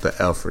pleased with the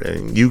effort.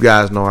 And you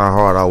guys know how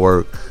hard I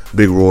work,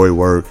 Big Roy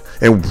work,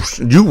 and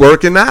you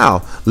working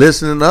now,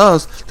 listening to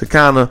us to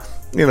kind of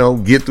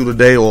get through the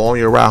day or on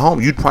your ride home.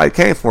 You probably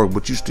came from work,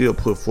 but you still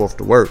put forth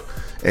the work.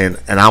 And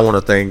I want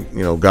to thank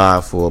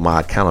God for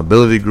my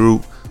accountability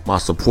group, my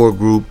support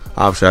group.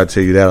 Obviously, I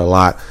tell you that a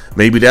lot.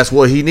 Maybe that's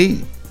what he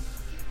needs.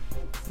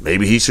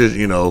 Maybe he should, get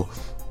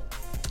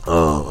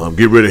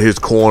rid of his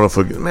corner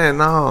for man.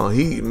 No,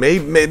 he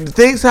maybe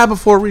things happen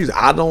for a reason.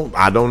 I don't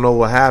know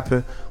what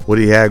happened, what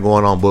he had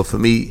going on. But for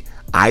me,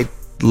 I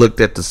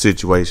looked at the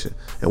situation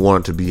and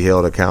wanted to be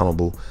held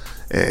accountable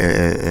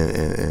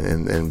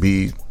and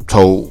be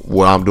told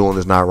what I'm doing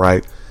is not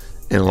right.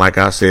 And like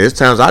I said, it's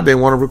times I didn't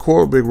want to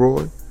record Big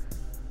Roy.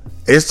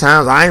 It's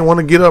times I ain't want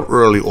to get up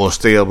early or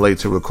stay up late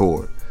to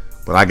record.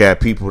 But I got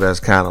people that's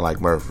kind of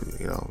like,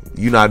 Murphy,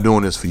 you're not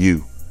doing this for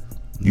you.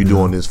 You're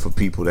doing this for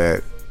people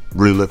that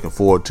really looking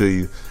forward to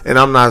you. And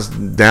I'm not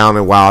down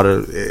and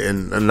Wilder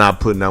and not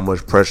putting that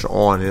much pressure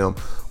on him,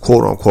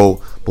 quote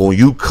unquote. But when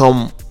you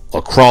come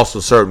across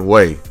a certain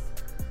way,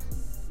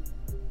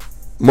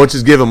 much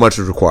is given, much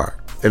is required,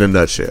 in a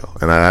nutshell.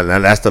 And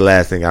that's the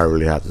last thing I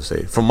really have to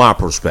say from my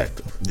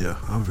perspective. Yeah,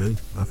 I feel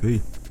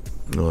you.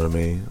 You know what I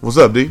mean? What's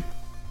up, D?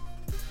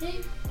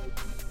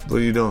 What are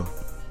you doing?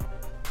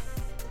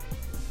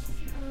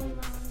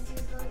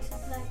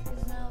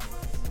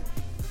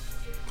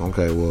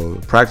 Okay, well,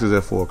 practice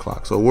at 4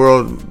 o'clock. So,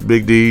 World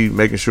Big D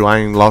making sure I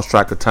ain't lost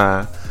track of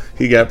time.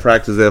 He got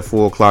practice at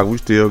 4 o'clock. We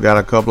still got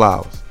a couple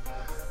hours.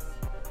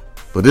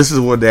 But this is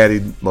what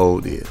daddy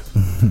mode is.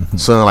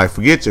 Son, like,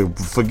 forget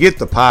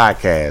the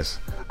podcast.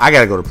 I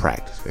got to go to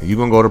practice. And you're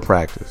going to go to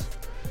practice.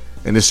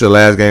 And this is your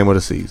last game of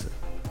the season.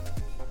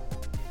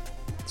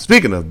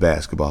 Speaking of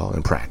basketball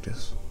and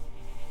practice,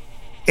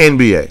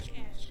 NBA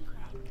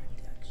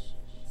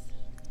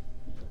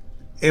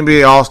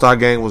All-Star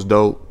Game was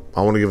dope.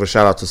 I want to give a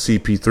shout out to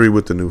CP3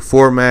 with the new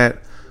format.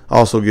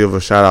 Also give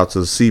a shout out to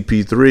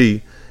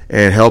CP3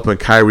 and helping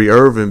Kyrie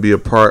Irving be a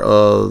part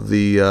of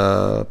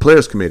the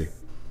players committee.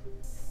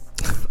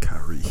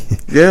 Kyrie.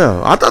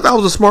 Yeah, I thought that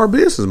was a smart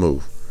business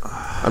move.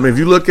 I mean, if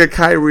you look at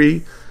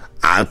Kyrie,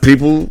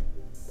 people,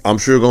 I'm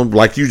sure going to,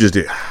 like you just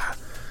did,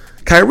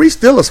 Kyrie's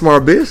still a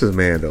smart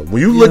businessman, though.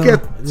 When you look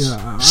at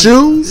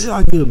shoes,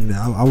 I give him that.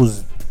 I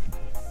was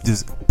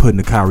just putting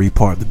the Kyrie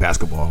part, the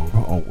basketball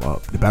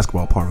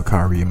part of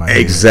Kyrie in my head.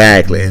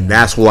 Exactly, and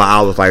that's why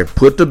I was like,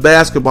 put the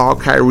basketball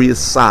Kyrie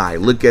aside.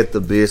 Look at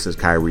the business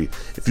Kyrie.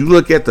 If you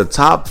look at the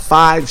top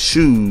 5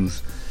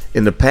 shoes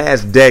in the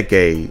past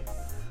decade,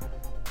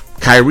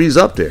 Kyrie's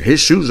up there.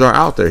 His shoes are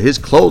out there. His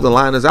clothing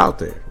line is out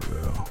there.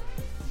 Yeah.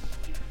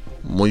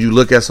 When you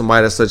look at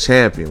somebody that's a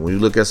champion, when you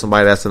look at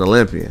somebody that's an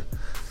Olympian,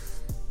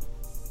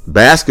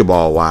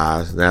 basketball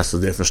wise, that's a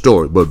different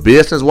story. But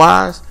business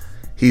wise,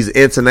 he's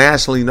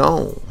internationally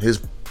known.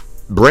 His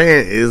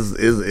brand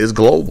is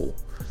global.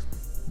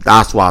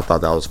 That's why I thought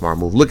that was a smart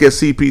move. Look at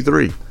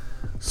CP3,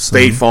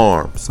 State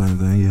Farm. Same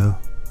thing,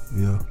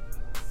 yeah.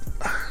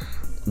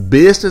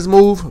 Business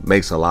move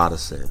makes a lot of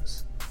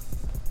sense.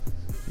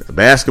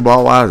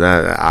 Basketball wise,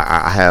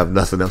 I have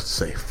nothing else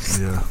to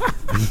say. Yeah.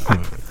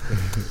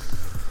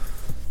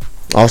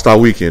 All-Star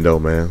Weekend though,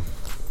 man.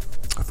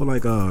 I feel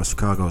like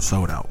Chicago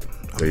sold out.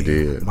 They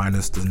did.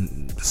 Minus the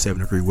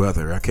 7-degree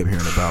weather I kept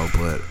hearing about,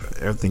 but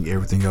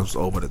everything else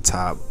over the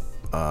top.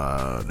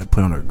 They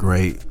put on a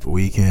great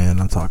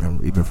weekend. I'm talking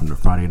even from the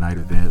Friday night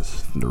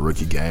events, the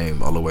rookie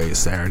game, all the way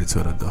Saturday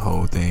to the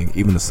whole thing.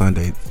 Even the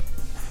Sunday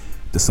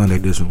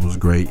edition was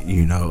great.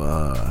 You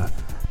know,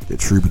 the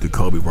tribute to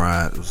Kobe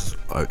Bryant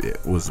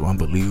was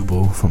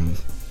unbelievable. From,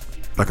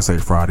 like I say,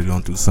 Friday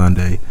on through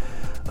Sunday.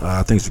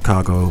 I think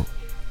Chicago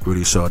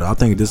really showed out. I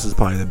think this is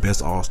probably the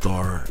best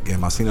All-Star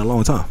game I've seen in a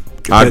long time.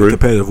 I agree.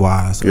 Competitive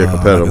wise, yeah,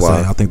 competitive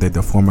wise. I think that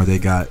the format they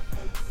got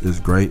is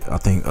great. I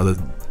think other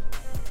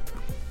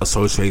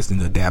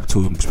associations adapt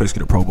to it, especially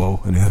the Pro Bowl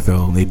and the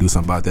NFL, and they do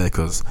something about that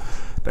because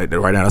right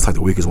now that's like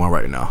the weakest one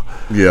right now.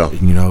 Yeah,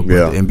 you know,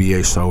 but the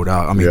NBA sold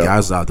out. I mean,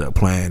 guys out there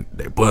playing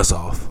their butts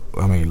off.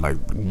 I mean, like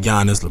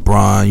Giannis,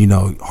 LeBron, you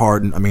know,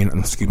 Harden. I mean,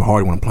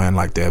 Harden when playing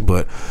like that,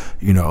 but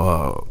you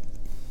know.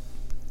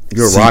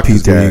 Your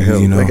Rockies got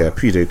him. You know, they got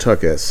PJ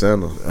Tucker at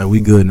center.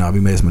 We good now. We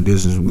made some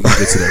additions. We can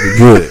get to that. We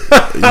good.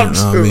 You know what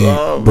I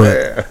mean?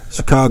 But man.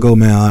 Chicago,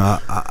 man,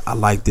 I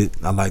liked it.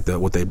 I liked the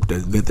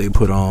event they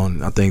put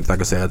on. I think, like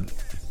I said,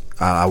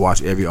 I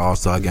watch every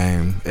All-Star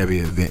game, every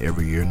event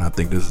every year, and I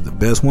think this is the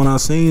best one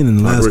I've seen in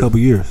the last couple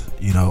of years.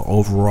 You know,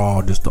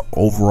 overall, just the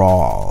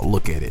overall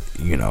look at it.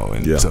 You know,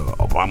 and so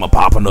Obama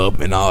popping up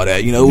and all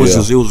that. You know, it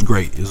was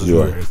great. It was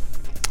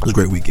a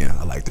great weekend.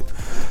 I liked it.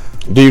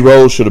 D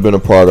Rose should have been a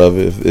part of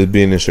it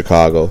being in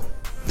Chicago.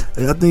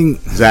 I think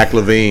Zach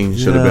LaVine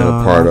should have been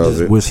a part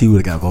of it. Wish he would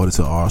have got voted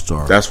to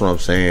All-Star. That's what I'm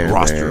saying,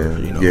 roster.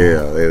 Man. You know?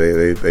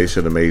 Yeah, they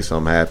should have made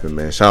something happen,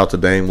 man. Shout out to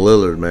Dame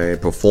Lillard, man.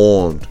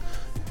 Performed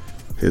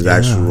his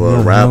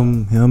actual rap.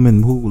 Him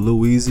and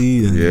Louise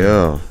and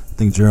I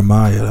think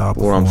Jeremiah.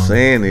 What I'm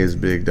saying is,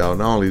 big dog.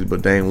 Not only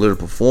but Dame Lillard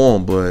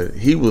performed, but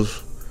he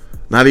was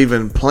not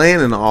even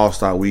playing in the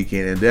All-Star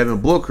weekend, and Devin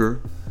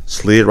Booker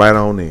slid right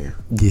on in.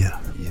 Yeah.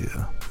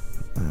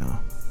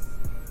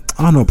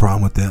 I have no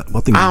problem with that.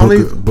 I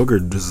think Booker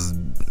just,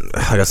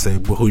 like I say,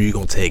 who you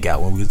gonna take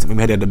out? When we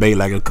had that debate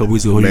like a couple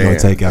weeks ago, who you gonna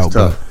take out?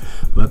 But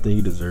I think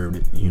he deserved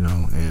it, you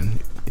know,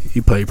 and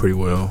he played pretty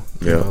well.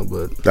 Yeah, you know,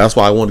 but that's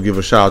why I want to give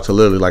a shout out to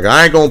Lillard. Like,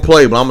 I ain't gonna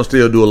play, but I'm gonna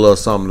still do a little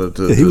something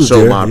to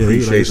show my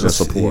appreciation and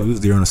support. He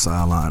was there on the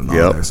sideline and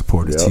all that,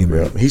 support his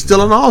teammate. He's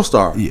still an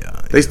All-Star.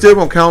 They still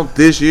gonna count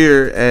this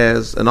year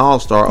as an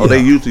All-Star, or they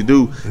usually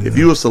do. If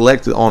you were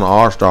selected on an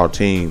All-Star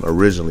team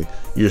originally,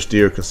 you're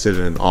still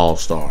considered an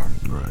All-Star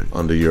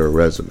under your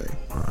resume,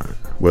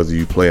 whether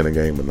you play in a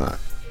game or not.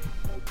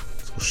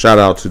 So shout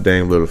out to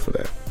Dame Lillard for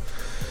that.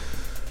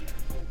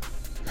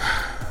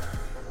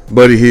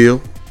 Buddy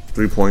Hield,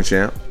 3-point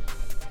champ.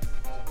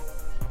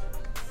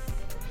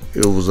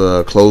 It was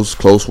a close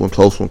one to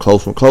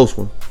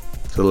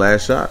the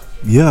last shot.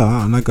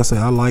 Yeah, like I said,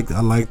 I like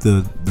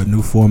the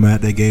new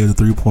format they gave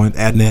the 3-point,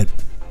 adding that,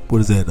 what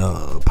is that,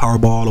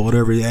 Powerball or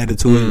whatever they added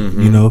to it,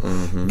 you know,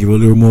 give it a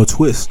little more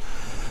twist.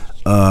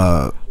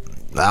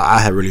 I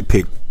had really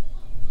picked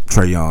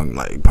Trae Young,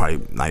 like probably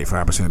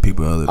 95% of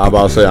people. I'm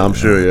about to say, I'm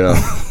sure, yeah,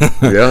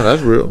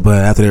 that's real. But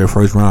after their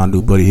first round, I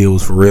knew Buddy Hield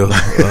was for real.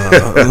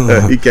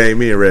 He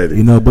came in ready,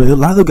 you know. But a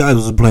lot of the guys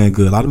was playing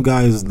good. A lot of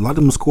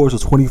them scores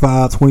was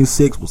 25,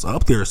 26 was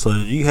up there. So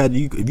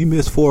if you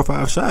missed 4 or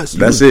 5 shots,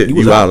 you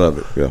out of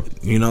it. Yeah,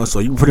 you know. So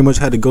you pretty much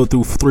had to go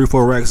through 3 or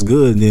 4 racks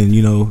good, and then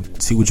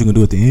see what you can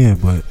do at the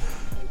end. But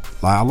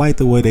I like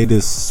the way they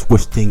just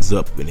switch things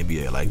up in the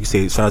NBA. Like you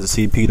say, shout out to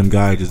CP, them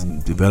guys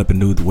just developing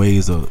new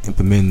ways of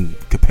implementing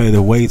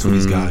competitive ways for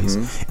these guys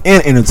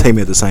and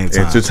entertainment at the same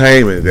time.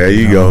 Entertainment, there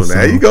you go.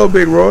 There you go,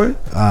 Big Roy.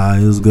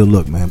 It was a good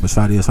look, man. But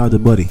shout out to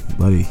Buddy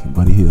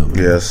Hield.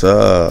 Yes,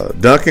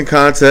 dunking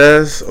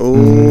contest.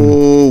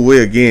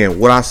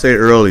 What I said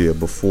earlier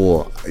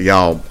before,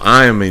 y'all.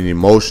 I am an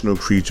emotional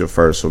creature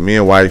first. So me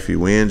and wifey,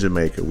 we in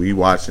Jamaica. We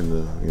watching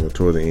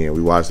toward the end.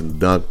 We watching the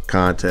dunk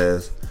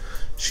contest.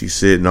 She's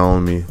sitting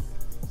on me,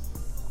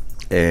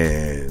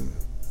 and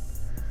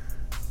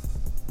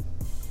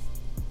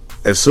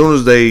as soon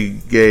as they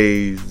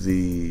gave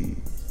the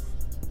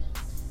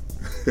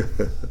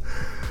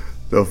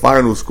the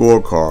final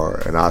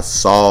scorecard, and I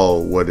saw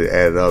what it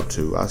added up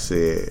to. I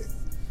said,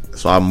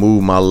 so I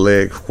moved my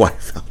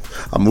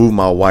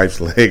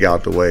wife's leg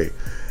out the way,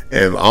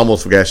 and I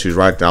almost forgot she was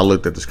right there. I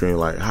looked at the screen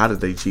like, how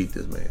did they cheat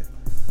this man?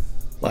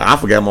 Like, I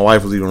forgot my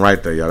wife was even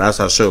right there, y'all. That's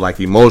how sure,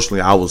 like,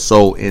 emotionally, I was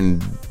so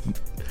into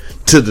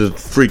the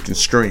freaking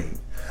screen.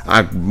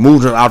 I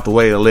moved her out the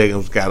way, the leg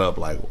and got up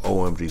like,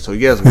 OMG. So,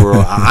 yes,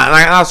 girl,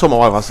 I told my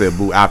wife, I said,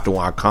 boo, after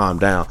when I calmed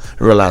down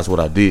and realized what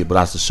I did. But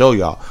I have to show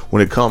y'all,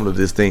 when it comes to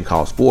this thing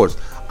called sports,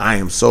 I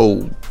am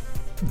so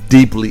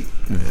deeply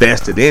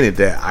invested in it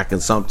that I can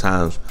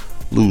sometimes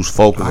lose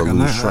focus or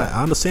lose track.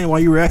 I understand why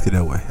you reacted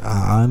that way.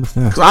 I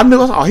understand. Because I knew,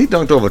 he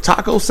dunked over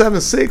Taco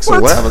 7-6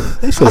 or whatever.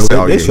 They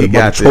should have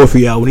got the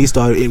trophy out when he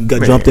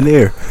got jumped in the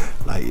air.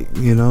 Like,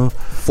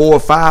 4 or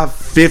 5,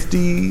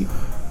 50,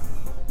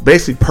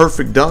 basically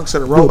perfect dunks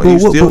in a row, and you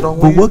still don't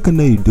win. But what can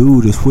they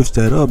do to switch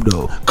that up,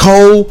 though?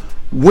 Cold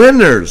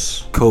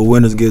winners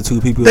get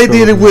 2 people. They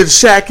did it with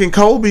Shaq and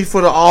Kobe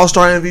for the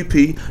All-Star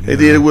MVP. They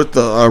did it with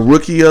the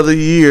Rookie of the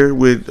Year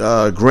with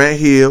Grant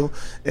Hill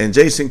and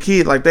Jason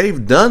Kidd. Like,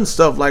 they've done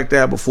stuff like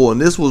that before,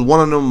 and this was one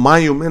of them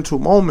monumental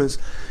moments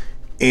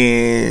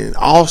in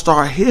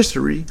All-Star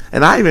history.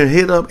 And I even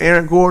hit up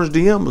Aaron Gordon's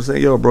DM and say,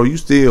 yo, bro, you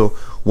still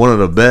one of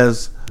the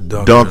best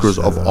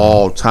dunkers of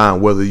all time,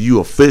 whether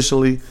you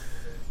officially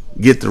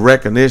get the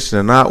recognition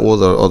or not, or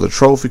the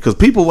trophy, because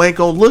people ain't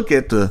gonna look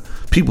at the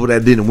people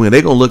that didn't win.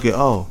 They gonna look at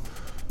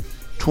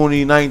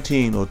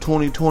 2019 or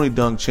 2020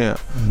 dunk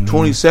champ,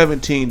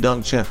 2017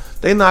 dunk champ.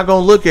 They not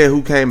gonna look at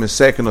who came in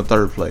second or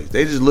third place.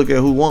 They just look at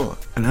who won.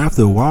 And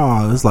after a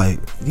while, it's like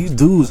these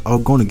dudes are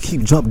gonna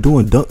keep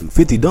doing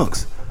 50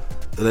 dunks.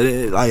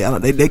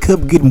 They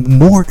kept getting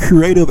more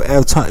creative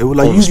as time. It was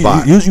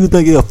like usually you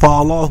think it'll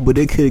fall off, but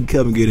they kept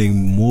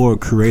getting more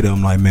creative.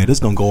 I'm like, man, this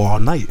gonna go all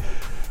night.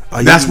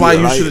 That's why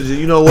you should.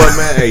 You know what,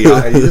 man? Hey,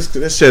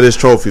 let's share this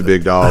trophy,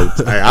 big dog.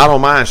 Hey, I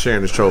don't mind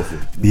sharing this trophy.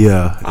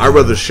 Yeah, I'd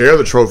rather share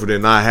the trophy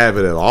than not have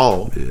it at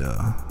all.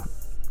 Yeah.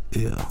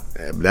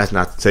 But that's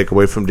not to take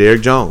away from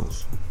Derrick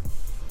Jones.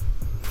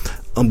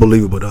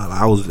 Unbelievable.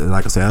 I was,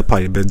 like I said, that's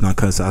probably the best dunk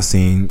cuts I've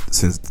seen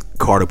since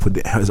Carter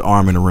put his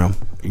arm in the rim.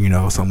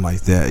 Something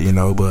like that.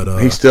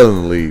 But he's still in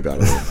the league, by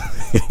the way.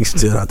 He's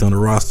still out there on the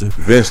roster.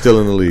 Vince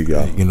still in the league,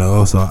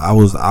 y'all. So I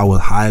was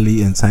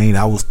highly entertained.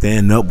 I was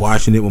standing up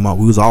watching it we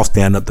was all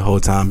standing up the whole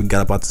time. We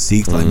got up out the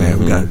seats like, man,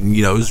 we got,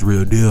 it's a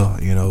real deal,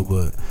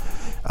 but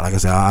like I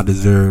said, I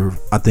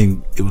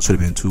think it should have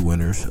been 2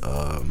 winners.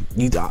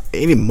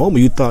 Any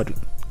moment you thought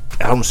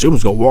Adam Silver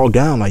was gonna walk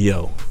down like,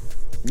 yo,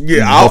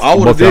 yeah, I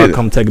would have did it.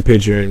 Come take a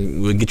picture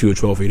and we'll get you a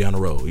trophy down the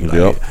road.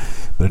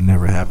 But it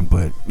never happened.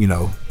 But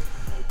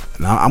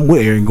now I'm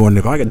with Aaron Gordon.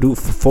 If I could do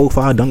 4 or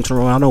 5 dunks in a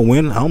row, I don't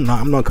win. I'm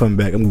not coming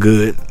back. I'm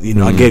good.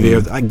 I gave you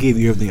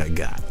everything I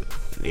got.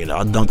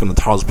 I dunked on the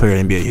tallest player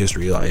in NBA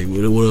history. Like,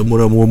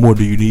 what more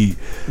do you need?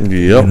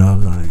 Yep.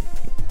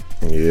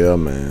 Yeah,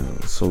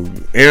 man. So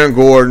Aaron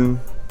Gordon,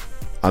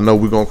 I know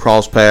we're gonna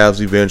cross paths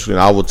eventually,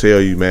 and I will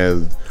tell you,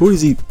 man. Who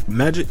is he?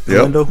 Magic?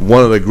 Yep.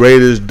 One of the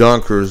greatest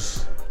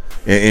dunkers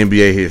in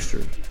NBA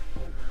history,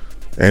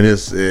 and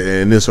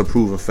it's a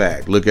proven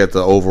fact. Look at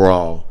the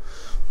overall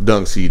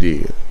dunks he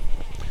did.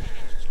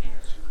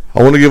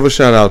 I want to give a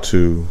shout out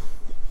to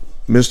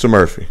Mr.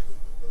 Murphy.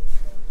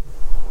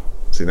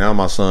 See, now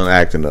my son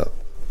acting up.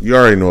 You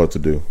already know what to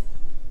do.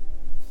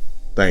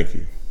 Thank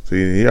you.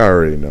 See, he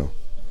already know.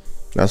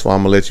 That's why I'm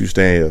gonna let you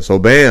stand here. So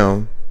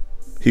Bam,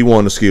 he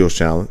won the skills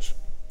challenge.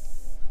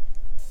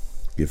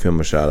 Give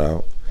him a shout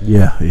out.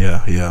 Yeah.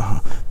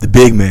 The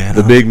big man.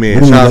 The big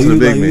man. Shout out to the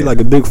big man. Like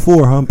a big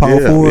 4, huh? Power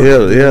 4.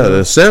 Yeah.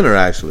 The center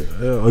actually.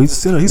 Yeah, he's a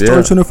center. He's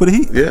third center for the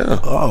Heat. Yeah.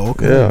 Oh,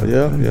 okay.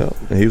 Yeah.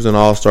 And he was an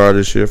All-Star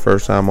this year,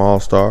 first time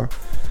All-Star.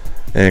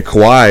 And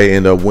Kawhi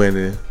ended up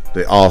winning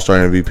the All-Star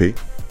MVP.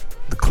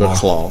 The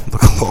claw.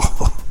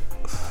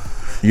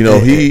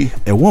 He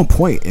at one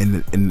point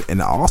in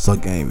the All-Star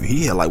game,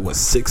 he had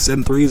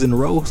 6-7 threes in a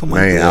row, something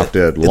like that. Out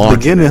there at the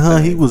beginning,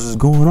 he was just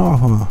going off,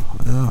 huh?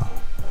 Yeah.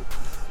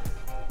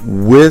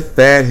 With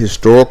that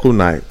historical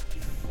night,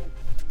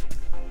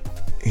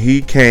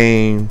 he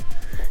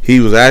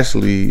was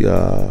actually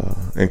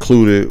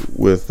included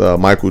with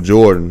Michael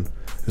Jordan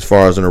as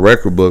far as in the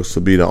record books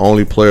to be the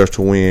only players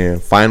to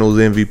win Finals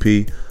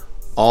MVP,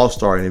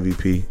 All-Star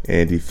MVP,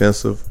 and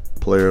Defensive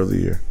Player of the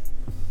Year.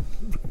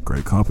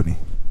 Great company.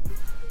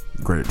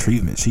 Great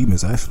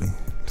achievements actually.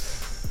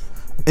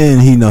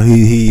 And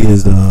he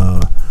is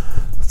the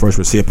first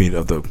recipient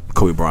of the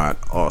Kobe Bryant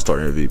All-Star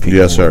MVP.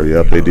 Yes, sir.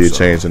 Yep, they did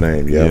change the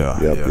name.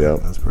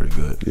 Yep. That's pretty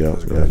good.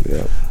 Yep.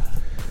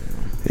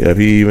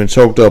 He even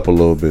choked up a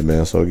little bit,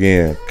 man. So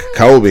again,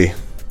 Kobe.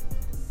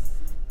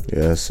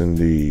 Yes,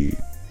 indeed.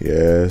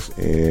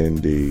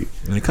 And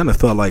it kind of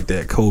felt like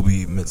that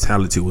Kobe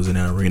mentality was in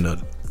that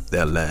arena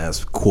that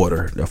last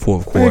quarter, that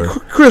fourth quarter. Man,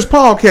 Chris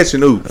Paul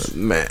catching oops.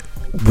 Man,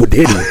 what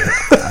did he?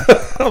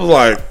 I was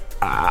like,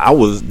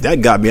 that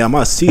got me out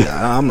my seat.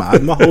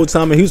 My whole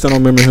time in Houston, I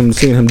don't remember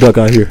seeing him duck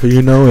out here,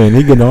 and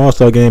he get an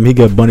All-Star game, he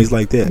get bunnies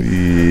like that.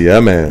 Yeah,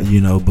 man.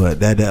 But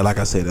that like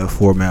I said, that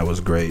format was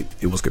great.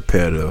 It was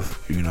competitive,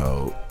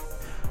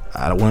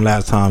 One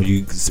last time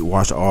you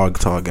watch the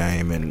All-Star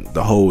game and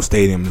the whole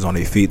stadium is on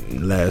their feet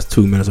in the last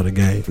 2 minutes of the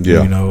game.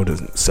 Yeah.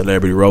 The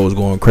celebrity row is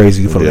going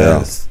crazy for the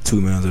last 2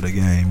 minutes of the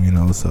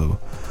game, so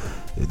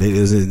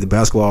the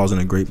basketball is in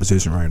a great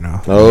position right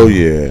now. Oh,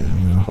 yeah.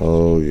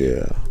 Oh,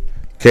 yeah.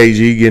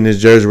 KG getting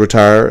his jersey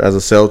retired as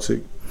a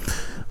Celtic.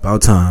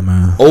 About time,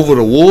 man. Over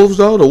the Wolves,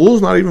 though? The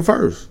Wolves not even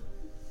first.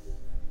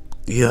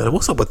 Yeah,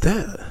 what's up with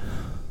that?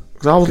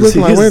 Because I was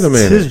looking like, wait a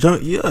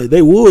minute.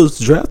 They Wolves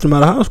drafted him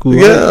out of high school.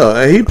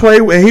 Yeah, and he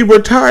played, and he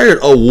retired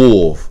a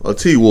Wolf, a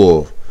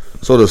T-Wolf.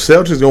 So the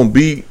Celtics going to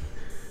beat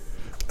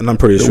and I'm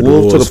pretty sure the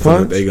Wolves to the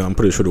punch? I'm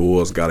pretty sure the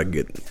Wolves got to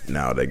get,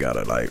 now they got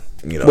to,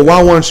 But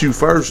why weren't you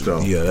first, though?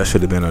 Yeah, that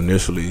should have been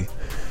initially.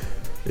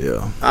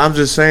 Yeah, I'm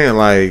just saying,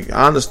 I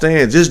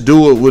understand. Just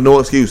do it with no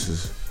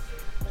excuses.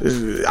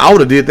 I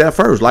would have did that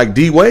first. Like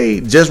D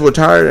Wade just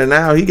retired, and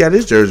now he got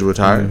his jersey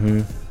retired.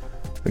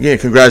 Mm-hmm. Again,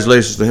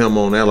 congratulations to him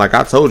on that. Like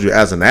I told you,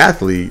 as an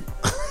athlete,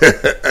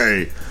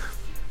 hey,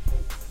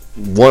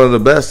 one of the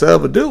best to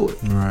ever do it.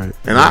 Right.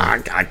 And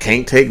I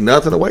can't take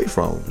nothing away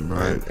from him.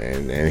 Right.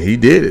 And he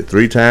did it.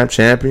 3-time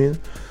champion,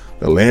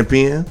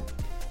 Olympian,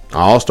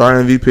 All-Star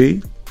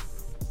MVP.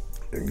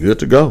 Good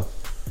to go.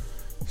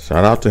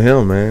 Shout out to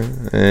him,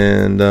 man.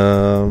 And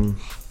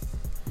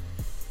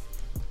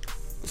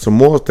some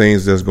more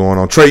things that's going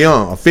on. Trae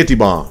Young, a 50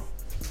 bomb.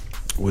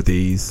 With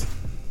ease.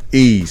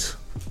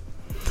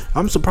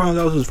 I'm surprised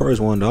that was his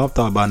first one, though. I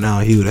thought by now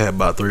he would have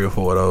about 3 or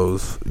 4 of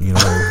those.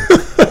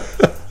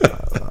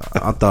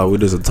 I thought we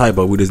just a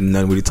typo. We just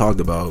nothing we talked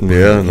about. But,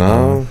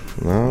 no.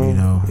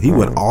 He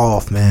went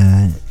off,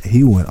 man.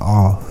 He went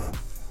off.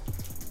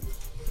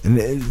 And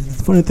the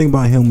funny thing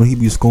about him, when he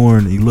be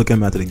scoring, you look at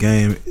him after the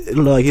game, it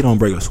look like he don't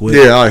break a sweat.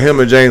 Yeah, him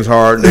and James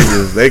Harden,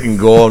 they can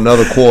go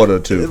another quarter or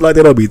two. It's like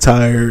they don't be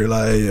tired.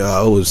 Like,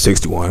 it was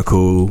 61,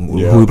 cool.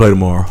 Yeah. Who we play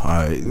tomorrow? All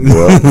right.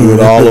 Well, do it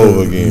all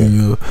over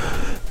again.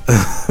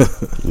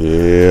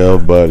 Yeah,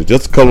 buddy.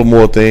 Just a couple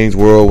more things,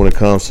 world, when it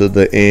comes to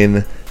the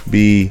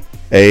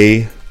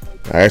NBA.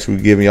 Actually,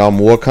 giving y'all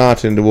more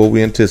content than what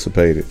we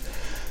anticipated.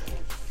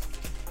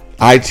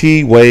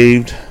 IT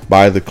waived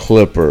by the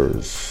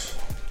Clippers.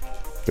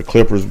 The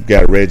Clippers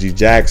got Reggie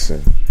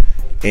Jackson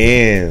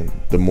and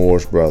the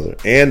Morris brother.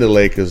 And the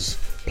Lakers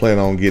plan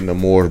on getting the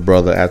Morris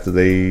brother after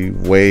they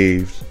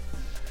waived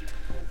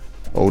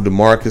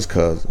DeMarcus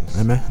Cousins.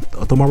 Hey, man,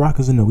 I throw my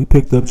Rockets in there. We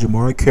picked up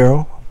Jamari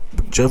Carroll,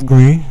 Jeff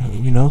Green,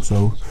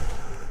 so.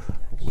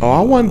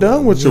 I wasn't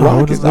done with your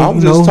Rockets. I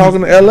was just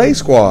talking to LA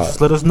squad. Just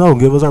let us know.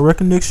 Give us our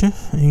recognition.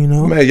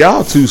 Man,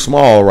 y'all too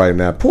small right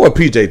now. Poor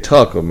PJ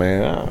Tucker,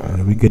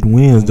 man. We getting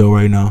wins though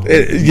right now.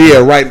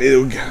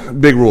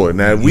 Big Roy.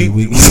 Now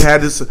we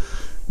had this.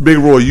 Big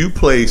Roy, you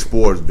play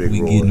sports. Big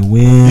Roy, getting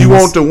wins. You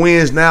want the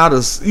wins now?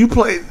 You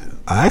play.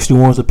 I actually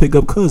wanted to pick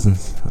up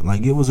Cousins.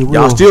 Like it was a real.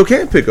 Y'all still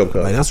can't pick up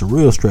Cousins. Like that's a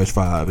real stretch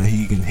 5, and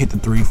he can hit the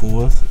 3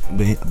 for us.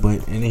 But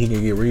and then he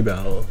can get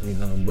rebounds.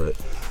 But.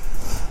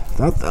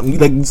 I mean,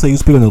 like you say, you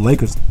speaking of the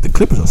Lakers, the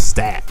Clippers are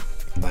stacked.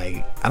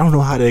 Like I don't know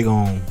how they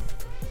gonna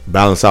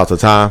balance out the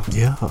time.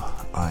 Yeah,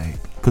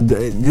 cause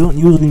you don't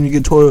usually when you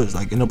get towards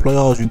in the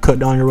playoffs, you cut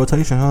down your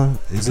rotation, huh?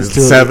 It's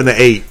still 7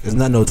 to 8. It's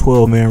not no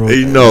 12-man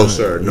rotation. No,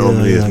 sir.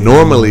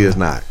 Normally it's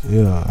not.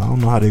 Yeah, I don't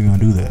know how they're gonna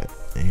do that.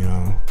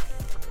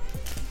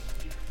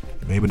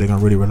 Maybe they're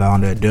gonna really rely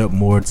on that depth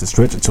more to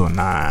stretch it to a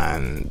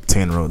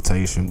 9-10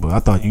 rotation. But I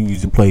thought you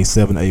usually play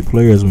 7 to 8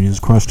 players when it's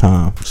crunch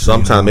time.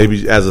 Sometimes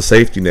maybe as a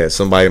safety net,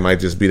 somebody might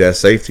just be that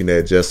safety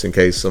net just in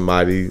case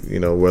somebody,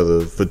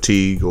 whether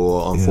fatigue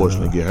or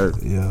unfortunately get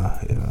hurt. Yeah.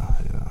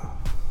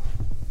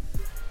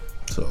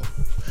 So,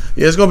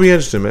 it's gonna be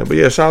interesting, man. But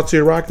yeah, shout out to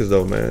your Rockets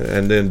though, man.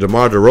 And then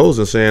DeMar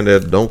DeRozan saying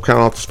that don't count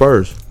out the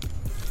Spurs.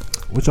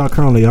 Which y'all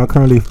currently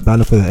battling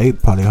for the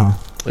 8th, probably, huh?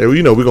 Yeah,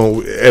 we're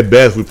gonna at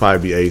best we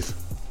probably be 8th.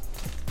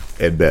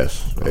 At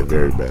best, at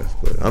very best.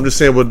 But I'm just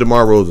saying what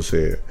DeMar DeRozan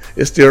said.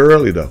 It's still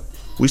early though.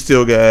 We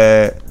still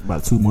got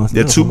about 2 months.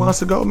 Yeah, 2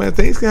 months ago, man.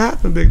 Things can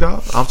happen, big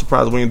dog. I'm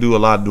surprised we didn't do a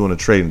lot during the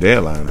trading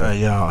deadline.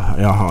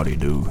 Y'all hardly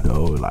do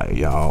though. Like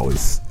y'all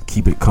always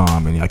keep it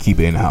calm and y'all keep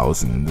it in the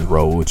house and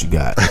roll what you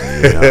got.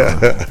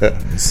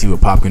 And see what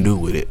Pop can do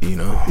with it.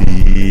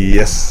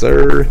 Yes,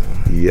 sir.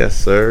 Yes,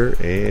 sir.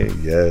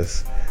 And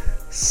yes,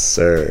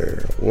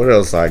 sir. What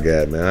else I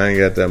got, man? I ain't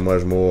got that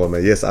much more,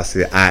 man. Yes, I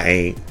said I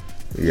ain't.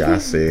 Yeah, I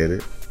said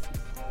it.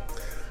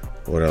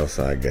 What else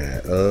I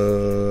got?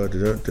 I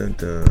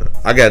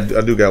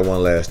do got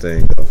one last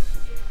thing though.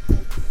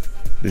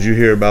 Did you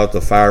hear about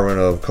the firing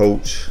of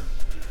Coach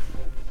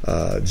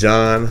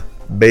John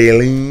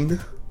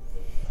Beilein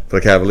for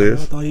the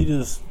Cavaliers? I thought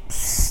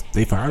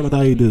they fired him. I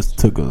thought he just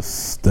took a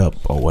step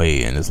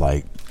away, and it's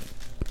like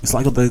I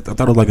thought it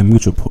was like a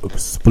mutual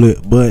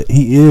split, but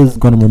he is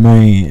going to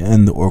remain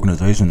in the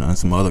organization in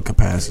some other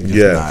capacity,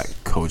 just not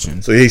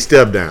coaching. So he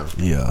stepped down.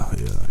 Yeah.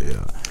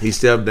 He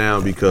stepped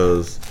down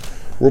because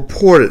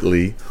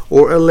reportedly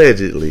or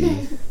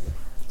allegedly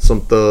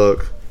some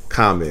thug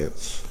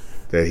comments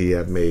that he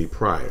had made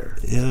prior.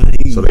 Yeah,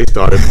 so they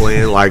started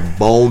playing like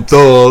Bone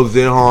Thugs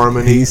in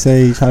Harmony.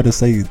 He tried to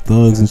say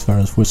thugs and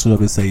started switching up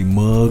and say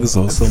mugs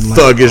or something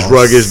Thuggish, like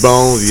ruggish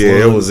bones.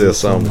 Yeah, it was just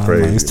something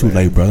crazy. Like, it's too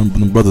late, bro.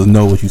 Them brothers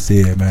know what you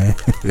said, man.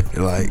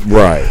 Like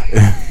right,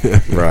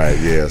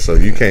 yeah. So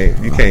you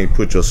can't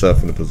put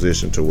yourself in a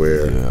position to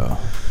where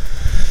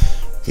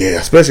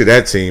especially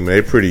that team.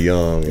 They're pretty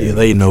young. Yeah,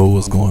 they know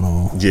what's going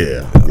on.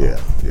 Yeah,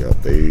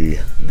 they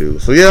do.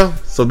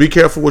 So be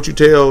careful what you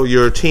tell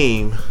your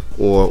team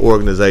or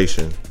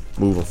organization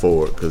moving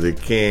forward, because it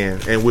can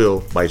and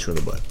will bite you in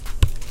the butt.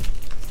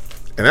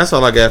 And that's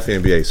all I got for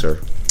NBA, sir.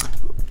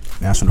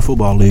 National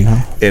Football League,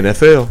 huh?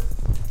 NFL.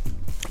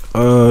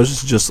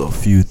 Just a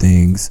few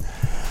things.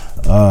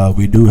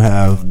 We do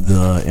have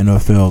the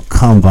NFL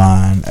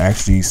Combine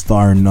actually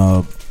starting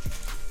up.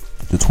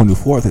 The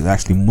 24th is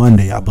actually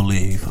Monday, I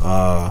believe.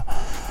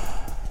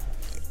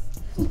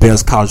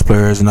 Best college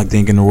players, and I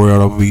think in the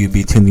world, will be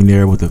attending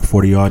there with the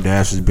 40-yard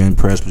dashes, bench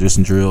press,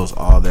 position drills,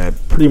 all that.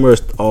 Pretty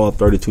much all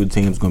 32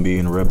 teams going to be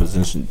in the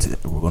representation.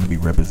 We're going to be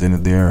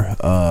represented there.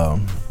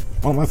 One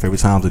of my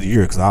favorite times of the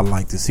year, because I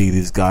like to see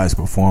these guys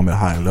perform at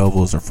high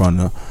levels in front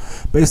of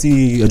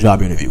basically a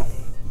job interview.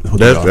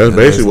 That's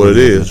basically what it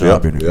is.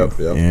 Job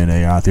interview. And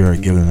they out there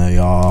giving they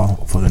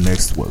all for the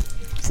next 4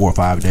 or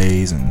 5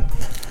 days, and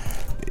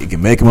it can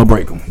make them or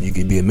break them. You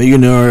can be a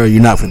millionaire or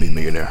you're not going to be a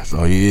millionaire.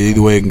 So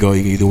either way it can go.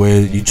 Either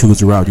way you choose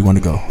the route you want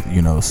to go.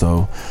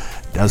 So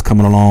that's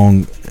coming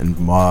along and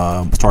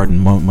starting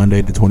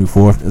Monday the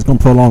 24th. It's going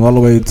to prolong all the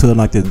way to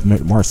like the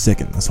March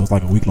 2nd. So it's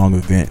like a week-long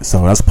event.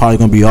 So that's probably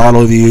going to be all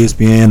over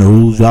ESPN.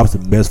 Who drops the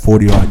best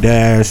 40-yard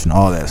dash and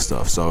all that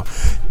stuff. So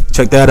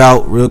check that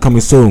out. Real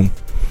coming soon.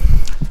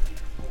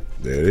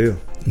 There it is.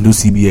 New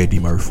CBA, D.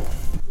 Murph.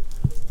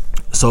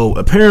 So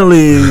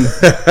apparently,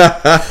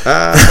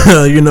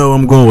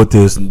 I'm going with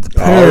this.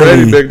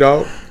 Already, big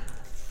dog.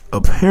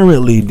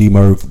 Apparently, D.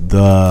 Murph,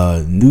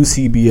 the new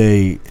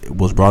CBA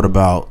was brought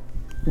about.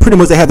 Pretty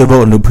much, they had to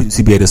vote on the new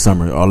CBA this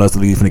summer, or else the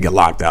league's going to get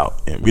locked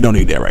out. And we don't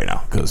need that right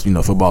now because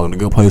football is in a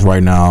good place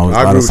right now. There's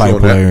a lot of side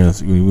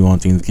players. We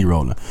want teams to keep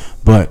rolling.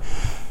 But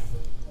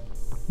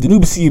the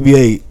new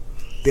CBA,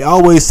 they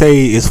always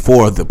say it's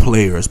for the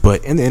players,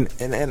 but in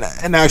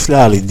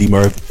actuality, D.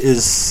 Murph,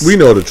 we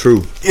know the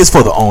truth. It's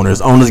for the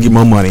owners. Owners get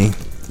more money,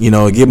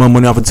 get more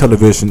money off of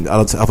television,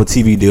 off of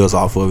TV deals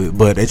off of it.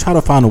 But they try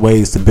to find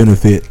ways to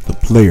benefit the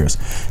players.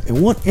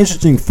 And one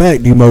interesting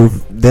fact, D.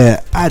 Murph,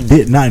 that I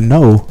did not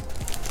know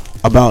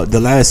about the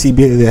last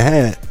CBA that they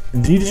had.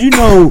 Did you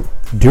know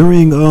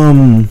during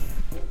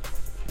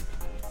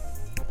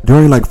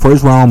like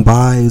first round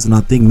buys and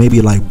I think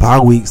maybe like bye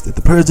weeks that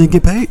the players didn't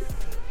get paid?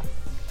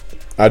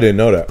 I didn't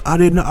know that. I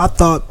didn't know. I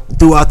thought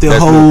throughout their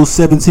whole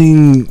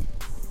 17,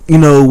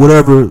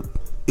 whatever,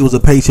 it was a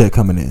paycheck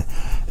coming in.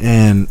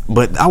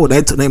 But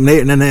they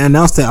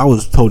announced that, I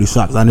was totally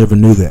shocked because I never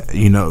knew that.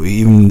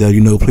 Even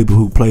though people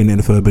who play in the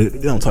NFL, but they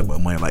don't talk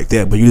about money like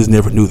that. But you just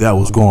never knew that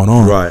was going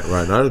on. Right.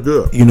 Not as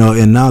good.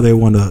 And now they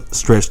want to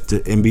stretch the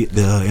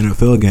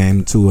NFL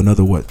game to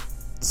another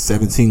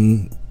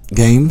 17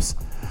 games.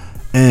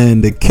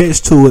 And the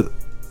catch to it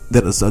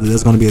that's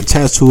going to be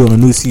attached to it on a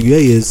new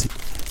CBA is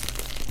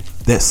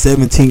that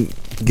 17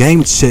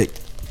 game check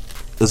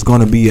is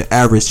going to be an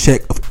average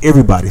check of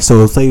everybody.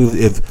 So say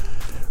if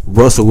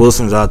Russell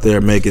Wilson's out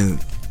there making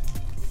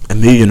 $1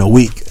 million a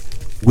week,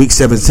 week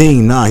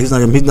 17, he's not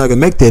gonna make that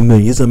 $1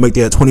 million. He's gonna make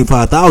that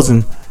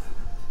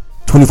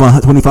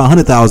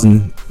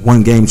 2,500,000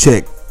 one game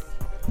check,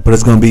 but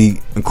it's gonna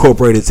be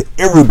incorporated to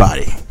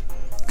everybody.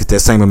 Get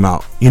that same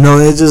amount.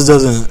 It just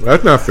doesn't.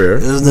 That's not fair.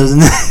 It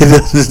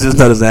just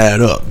doesn't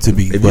add up to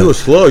be. If you were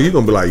slow, you're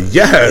gonna be like,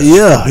 yes.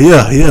 Yeah.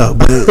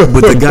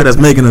 But the guy that's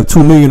making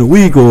 $2 million a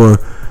week or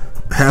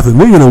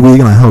 $500,000 a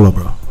week, I'm like, hold up,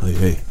 bro.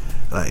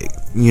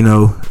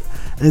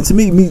 And to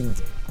me,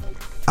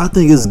 I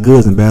think it's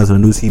good and bad for the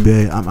new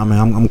CBA.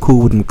 I'm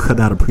cool with them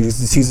cutting out a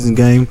preseason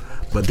game,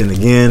 but then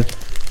again,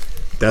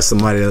 that's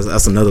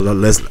another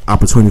less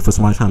opportunity for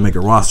somebody trying to make a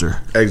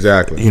roster.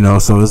 Exactly.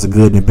 So it's a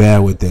good and bad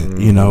with that.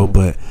 Mm-hmm.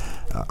 But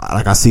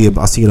like I see it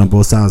on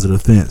both sides of the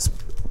fence.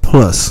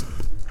 Plus,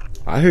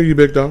 I hear you,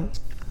 big dog.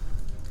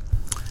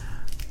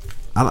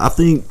 I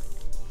think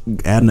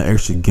adding an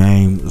extra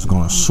game is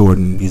going to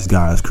shorten these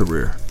guys'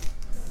 career.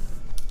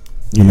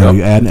 You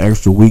add an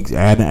extra weeks,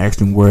 add an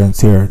extra wear and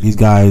tear. These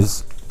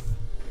guys,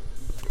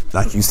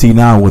 like you see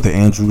now with the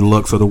Andrew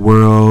Lucks of the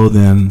world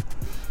and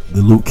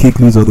the Luke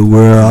Kuechly's of the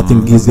world, I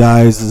think these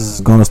guys is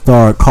going to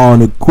start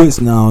calling it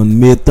quits now in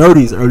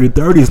mid-30s, early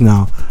 30s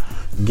now.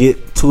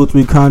 Get 2 or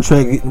 3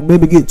 contracts,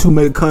 maybe get 2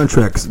 mega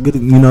contracts,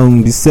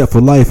 be set for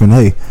life. And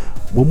hey,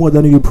 what more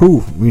do you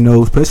prove?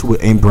 Especially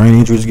with brain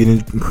injuries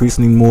getting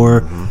increasingly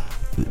more,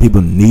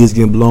 people's knees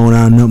getting blown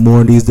out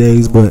more these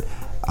days. But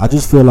I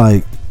just feel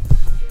like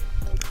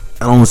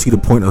I don't see the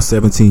point of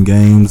 17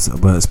 games,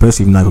 but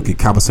especially if you're not going to get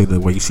compensated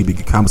the way you should be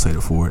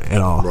compensated for it at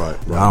all. Right.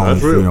 I don't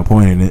see no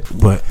point in it.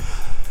 But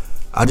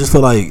I just feel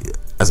like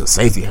as a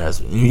safety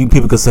hazard.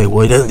 People could say,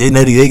 well,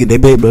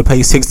 they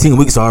pay 16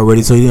 weeks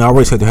already, so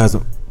already safety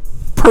hazard.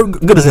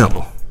 Good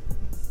example.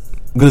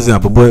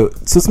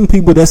 But to some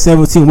people, that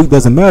 17 week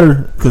doesn't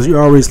matter because you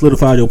already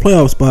solidified your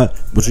playoff spot.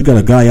 But you got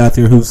a guy out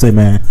there who say,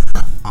 man,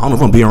 I don't know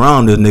if I'm gonna be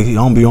around this next year.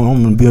 I'm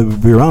gonna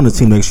be around the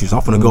team next year. So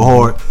I'm gonna go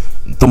hard,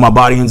 throw my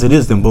body into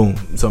this, then boom,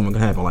 something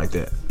can happen like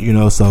that.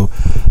 So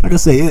like I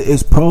say,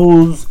 it's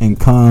pros and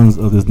cons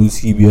of this new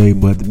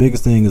CBA. But the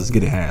biggest thing is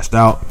get it hashed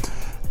out.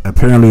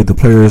 Apparently, the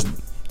players,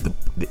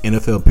 the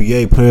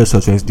NFLPA players,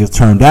 such as just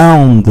turned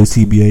down the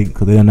CBA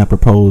because they're not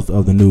proposed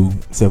of the new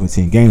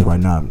 17 games right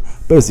now.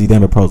 Basically, they're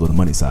proposed on the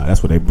money side.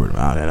 That's what they bring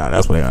out.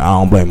 That's what I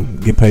don't blame them.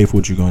 Get paid for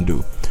what you're gonna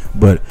do.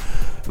 But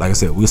like I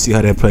said, we'll see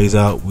how that plays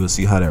out. We'll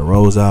see how that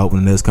rolls out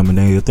when the next coming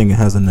days. I think it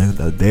has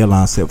a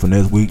deadline set for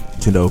next week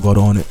to vote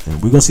on it,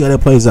 and we're gonna see how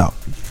that plays out.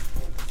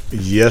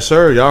 Yes,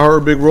 sir. Y'all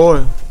heard Big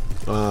Roy.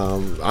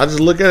 I just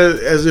look at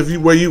it as if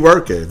where you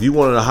work at. If you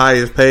one of the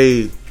highest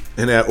paid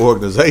in that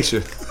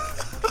organization.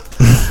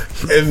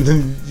 And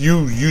then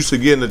you used to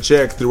getting a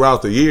check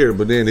throughout the year,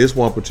 but then this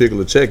one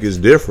particular check is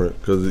different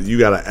because you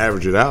got to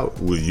average it out.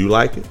 Would you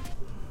like it?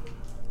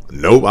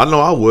 Nope, I know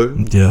I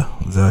wouldn't. Yeah,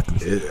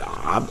 exactly.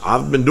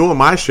 I've been doing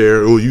my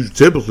share. Well, you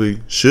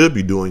typically should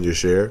be doing your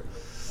share.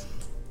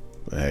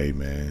 Hey,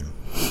 man.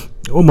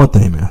 One more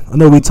thing, man. I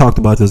know we talked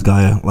about this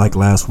guy like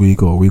last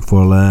week or week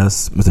before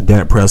last, Mr.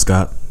 Dak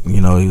Prescott.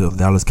 He's a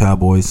Dallas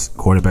Cowboys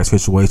quarterback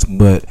situation,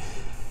 but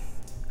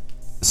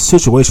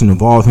situation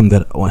involved him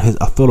that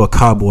a fellow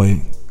Cowboy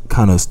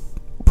kind of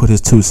put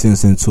his 2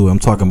 cents into. I'm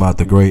talking about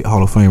the great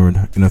Hall of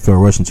Famer,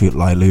 NFL rushing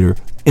leader,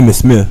 Emmitt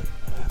Smith,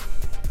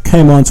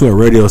 came on to a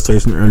radio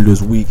station earlier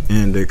this week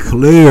and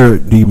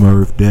declared,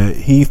 D-Murph, that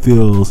he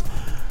feels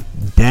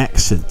Dak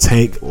should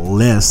take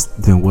less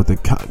than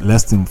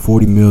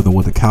 $40 million than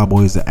what the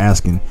Cowboys are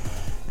asking,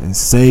 and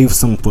save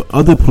some for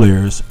other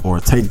players, or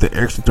take the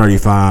extra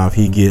 35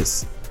 he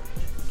gets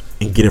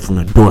and get it from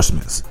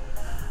endorsements.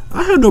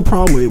 I had no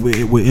problem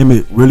with what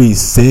Emmitt really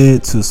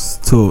said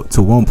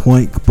to one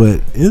point, but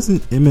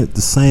isn't Emmitt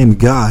the same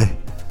guy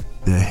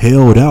that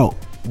held out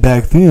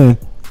back then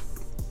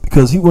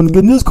because he wasn't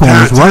getting his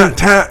coins, right?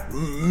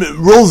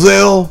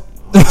 Roselle,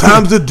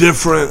 times are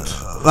different.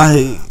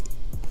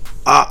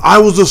 I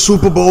was a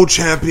Super Bowl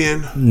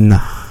champion.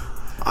 Nah.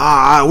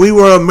 We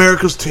were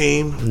America's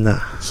team. Nah.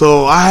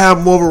 So I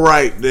have more of a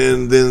right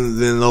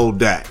than old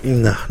Dak.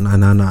 Nah.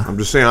 I'm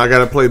just saying I got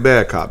to play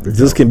bad cop.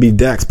 This can be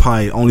Dak's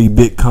probably only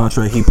big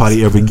contract he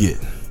probably ever get.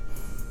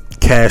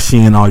 Cash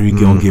in all you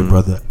gonna get,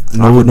 brother.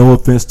 No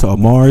offense to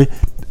Amari.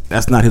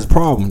 That's not his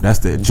problem. That's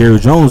the Jerry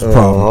Jones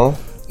problem.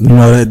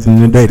 At the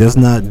end of the day, that's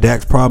not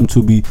Dak's problem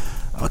to be,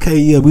 okay,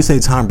 yeah, we say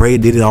Tom Brady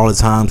did it all the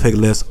time, take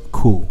less.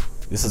 Cool.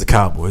 This is the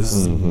Cowboys.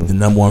 This is the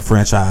number one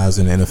franchise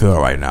in the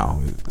NFL right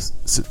now,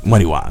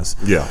 money wise.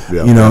 Yeah.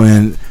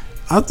 And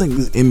I think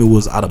Emmitt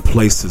was out of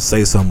place to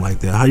say something like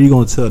that. How you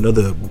gonna tell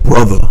another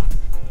brother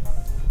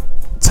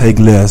take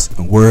less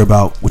and worry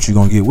about what you're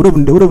gonna get? What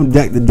if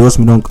Dak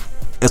endorsement don't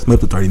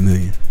estimate up to $30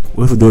 million?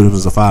 What if the endorsement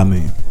was a $5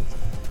 million?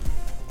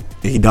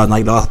 If he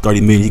lost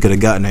 $30 million, he could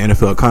have gotten an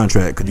NFL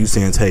contract. Because you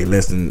saying take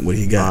less than what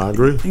he got? I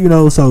agree.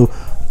 So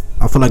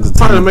I feel like the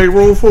trying to make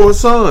room for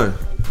his son.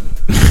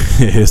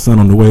 His son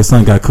on the way. His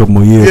son got a couple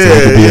more years. So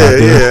he could be out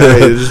there.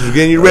 Hey, just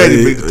getting you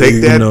ready.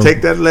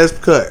 Take that less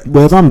cut.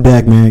 Well, if I'm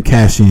Dak, man,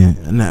 cash in.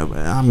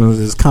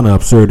 It's kind of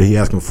absurd that he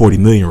asking $40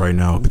 million right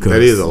now because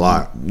that is a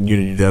lot.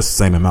 That's the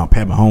same amount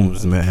Pat Mahomes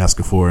is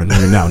asking for, and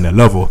they're not on that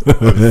level.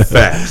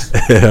 Facts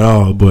at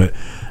all. But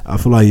I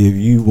feel like if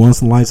you want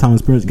some lifetime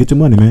experience, get your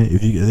money, man.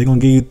 If they're gonna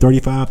give you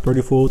 35,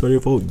 34,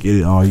 get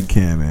it all you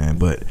can, man.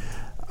 But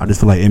I just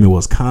feel like Emmitt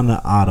was kind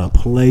of out of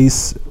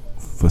place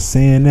for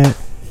saying that,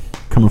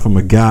 coming from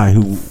a guy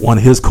who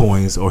wanted his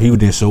coins or he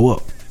didn't show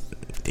up.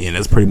 And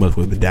that's pretty much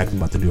what the Dak's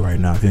about to do right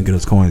now. If he didn't get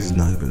his coins, he's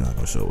not going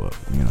to show up.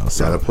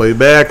 So. Gotta play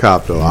bad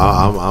cop though.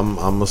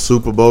 I'm a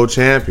Super Bowl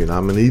champion.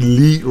 I'm an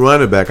elite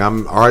running back.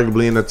 I'm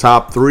arguably in the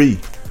top 3.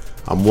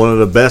 I'm one of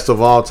the best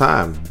of all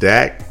time.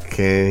 Dak,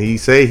 can he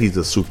say he's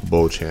a Super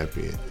Bowl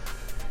champion?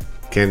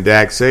 Can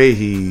Dak say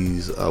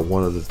he's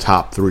one of the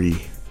top 3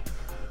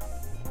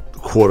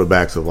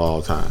 quarterbacks of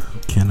all time?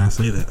 Can I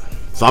say that?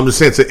 So I'm just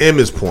saying, to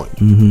Emmitt's point.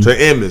 To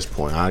Emmitt's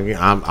point,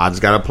 I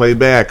just got to play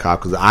bad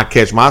cop because I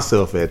catch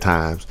myself at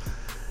times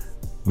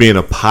being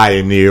a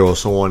pioneer or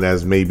someone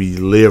that's maybe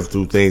lived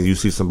through things. You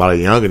see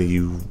somebody younger than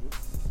you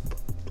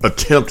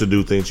attempt to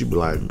do things, you be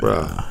like,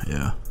 bruh.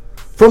 Yeah.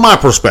 From my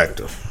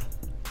perspective,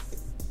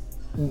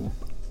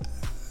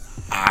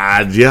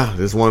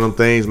 it's one of them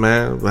things,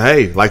 man. But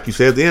hey, like you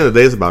said, at the end of the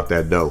day, it's about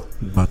that dough.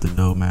 About the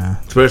dough, man.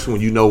 Especially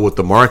when you know what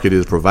the market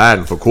is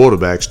providing for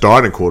quarterbacks,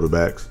 starting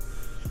quarterbacks.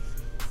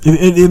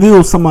 If it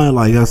was somebody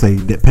like, I say,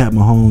 that Pat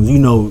Mahomes,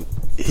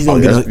 he's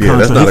gonna get a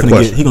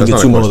contract. He's gonna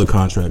get 2 more other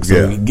contracts.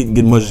 So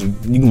get much.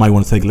 You might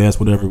want to take less,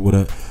 whatever.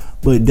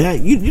 But Dak,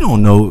 you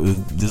don't know if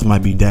this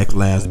might be Dak's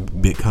last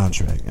big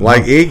contract.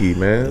 Like Iggy,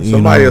 man.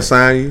 Somebody will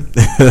sign you.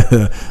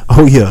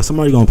 Oh yeah,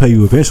 somebody gonna pay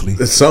you eventually.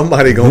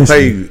 Somebody gonna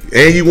pay you,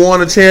 and you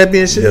won a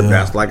championship. Yeah.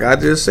 That's like I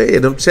just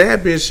said. Them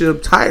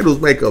championship titles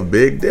make a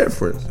big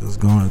difference. It's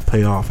going to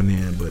pay off in the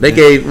end. But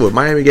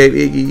Miami gave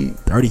Iggy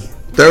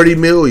 30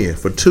 million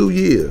for 2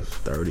 years.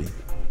 30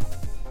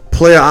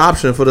 player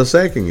option for the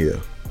second year.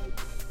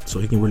 So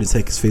he can really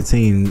take his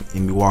 15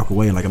 and walk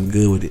away like I'm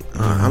good with it.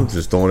 I'm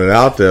just throwing it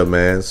out there,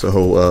 man.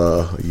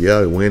 So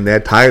win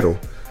that title.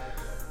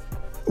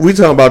 We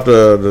talking about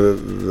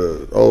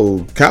the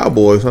old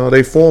Cowboys, huh?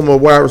 They former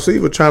wide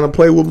receiver trying to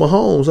play with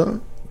Mahomes, huh?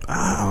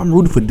 I'm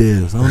rooting for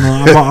Dez. I don't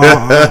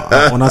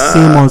know. When I see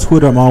him on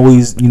Twitter, I'm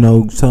always,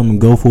 telling him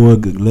go for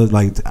it.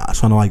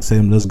 Trying to say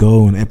him, let's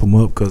go and amp him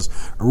up because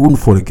I'm rooting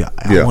for the guy.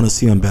 I want to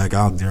see him back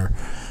out there.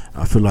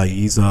 I feel like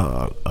he's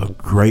a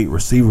great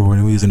receiver when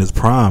he was in his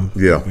prime.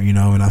 Yeah.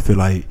 And I feel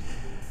like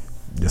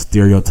the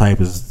stereotype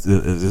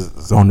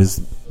is on his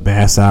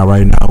bad side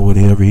right now,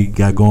 whatever he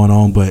got going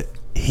on. But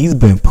he's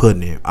been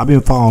putting it. I've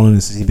been following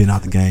him since he's been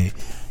out the game.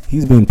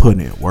 He's been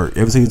putting it work.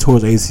 Ever since he tore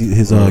his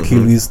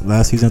Achilles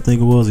last season, I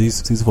think it was,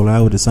 season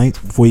 4 with the Saints,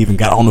 before he even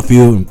got on the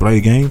field and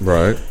played the game.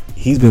 Right.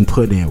 He's been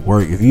putting in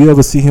work. If you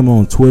ever see him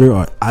on Twitter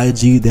or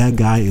IG, that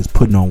guy is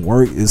putting on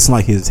work. It's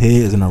like his head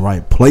is in the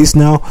right place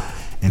now.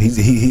 And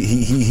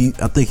he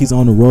I think he's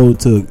on the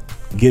road to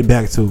get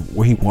back to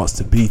where he wants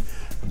to be,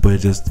 but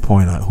just to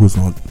point out who's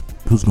going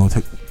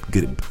to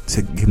give him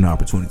the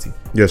opportunity.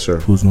 Yes, sir.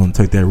 Who's going to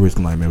take that risk?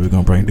 Like, man, we're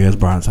going to bring Dez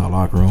Bryant to our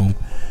locker room.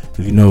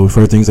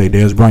 First thing you say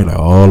Dez Bryant, like,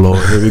 oh Lord,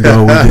 here we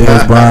go with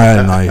Dez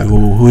Bryant. Like,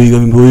 who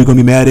you gonna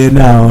be mad at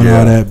now and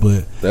all that?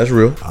 But that's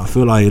real. I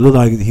feel like it looks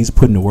like he's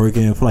putting the work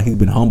in. I feel like he's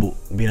been humbled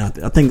being out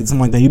there. I think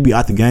something like that. You be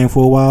out the game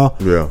for a while.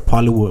 Yeah.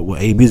 Probably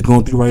what AB's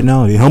going through right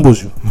now. It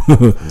humbles you.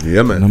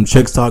 Yeah, man. And them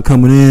checks start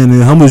coming in.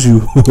 It humbles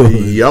you.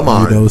 Yeah,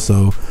 man.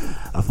 So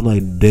I feel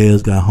like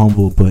Dez got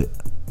humbled, but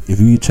if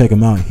you check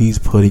him out, he's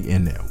putting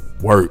in that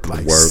work,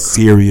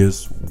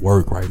 serious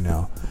work right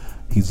now.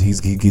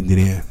 He's getting it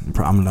in.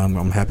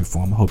 I'm happy for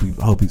him.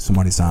 I hope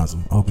somebody signs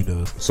him. I hope he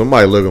does.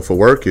 Somebody looking for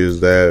work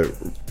is that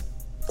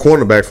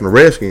cornerback from the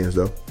Redskins,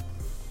 though.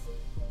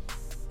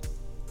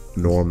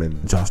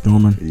 Josh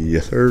Norman.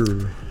 Yes,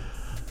 sir.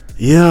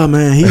 Yeah,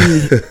 man.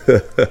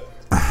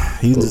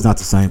 He's just not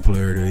the same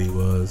player that he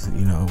was,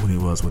 when he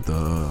was with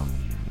the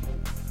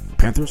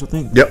Panthers, I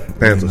think. Yep,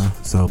 Panthers.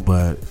 So,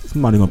 but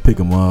somebody gonna pick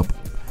him up.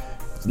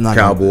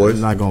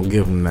 Cowboys. Not gonna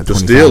give him that. The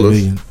Steelers.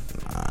 Million.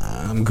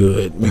 I'm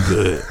good. We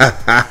good.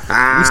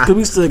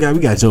 we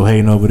got Joe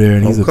Hayden over there,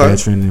 and he's a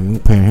veteran, and we're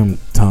paying him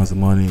tons of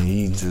money, and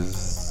he's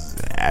just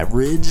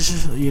average,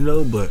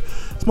 But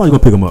somebody's gonna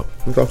pick him up.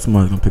 Okay.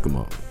 Somebody's gonna pick him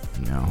up.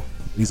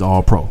 He's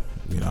all pro.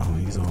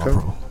 He's all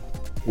pro.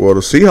 Well,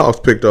 the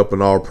Seahawks picked up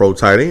an all pro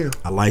tight end.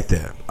 I like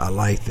that.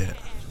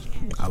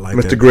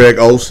 Mr. Greg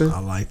Olsen. I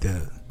like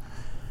that.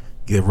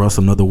 Give Russ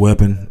another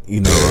weapon.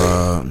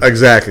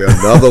 Exactly,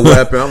 another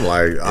weapon. I'm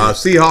like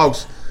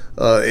Seahawks.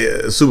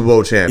 Super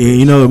Bowl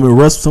champion.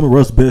 Some of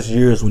Russ's best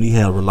years when he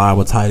had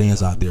reliable tight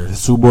ends out there. The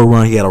Super Bowl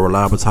run, he had a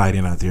reliable tight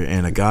end out there,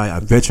 and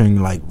a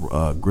veteran like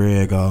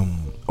Greg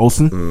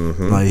Olsen.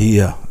 Mm-hmm.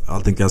 I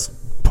think that's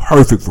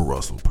perfect for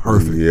Russell.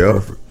 Perfect.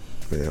 Perfect.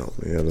 Yeah.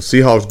 The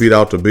Seahawks beat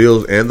out the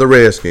Bills and the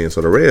Redskins.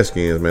 So the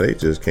Redskins, man, they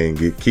just can't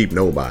keep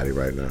nobody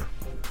right now.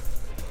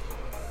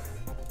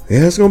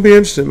 Yeah, it's gonna be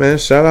interesting, man.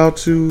 Shout out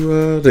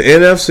to the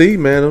NFC,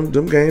 man.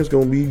 Them games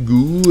gonna be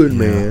good,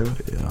 man.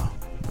 Yeah.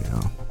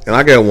 And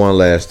I got one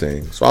last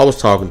thing. So I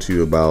was talking to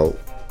you about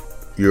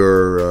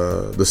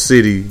your the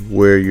city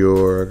where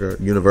your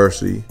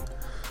university,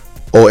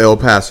 or El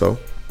Paso.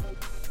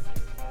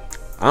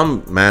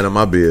 I'm minding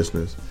my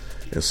business,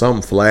 and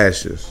something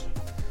flashes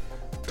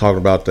talking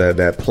about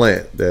that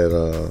plant that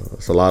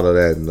it's a lot of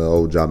that in the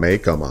old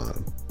Jamaica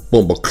mine.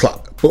 Boom, ba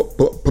clock,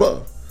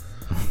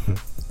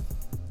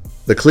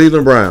 The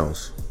Cleveland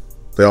Browns,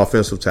 the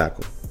offensive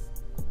tackle,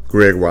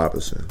 Greg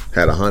Robinson,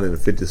 had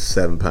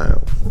 157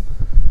 pounds.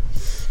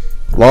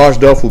 Large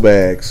duffel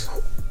bags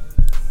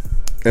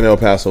in El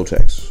Paso,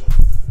 Texas.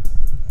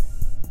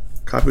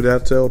 Copy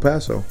that to El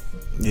Paso.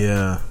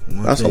 Yeah.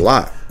 That's a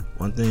lot.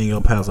 One thing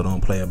El Paso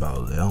don't play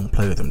about, they don't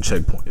play with them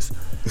checkpoints.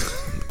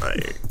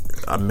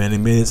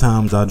 Many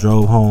times I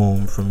drove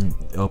home from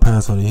El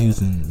Paso to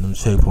Houston, them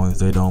checkpoints,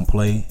 they don't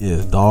play.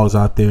 There's dogs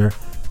out there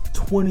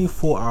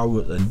 24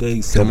 hours a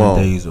day, 7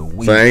 days a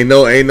week. So ain't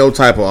no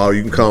type of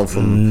you can come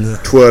from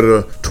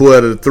 12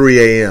 to 3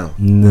 a.m.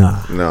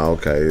 Nah. No,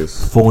 okay.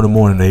 It's 4 in the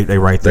morning. They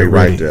right there. They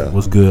right there.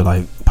 What's good?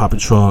 Like pop a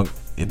trunk.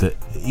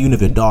 Even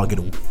if your dog get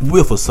a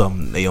whiff or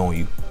something, they own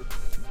you.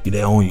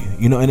 They own you.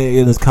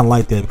 And it's kind of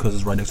like that because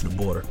it's right next to the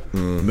border.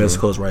 Mm-hmm.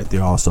 Mexico's right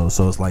there also,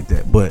 so it's like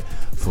that. But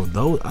for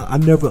those, I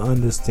never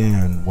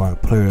understand why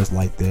players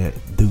like that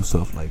do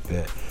stuff like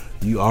that.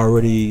 You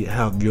already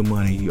have your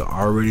money. You're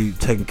already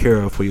taken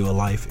care of for your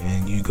life,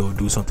 and you go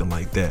do something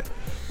like that.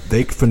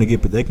 They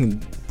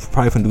can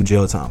probably do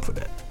jail time for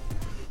that.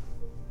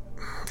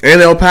 And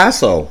El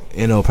Paso.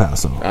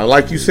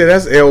 Like you said,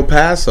 that's El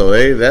Paso.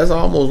 That's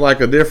almost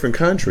like a different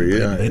country.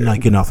 They're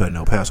not getting off at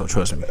El Paso,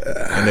 trust me.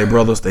 And they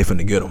brothers, they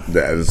finna get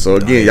them. So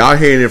again, y'all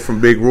hearing it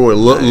from Big Roy.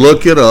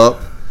 Look it up.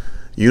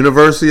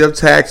 University of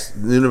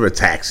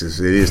Texas.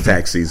 It is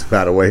tax season,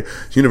 by the way.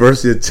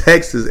 University of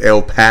Texas,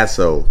 El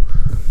Paso.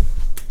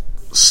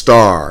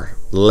 Star.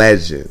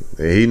 Legend.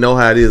 He know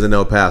how it is in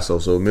El Paso.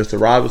 So, Mr.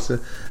 Robinson,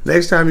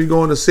 next time you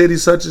go in a city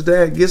such as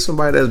that, get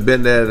somebody that's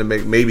been there to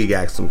maybe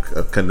got some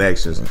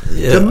connections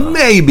to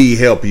maybe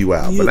help you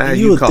out. But now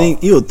you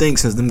would think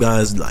since them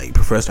guys like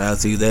professional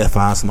athletes, they'd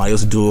find somebody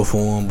else to do it for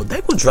them. But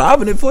they were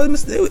driving it for them.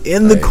 They were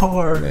in the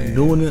car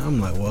doing it.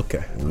 I'm like, well,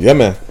 okay. Yeah,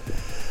 man.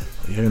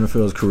 Your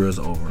NFL's career is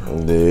over.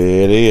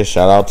 There it is.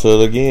 Shout out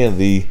to again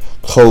the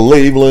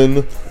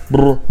Cleveland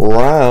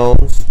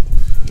Browns.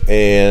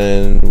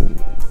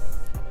 And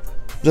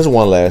just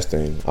one last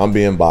thing. I'm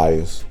being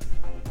biased.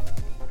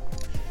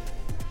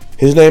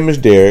 His name is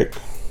Derek.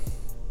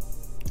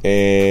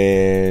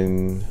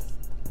 And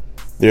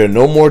there are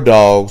no more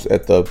dogs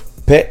at the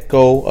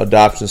Petco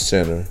Adoption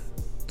Center.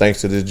 Thanks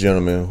to this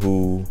gentleman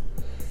who,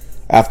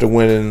 after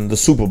winning the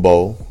Super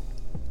Bowl,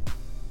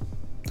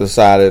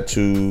 decided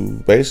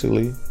to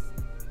basically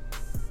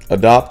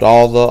adopt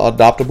all the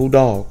adoptable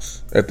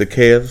dogs at the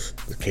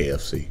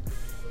KFC.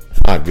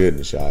 My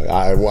goodness, y'all.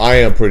 I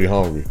am pretty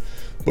hungry.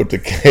 But the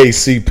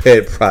KC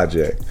Pet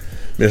Project.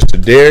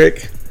 Mr.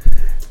 Derek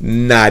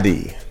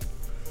Nadi.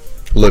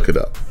 Look it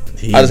up.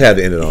 I just had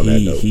to end it on that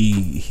note.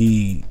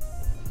 He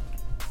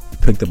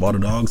picked up all the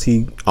dogs.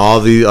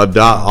 All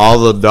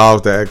the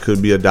dogs that could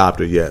be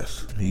adopted,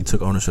 yes. He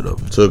took ownership of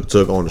them.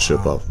 Took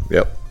ownership of them.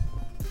 Yep.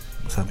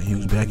 Must have a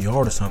huge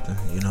backyard or something,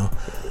 you know.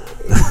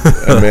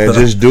 Man,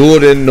 just do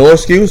it and no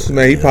excuses,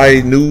 man. He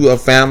probably knew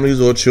of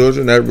families or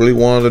children that really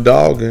wanted a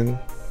dog, and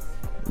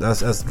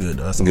that's good.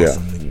 That's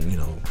awesome. You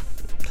know,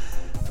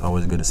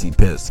 always good to see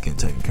pets get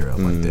taken care of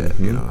like that.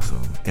 You know, so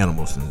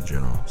animals in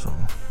general. So,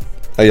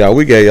 hey y'all,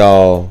 we gave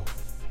y'all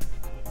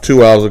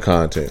 2 hours of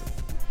content.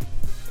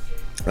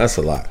 That's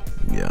a lot.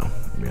 Yeah.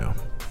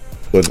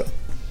 But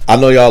I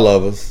know y'all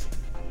love us,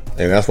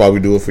 and that's why we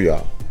do it for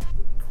y'all.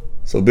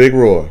 So, Big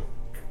Roy,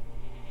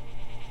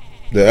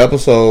 the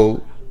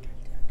episode,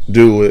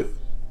 do it,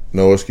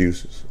 no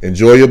excuses.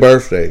 Enjoy your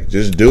birthday.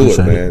 Just do it,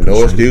 man.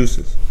 No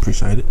excuses.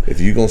 Appreciate it. If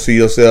you're gonna see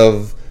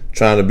yourself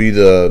trying to be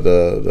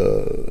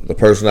the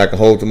person that can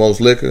hold the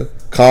most liquor,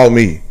 call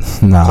me.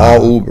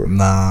 Call Uber.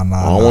 Nah.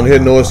 I don't want to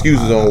hear no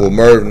excuses on with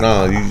Merv.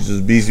 Nah, you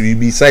just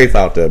be safe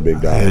out there,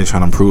 big dog. I ain't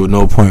trying to prove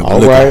no point.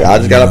 All right, I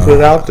just gotta put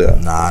it out there.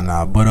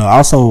 Nah. But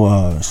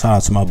also shout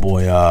out to my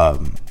boy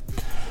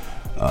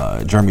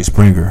Jeremy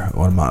Springer.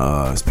 One of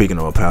my speaking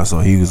of El Paso,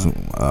 he was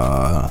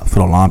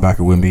fiddle linebacker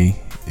with me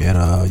at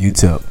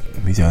UTEP.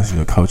 He's actually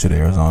a coach at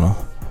Arizona.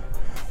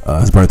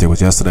 His birthday was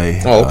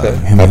yesterday. Oh, okay.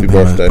 Happy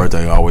birthday. His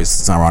birthday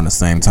always around the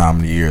same time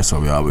of the year, so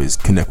we always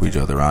connect with each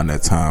other around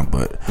that time.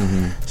 But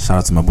shout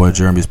out to my boy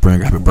Jeremy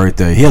Springer. Happy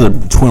birthday. He has a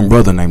twin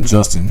brother named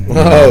Justin.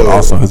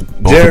 Also,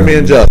 Jeremy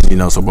and Justin. You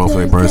know, so both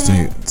their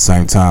birthday at the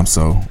same time.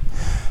 So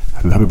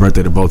happy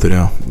birthday to both of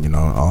them. You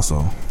know,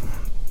 also.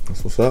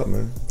 That's what's up,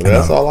 man.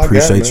 That's all I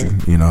appreciate got,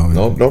 man. You. You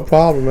know, no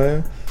problem,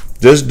 man.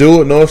 Just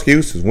do it, no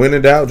excuses. When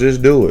in doubt,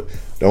 just do it.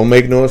 Don't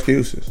make no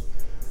excuses.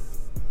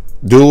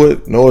 Do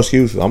it, no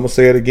excuses. I'm gonna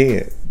say it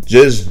again.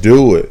 Just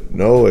do it,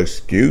 no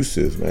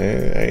excuses,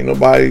 man. Ain't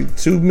nobody,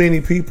 too many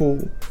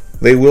people,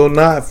 they will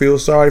not feel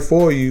sorry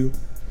for you.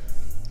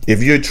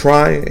 If you're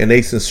trying and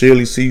they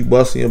sincerely see you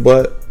busting your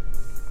butt,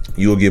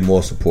 you will get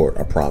more support.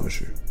 I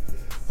promise you.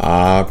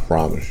 I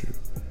promise you.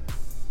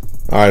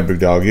 All right, big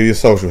dog. Give your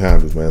social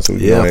handles, man. So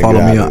follow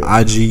me on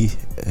IG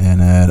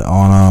and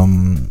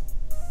on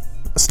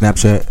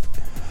Snapchat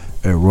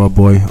at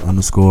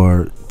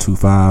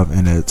RoyBoy_25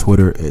 and at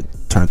Twitter at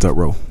Turned Up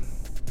Row.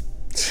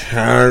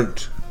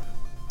 Turned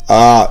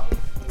Up.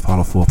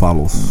 Follow for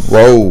follows.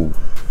 Row.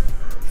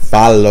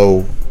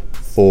 Follow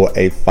for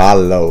a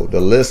follow. The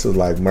listeners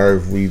like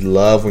Merv, we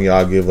love when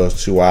y'all give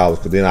us 2 hours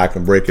because then I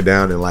can break it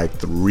down in like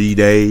 3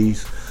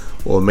 days.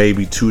 Or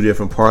maybe 2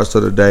 different parts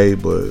of the day,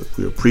 but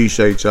we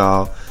appreciate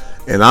y'all.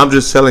 And I'm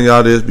just telling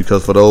y'all this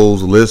because for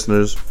those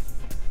listeners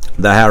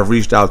that have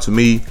reached out to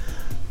me,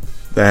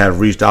 that have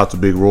reached out to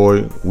Big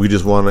Roy, we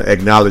just want to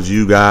acknowledge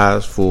you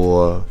guys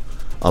for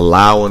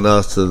allowing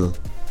us to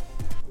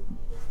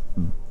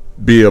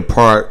be a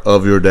part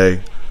of your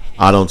day.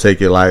 I don't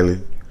take it lightly.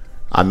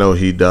 I know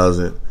he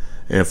doesn't.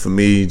 And for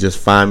me, just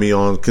find me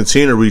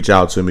continue to reach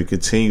out to me.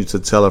 Continue to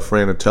tell a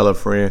friend or tell a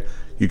friend.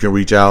 You can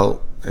reach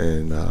out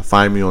and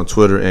find me on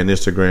Twitter and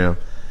Instagram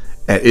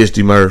at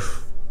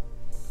IshDMurph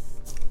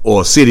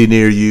or City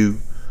Near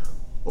You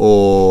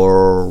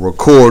or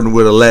Recording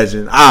with a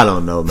Legend. I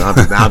don't know, man.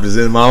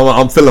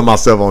 I'm feeling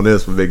myself on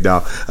this one, big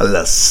dog. A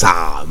little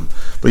Sam.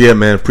 But yeah,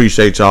 man,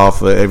 appreciate y'all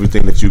for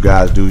everything that you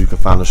guys do. You can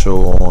find the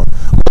show on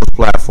most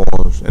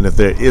platforms. And if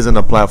there isn't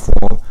a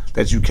platform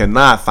that you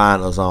cannot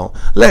find us on,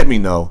 let me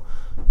know.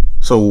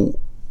 So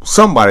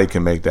somebody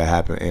can make that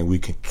happen and we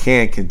can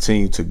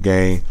continue to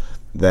gain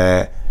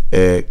that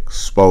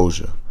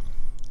exposure.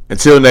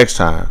 Until next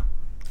time,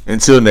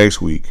 Until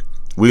next week,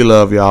 we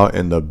love y'all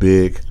and the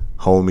big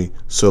homie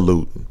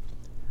saluting.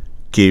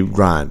 Keep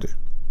grinding.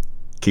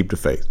 Keep the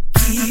faith.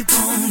 Keep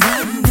on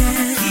running.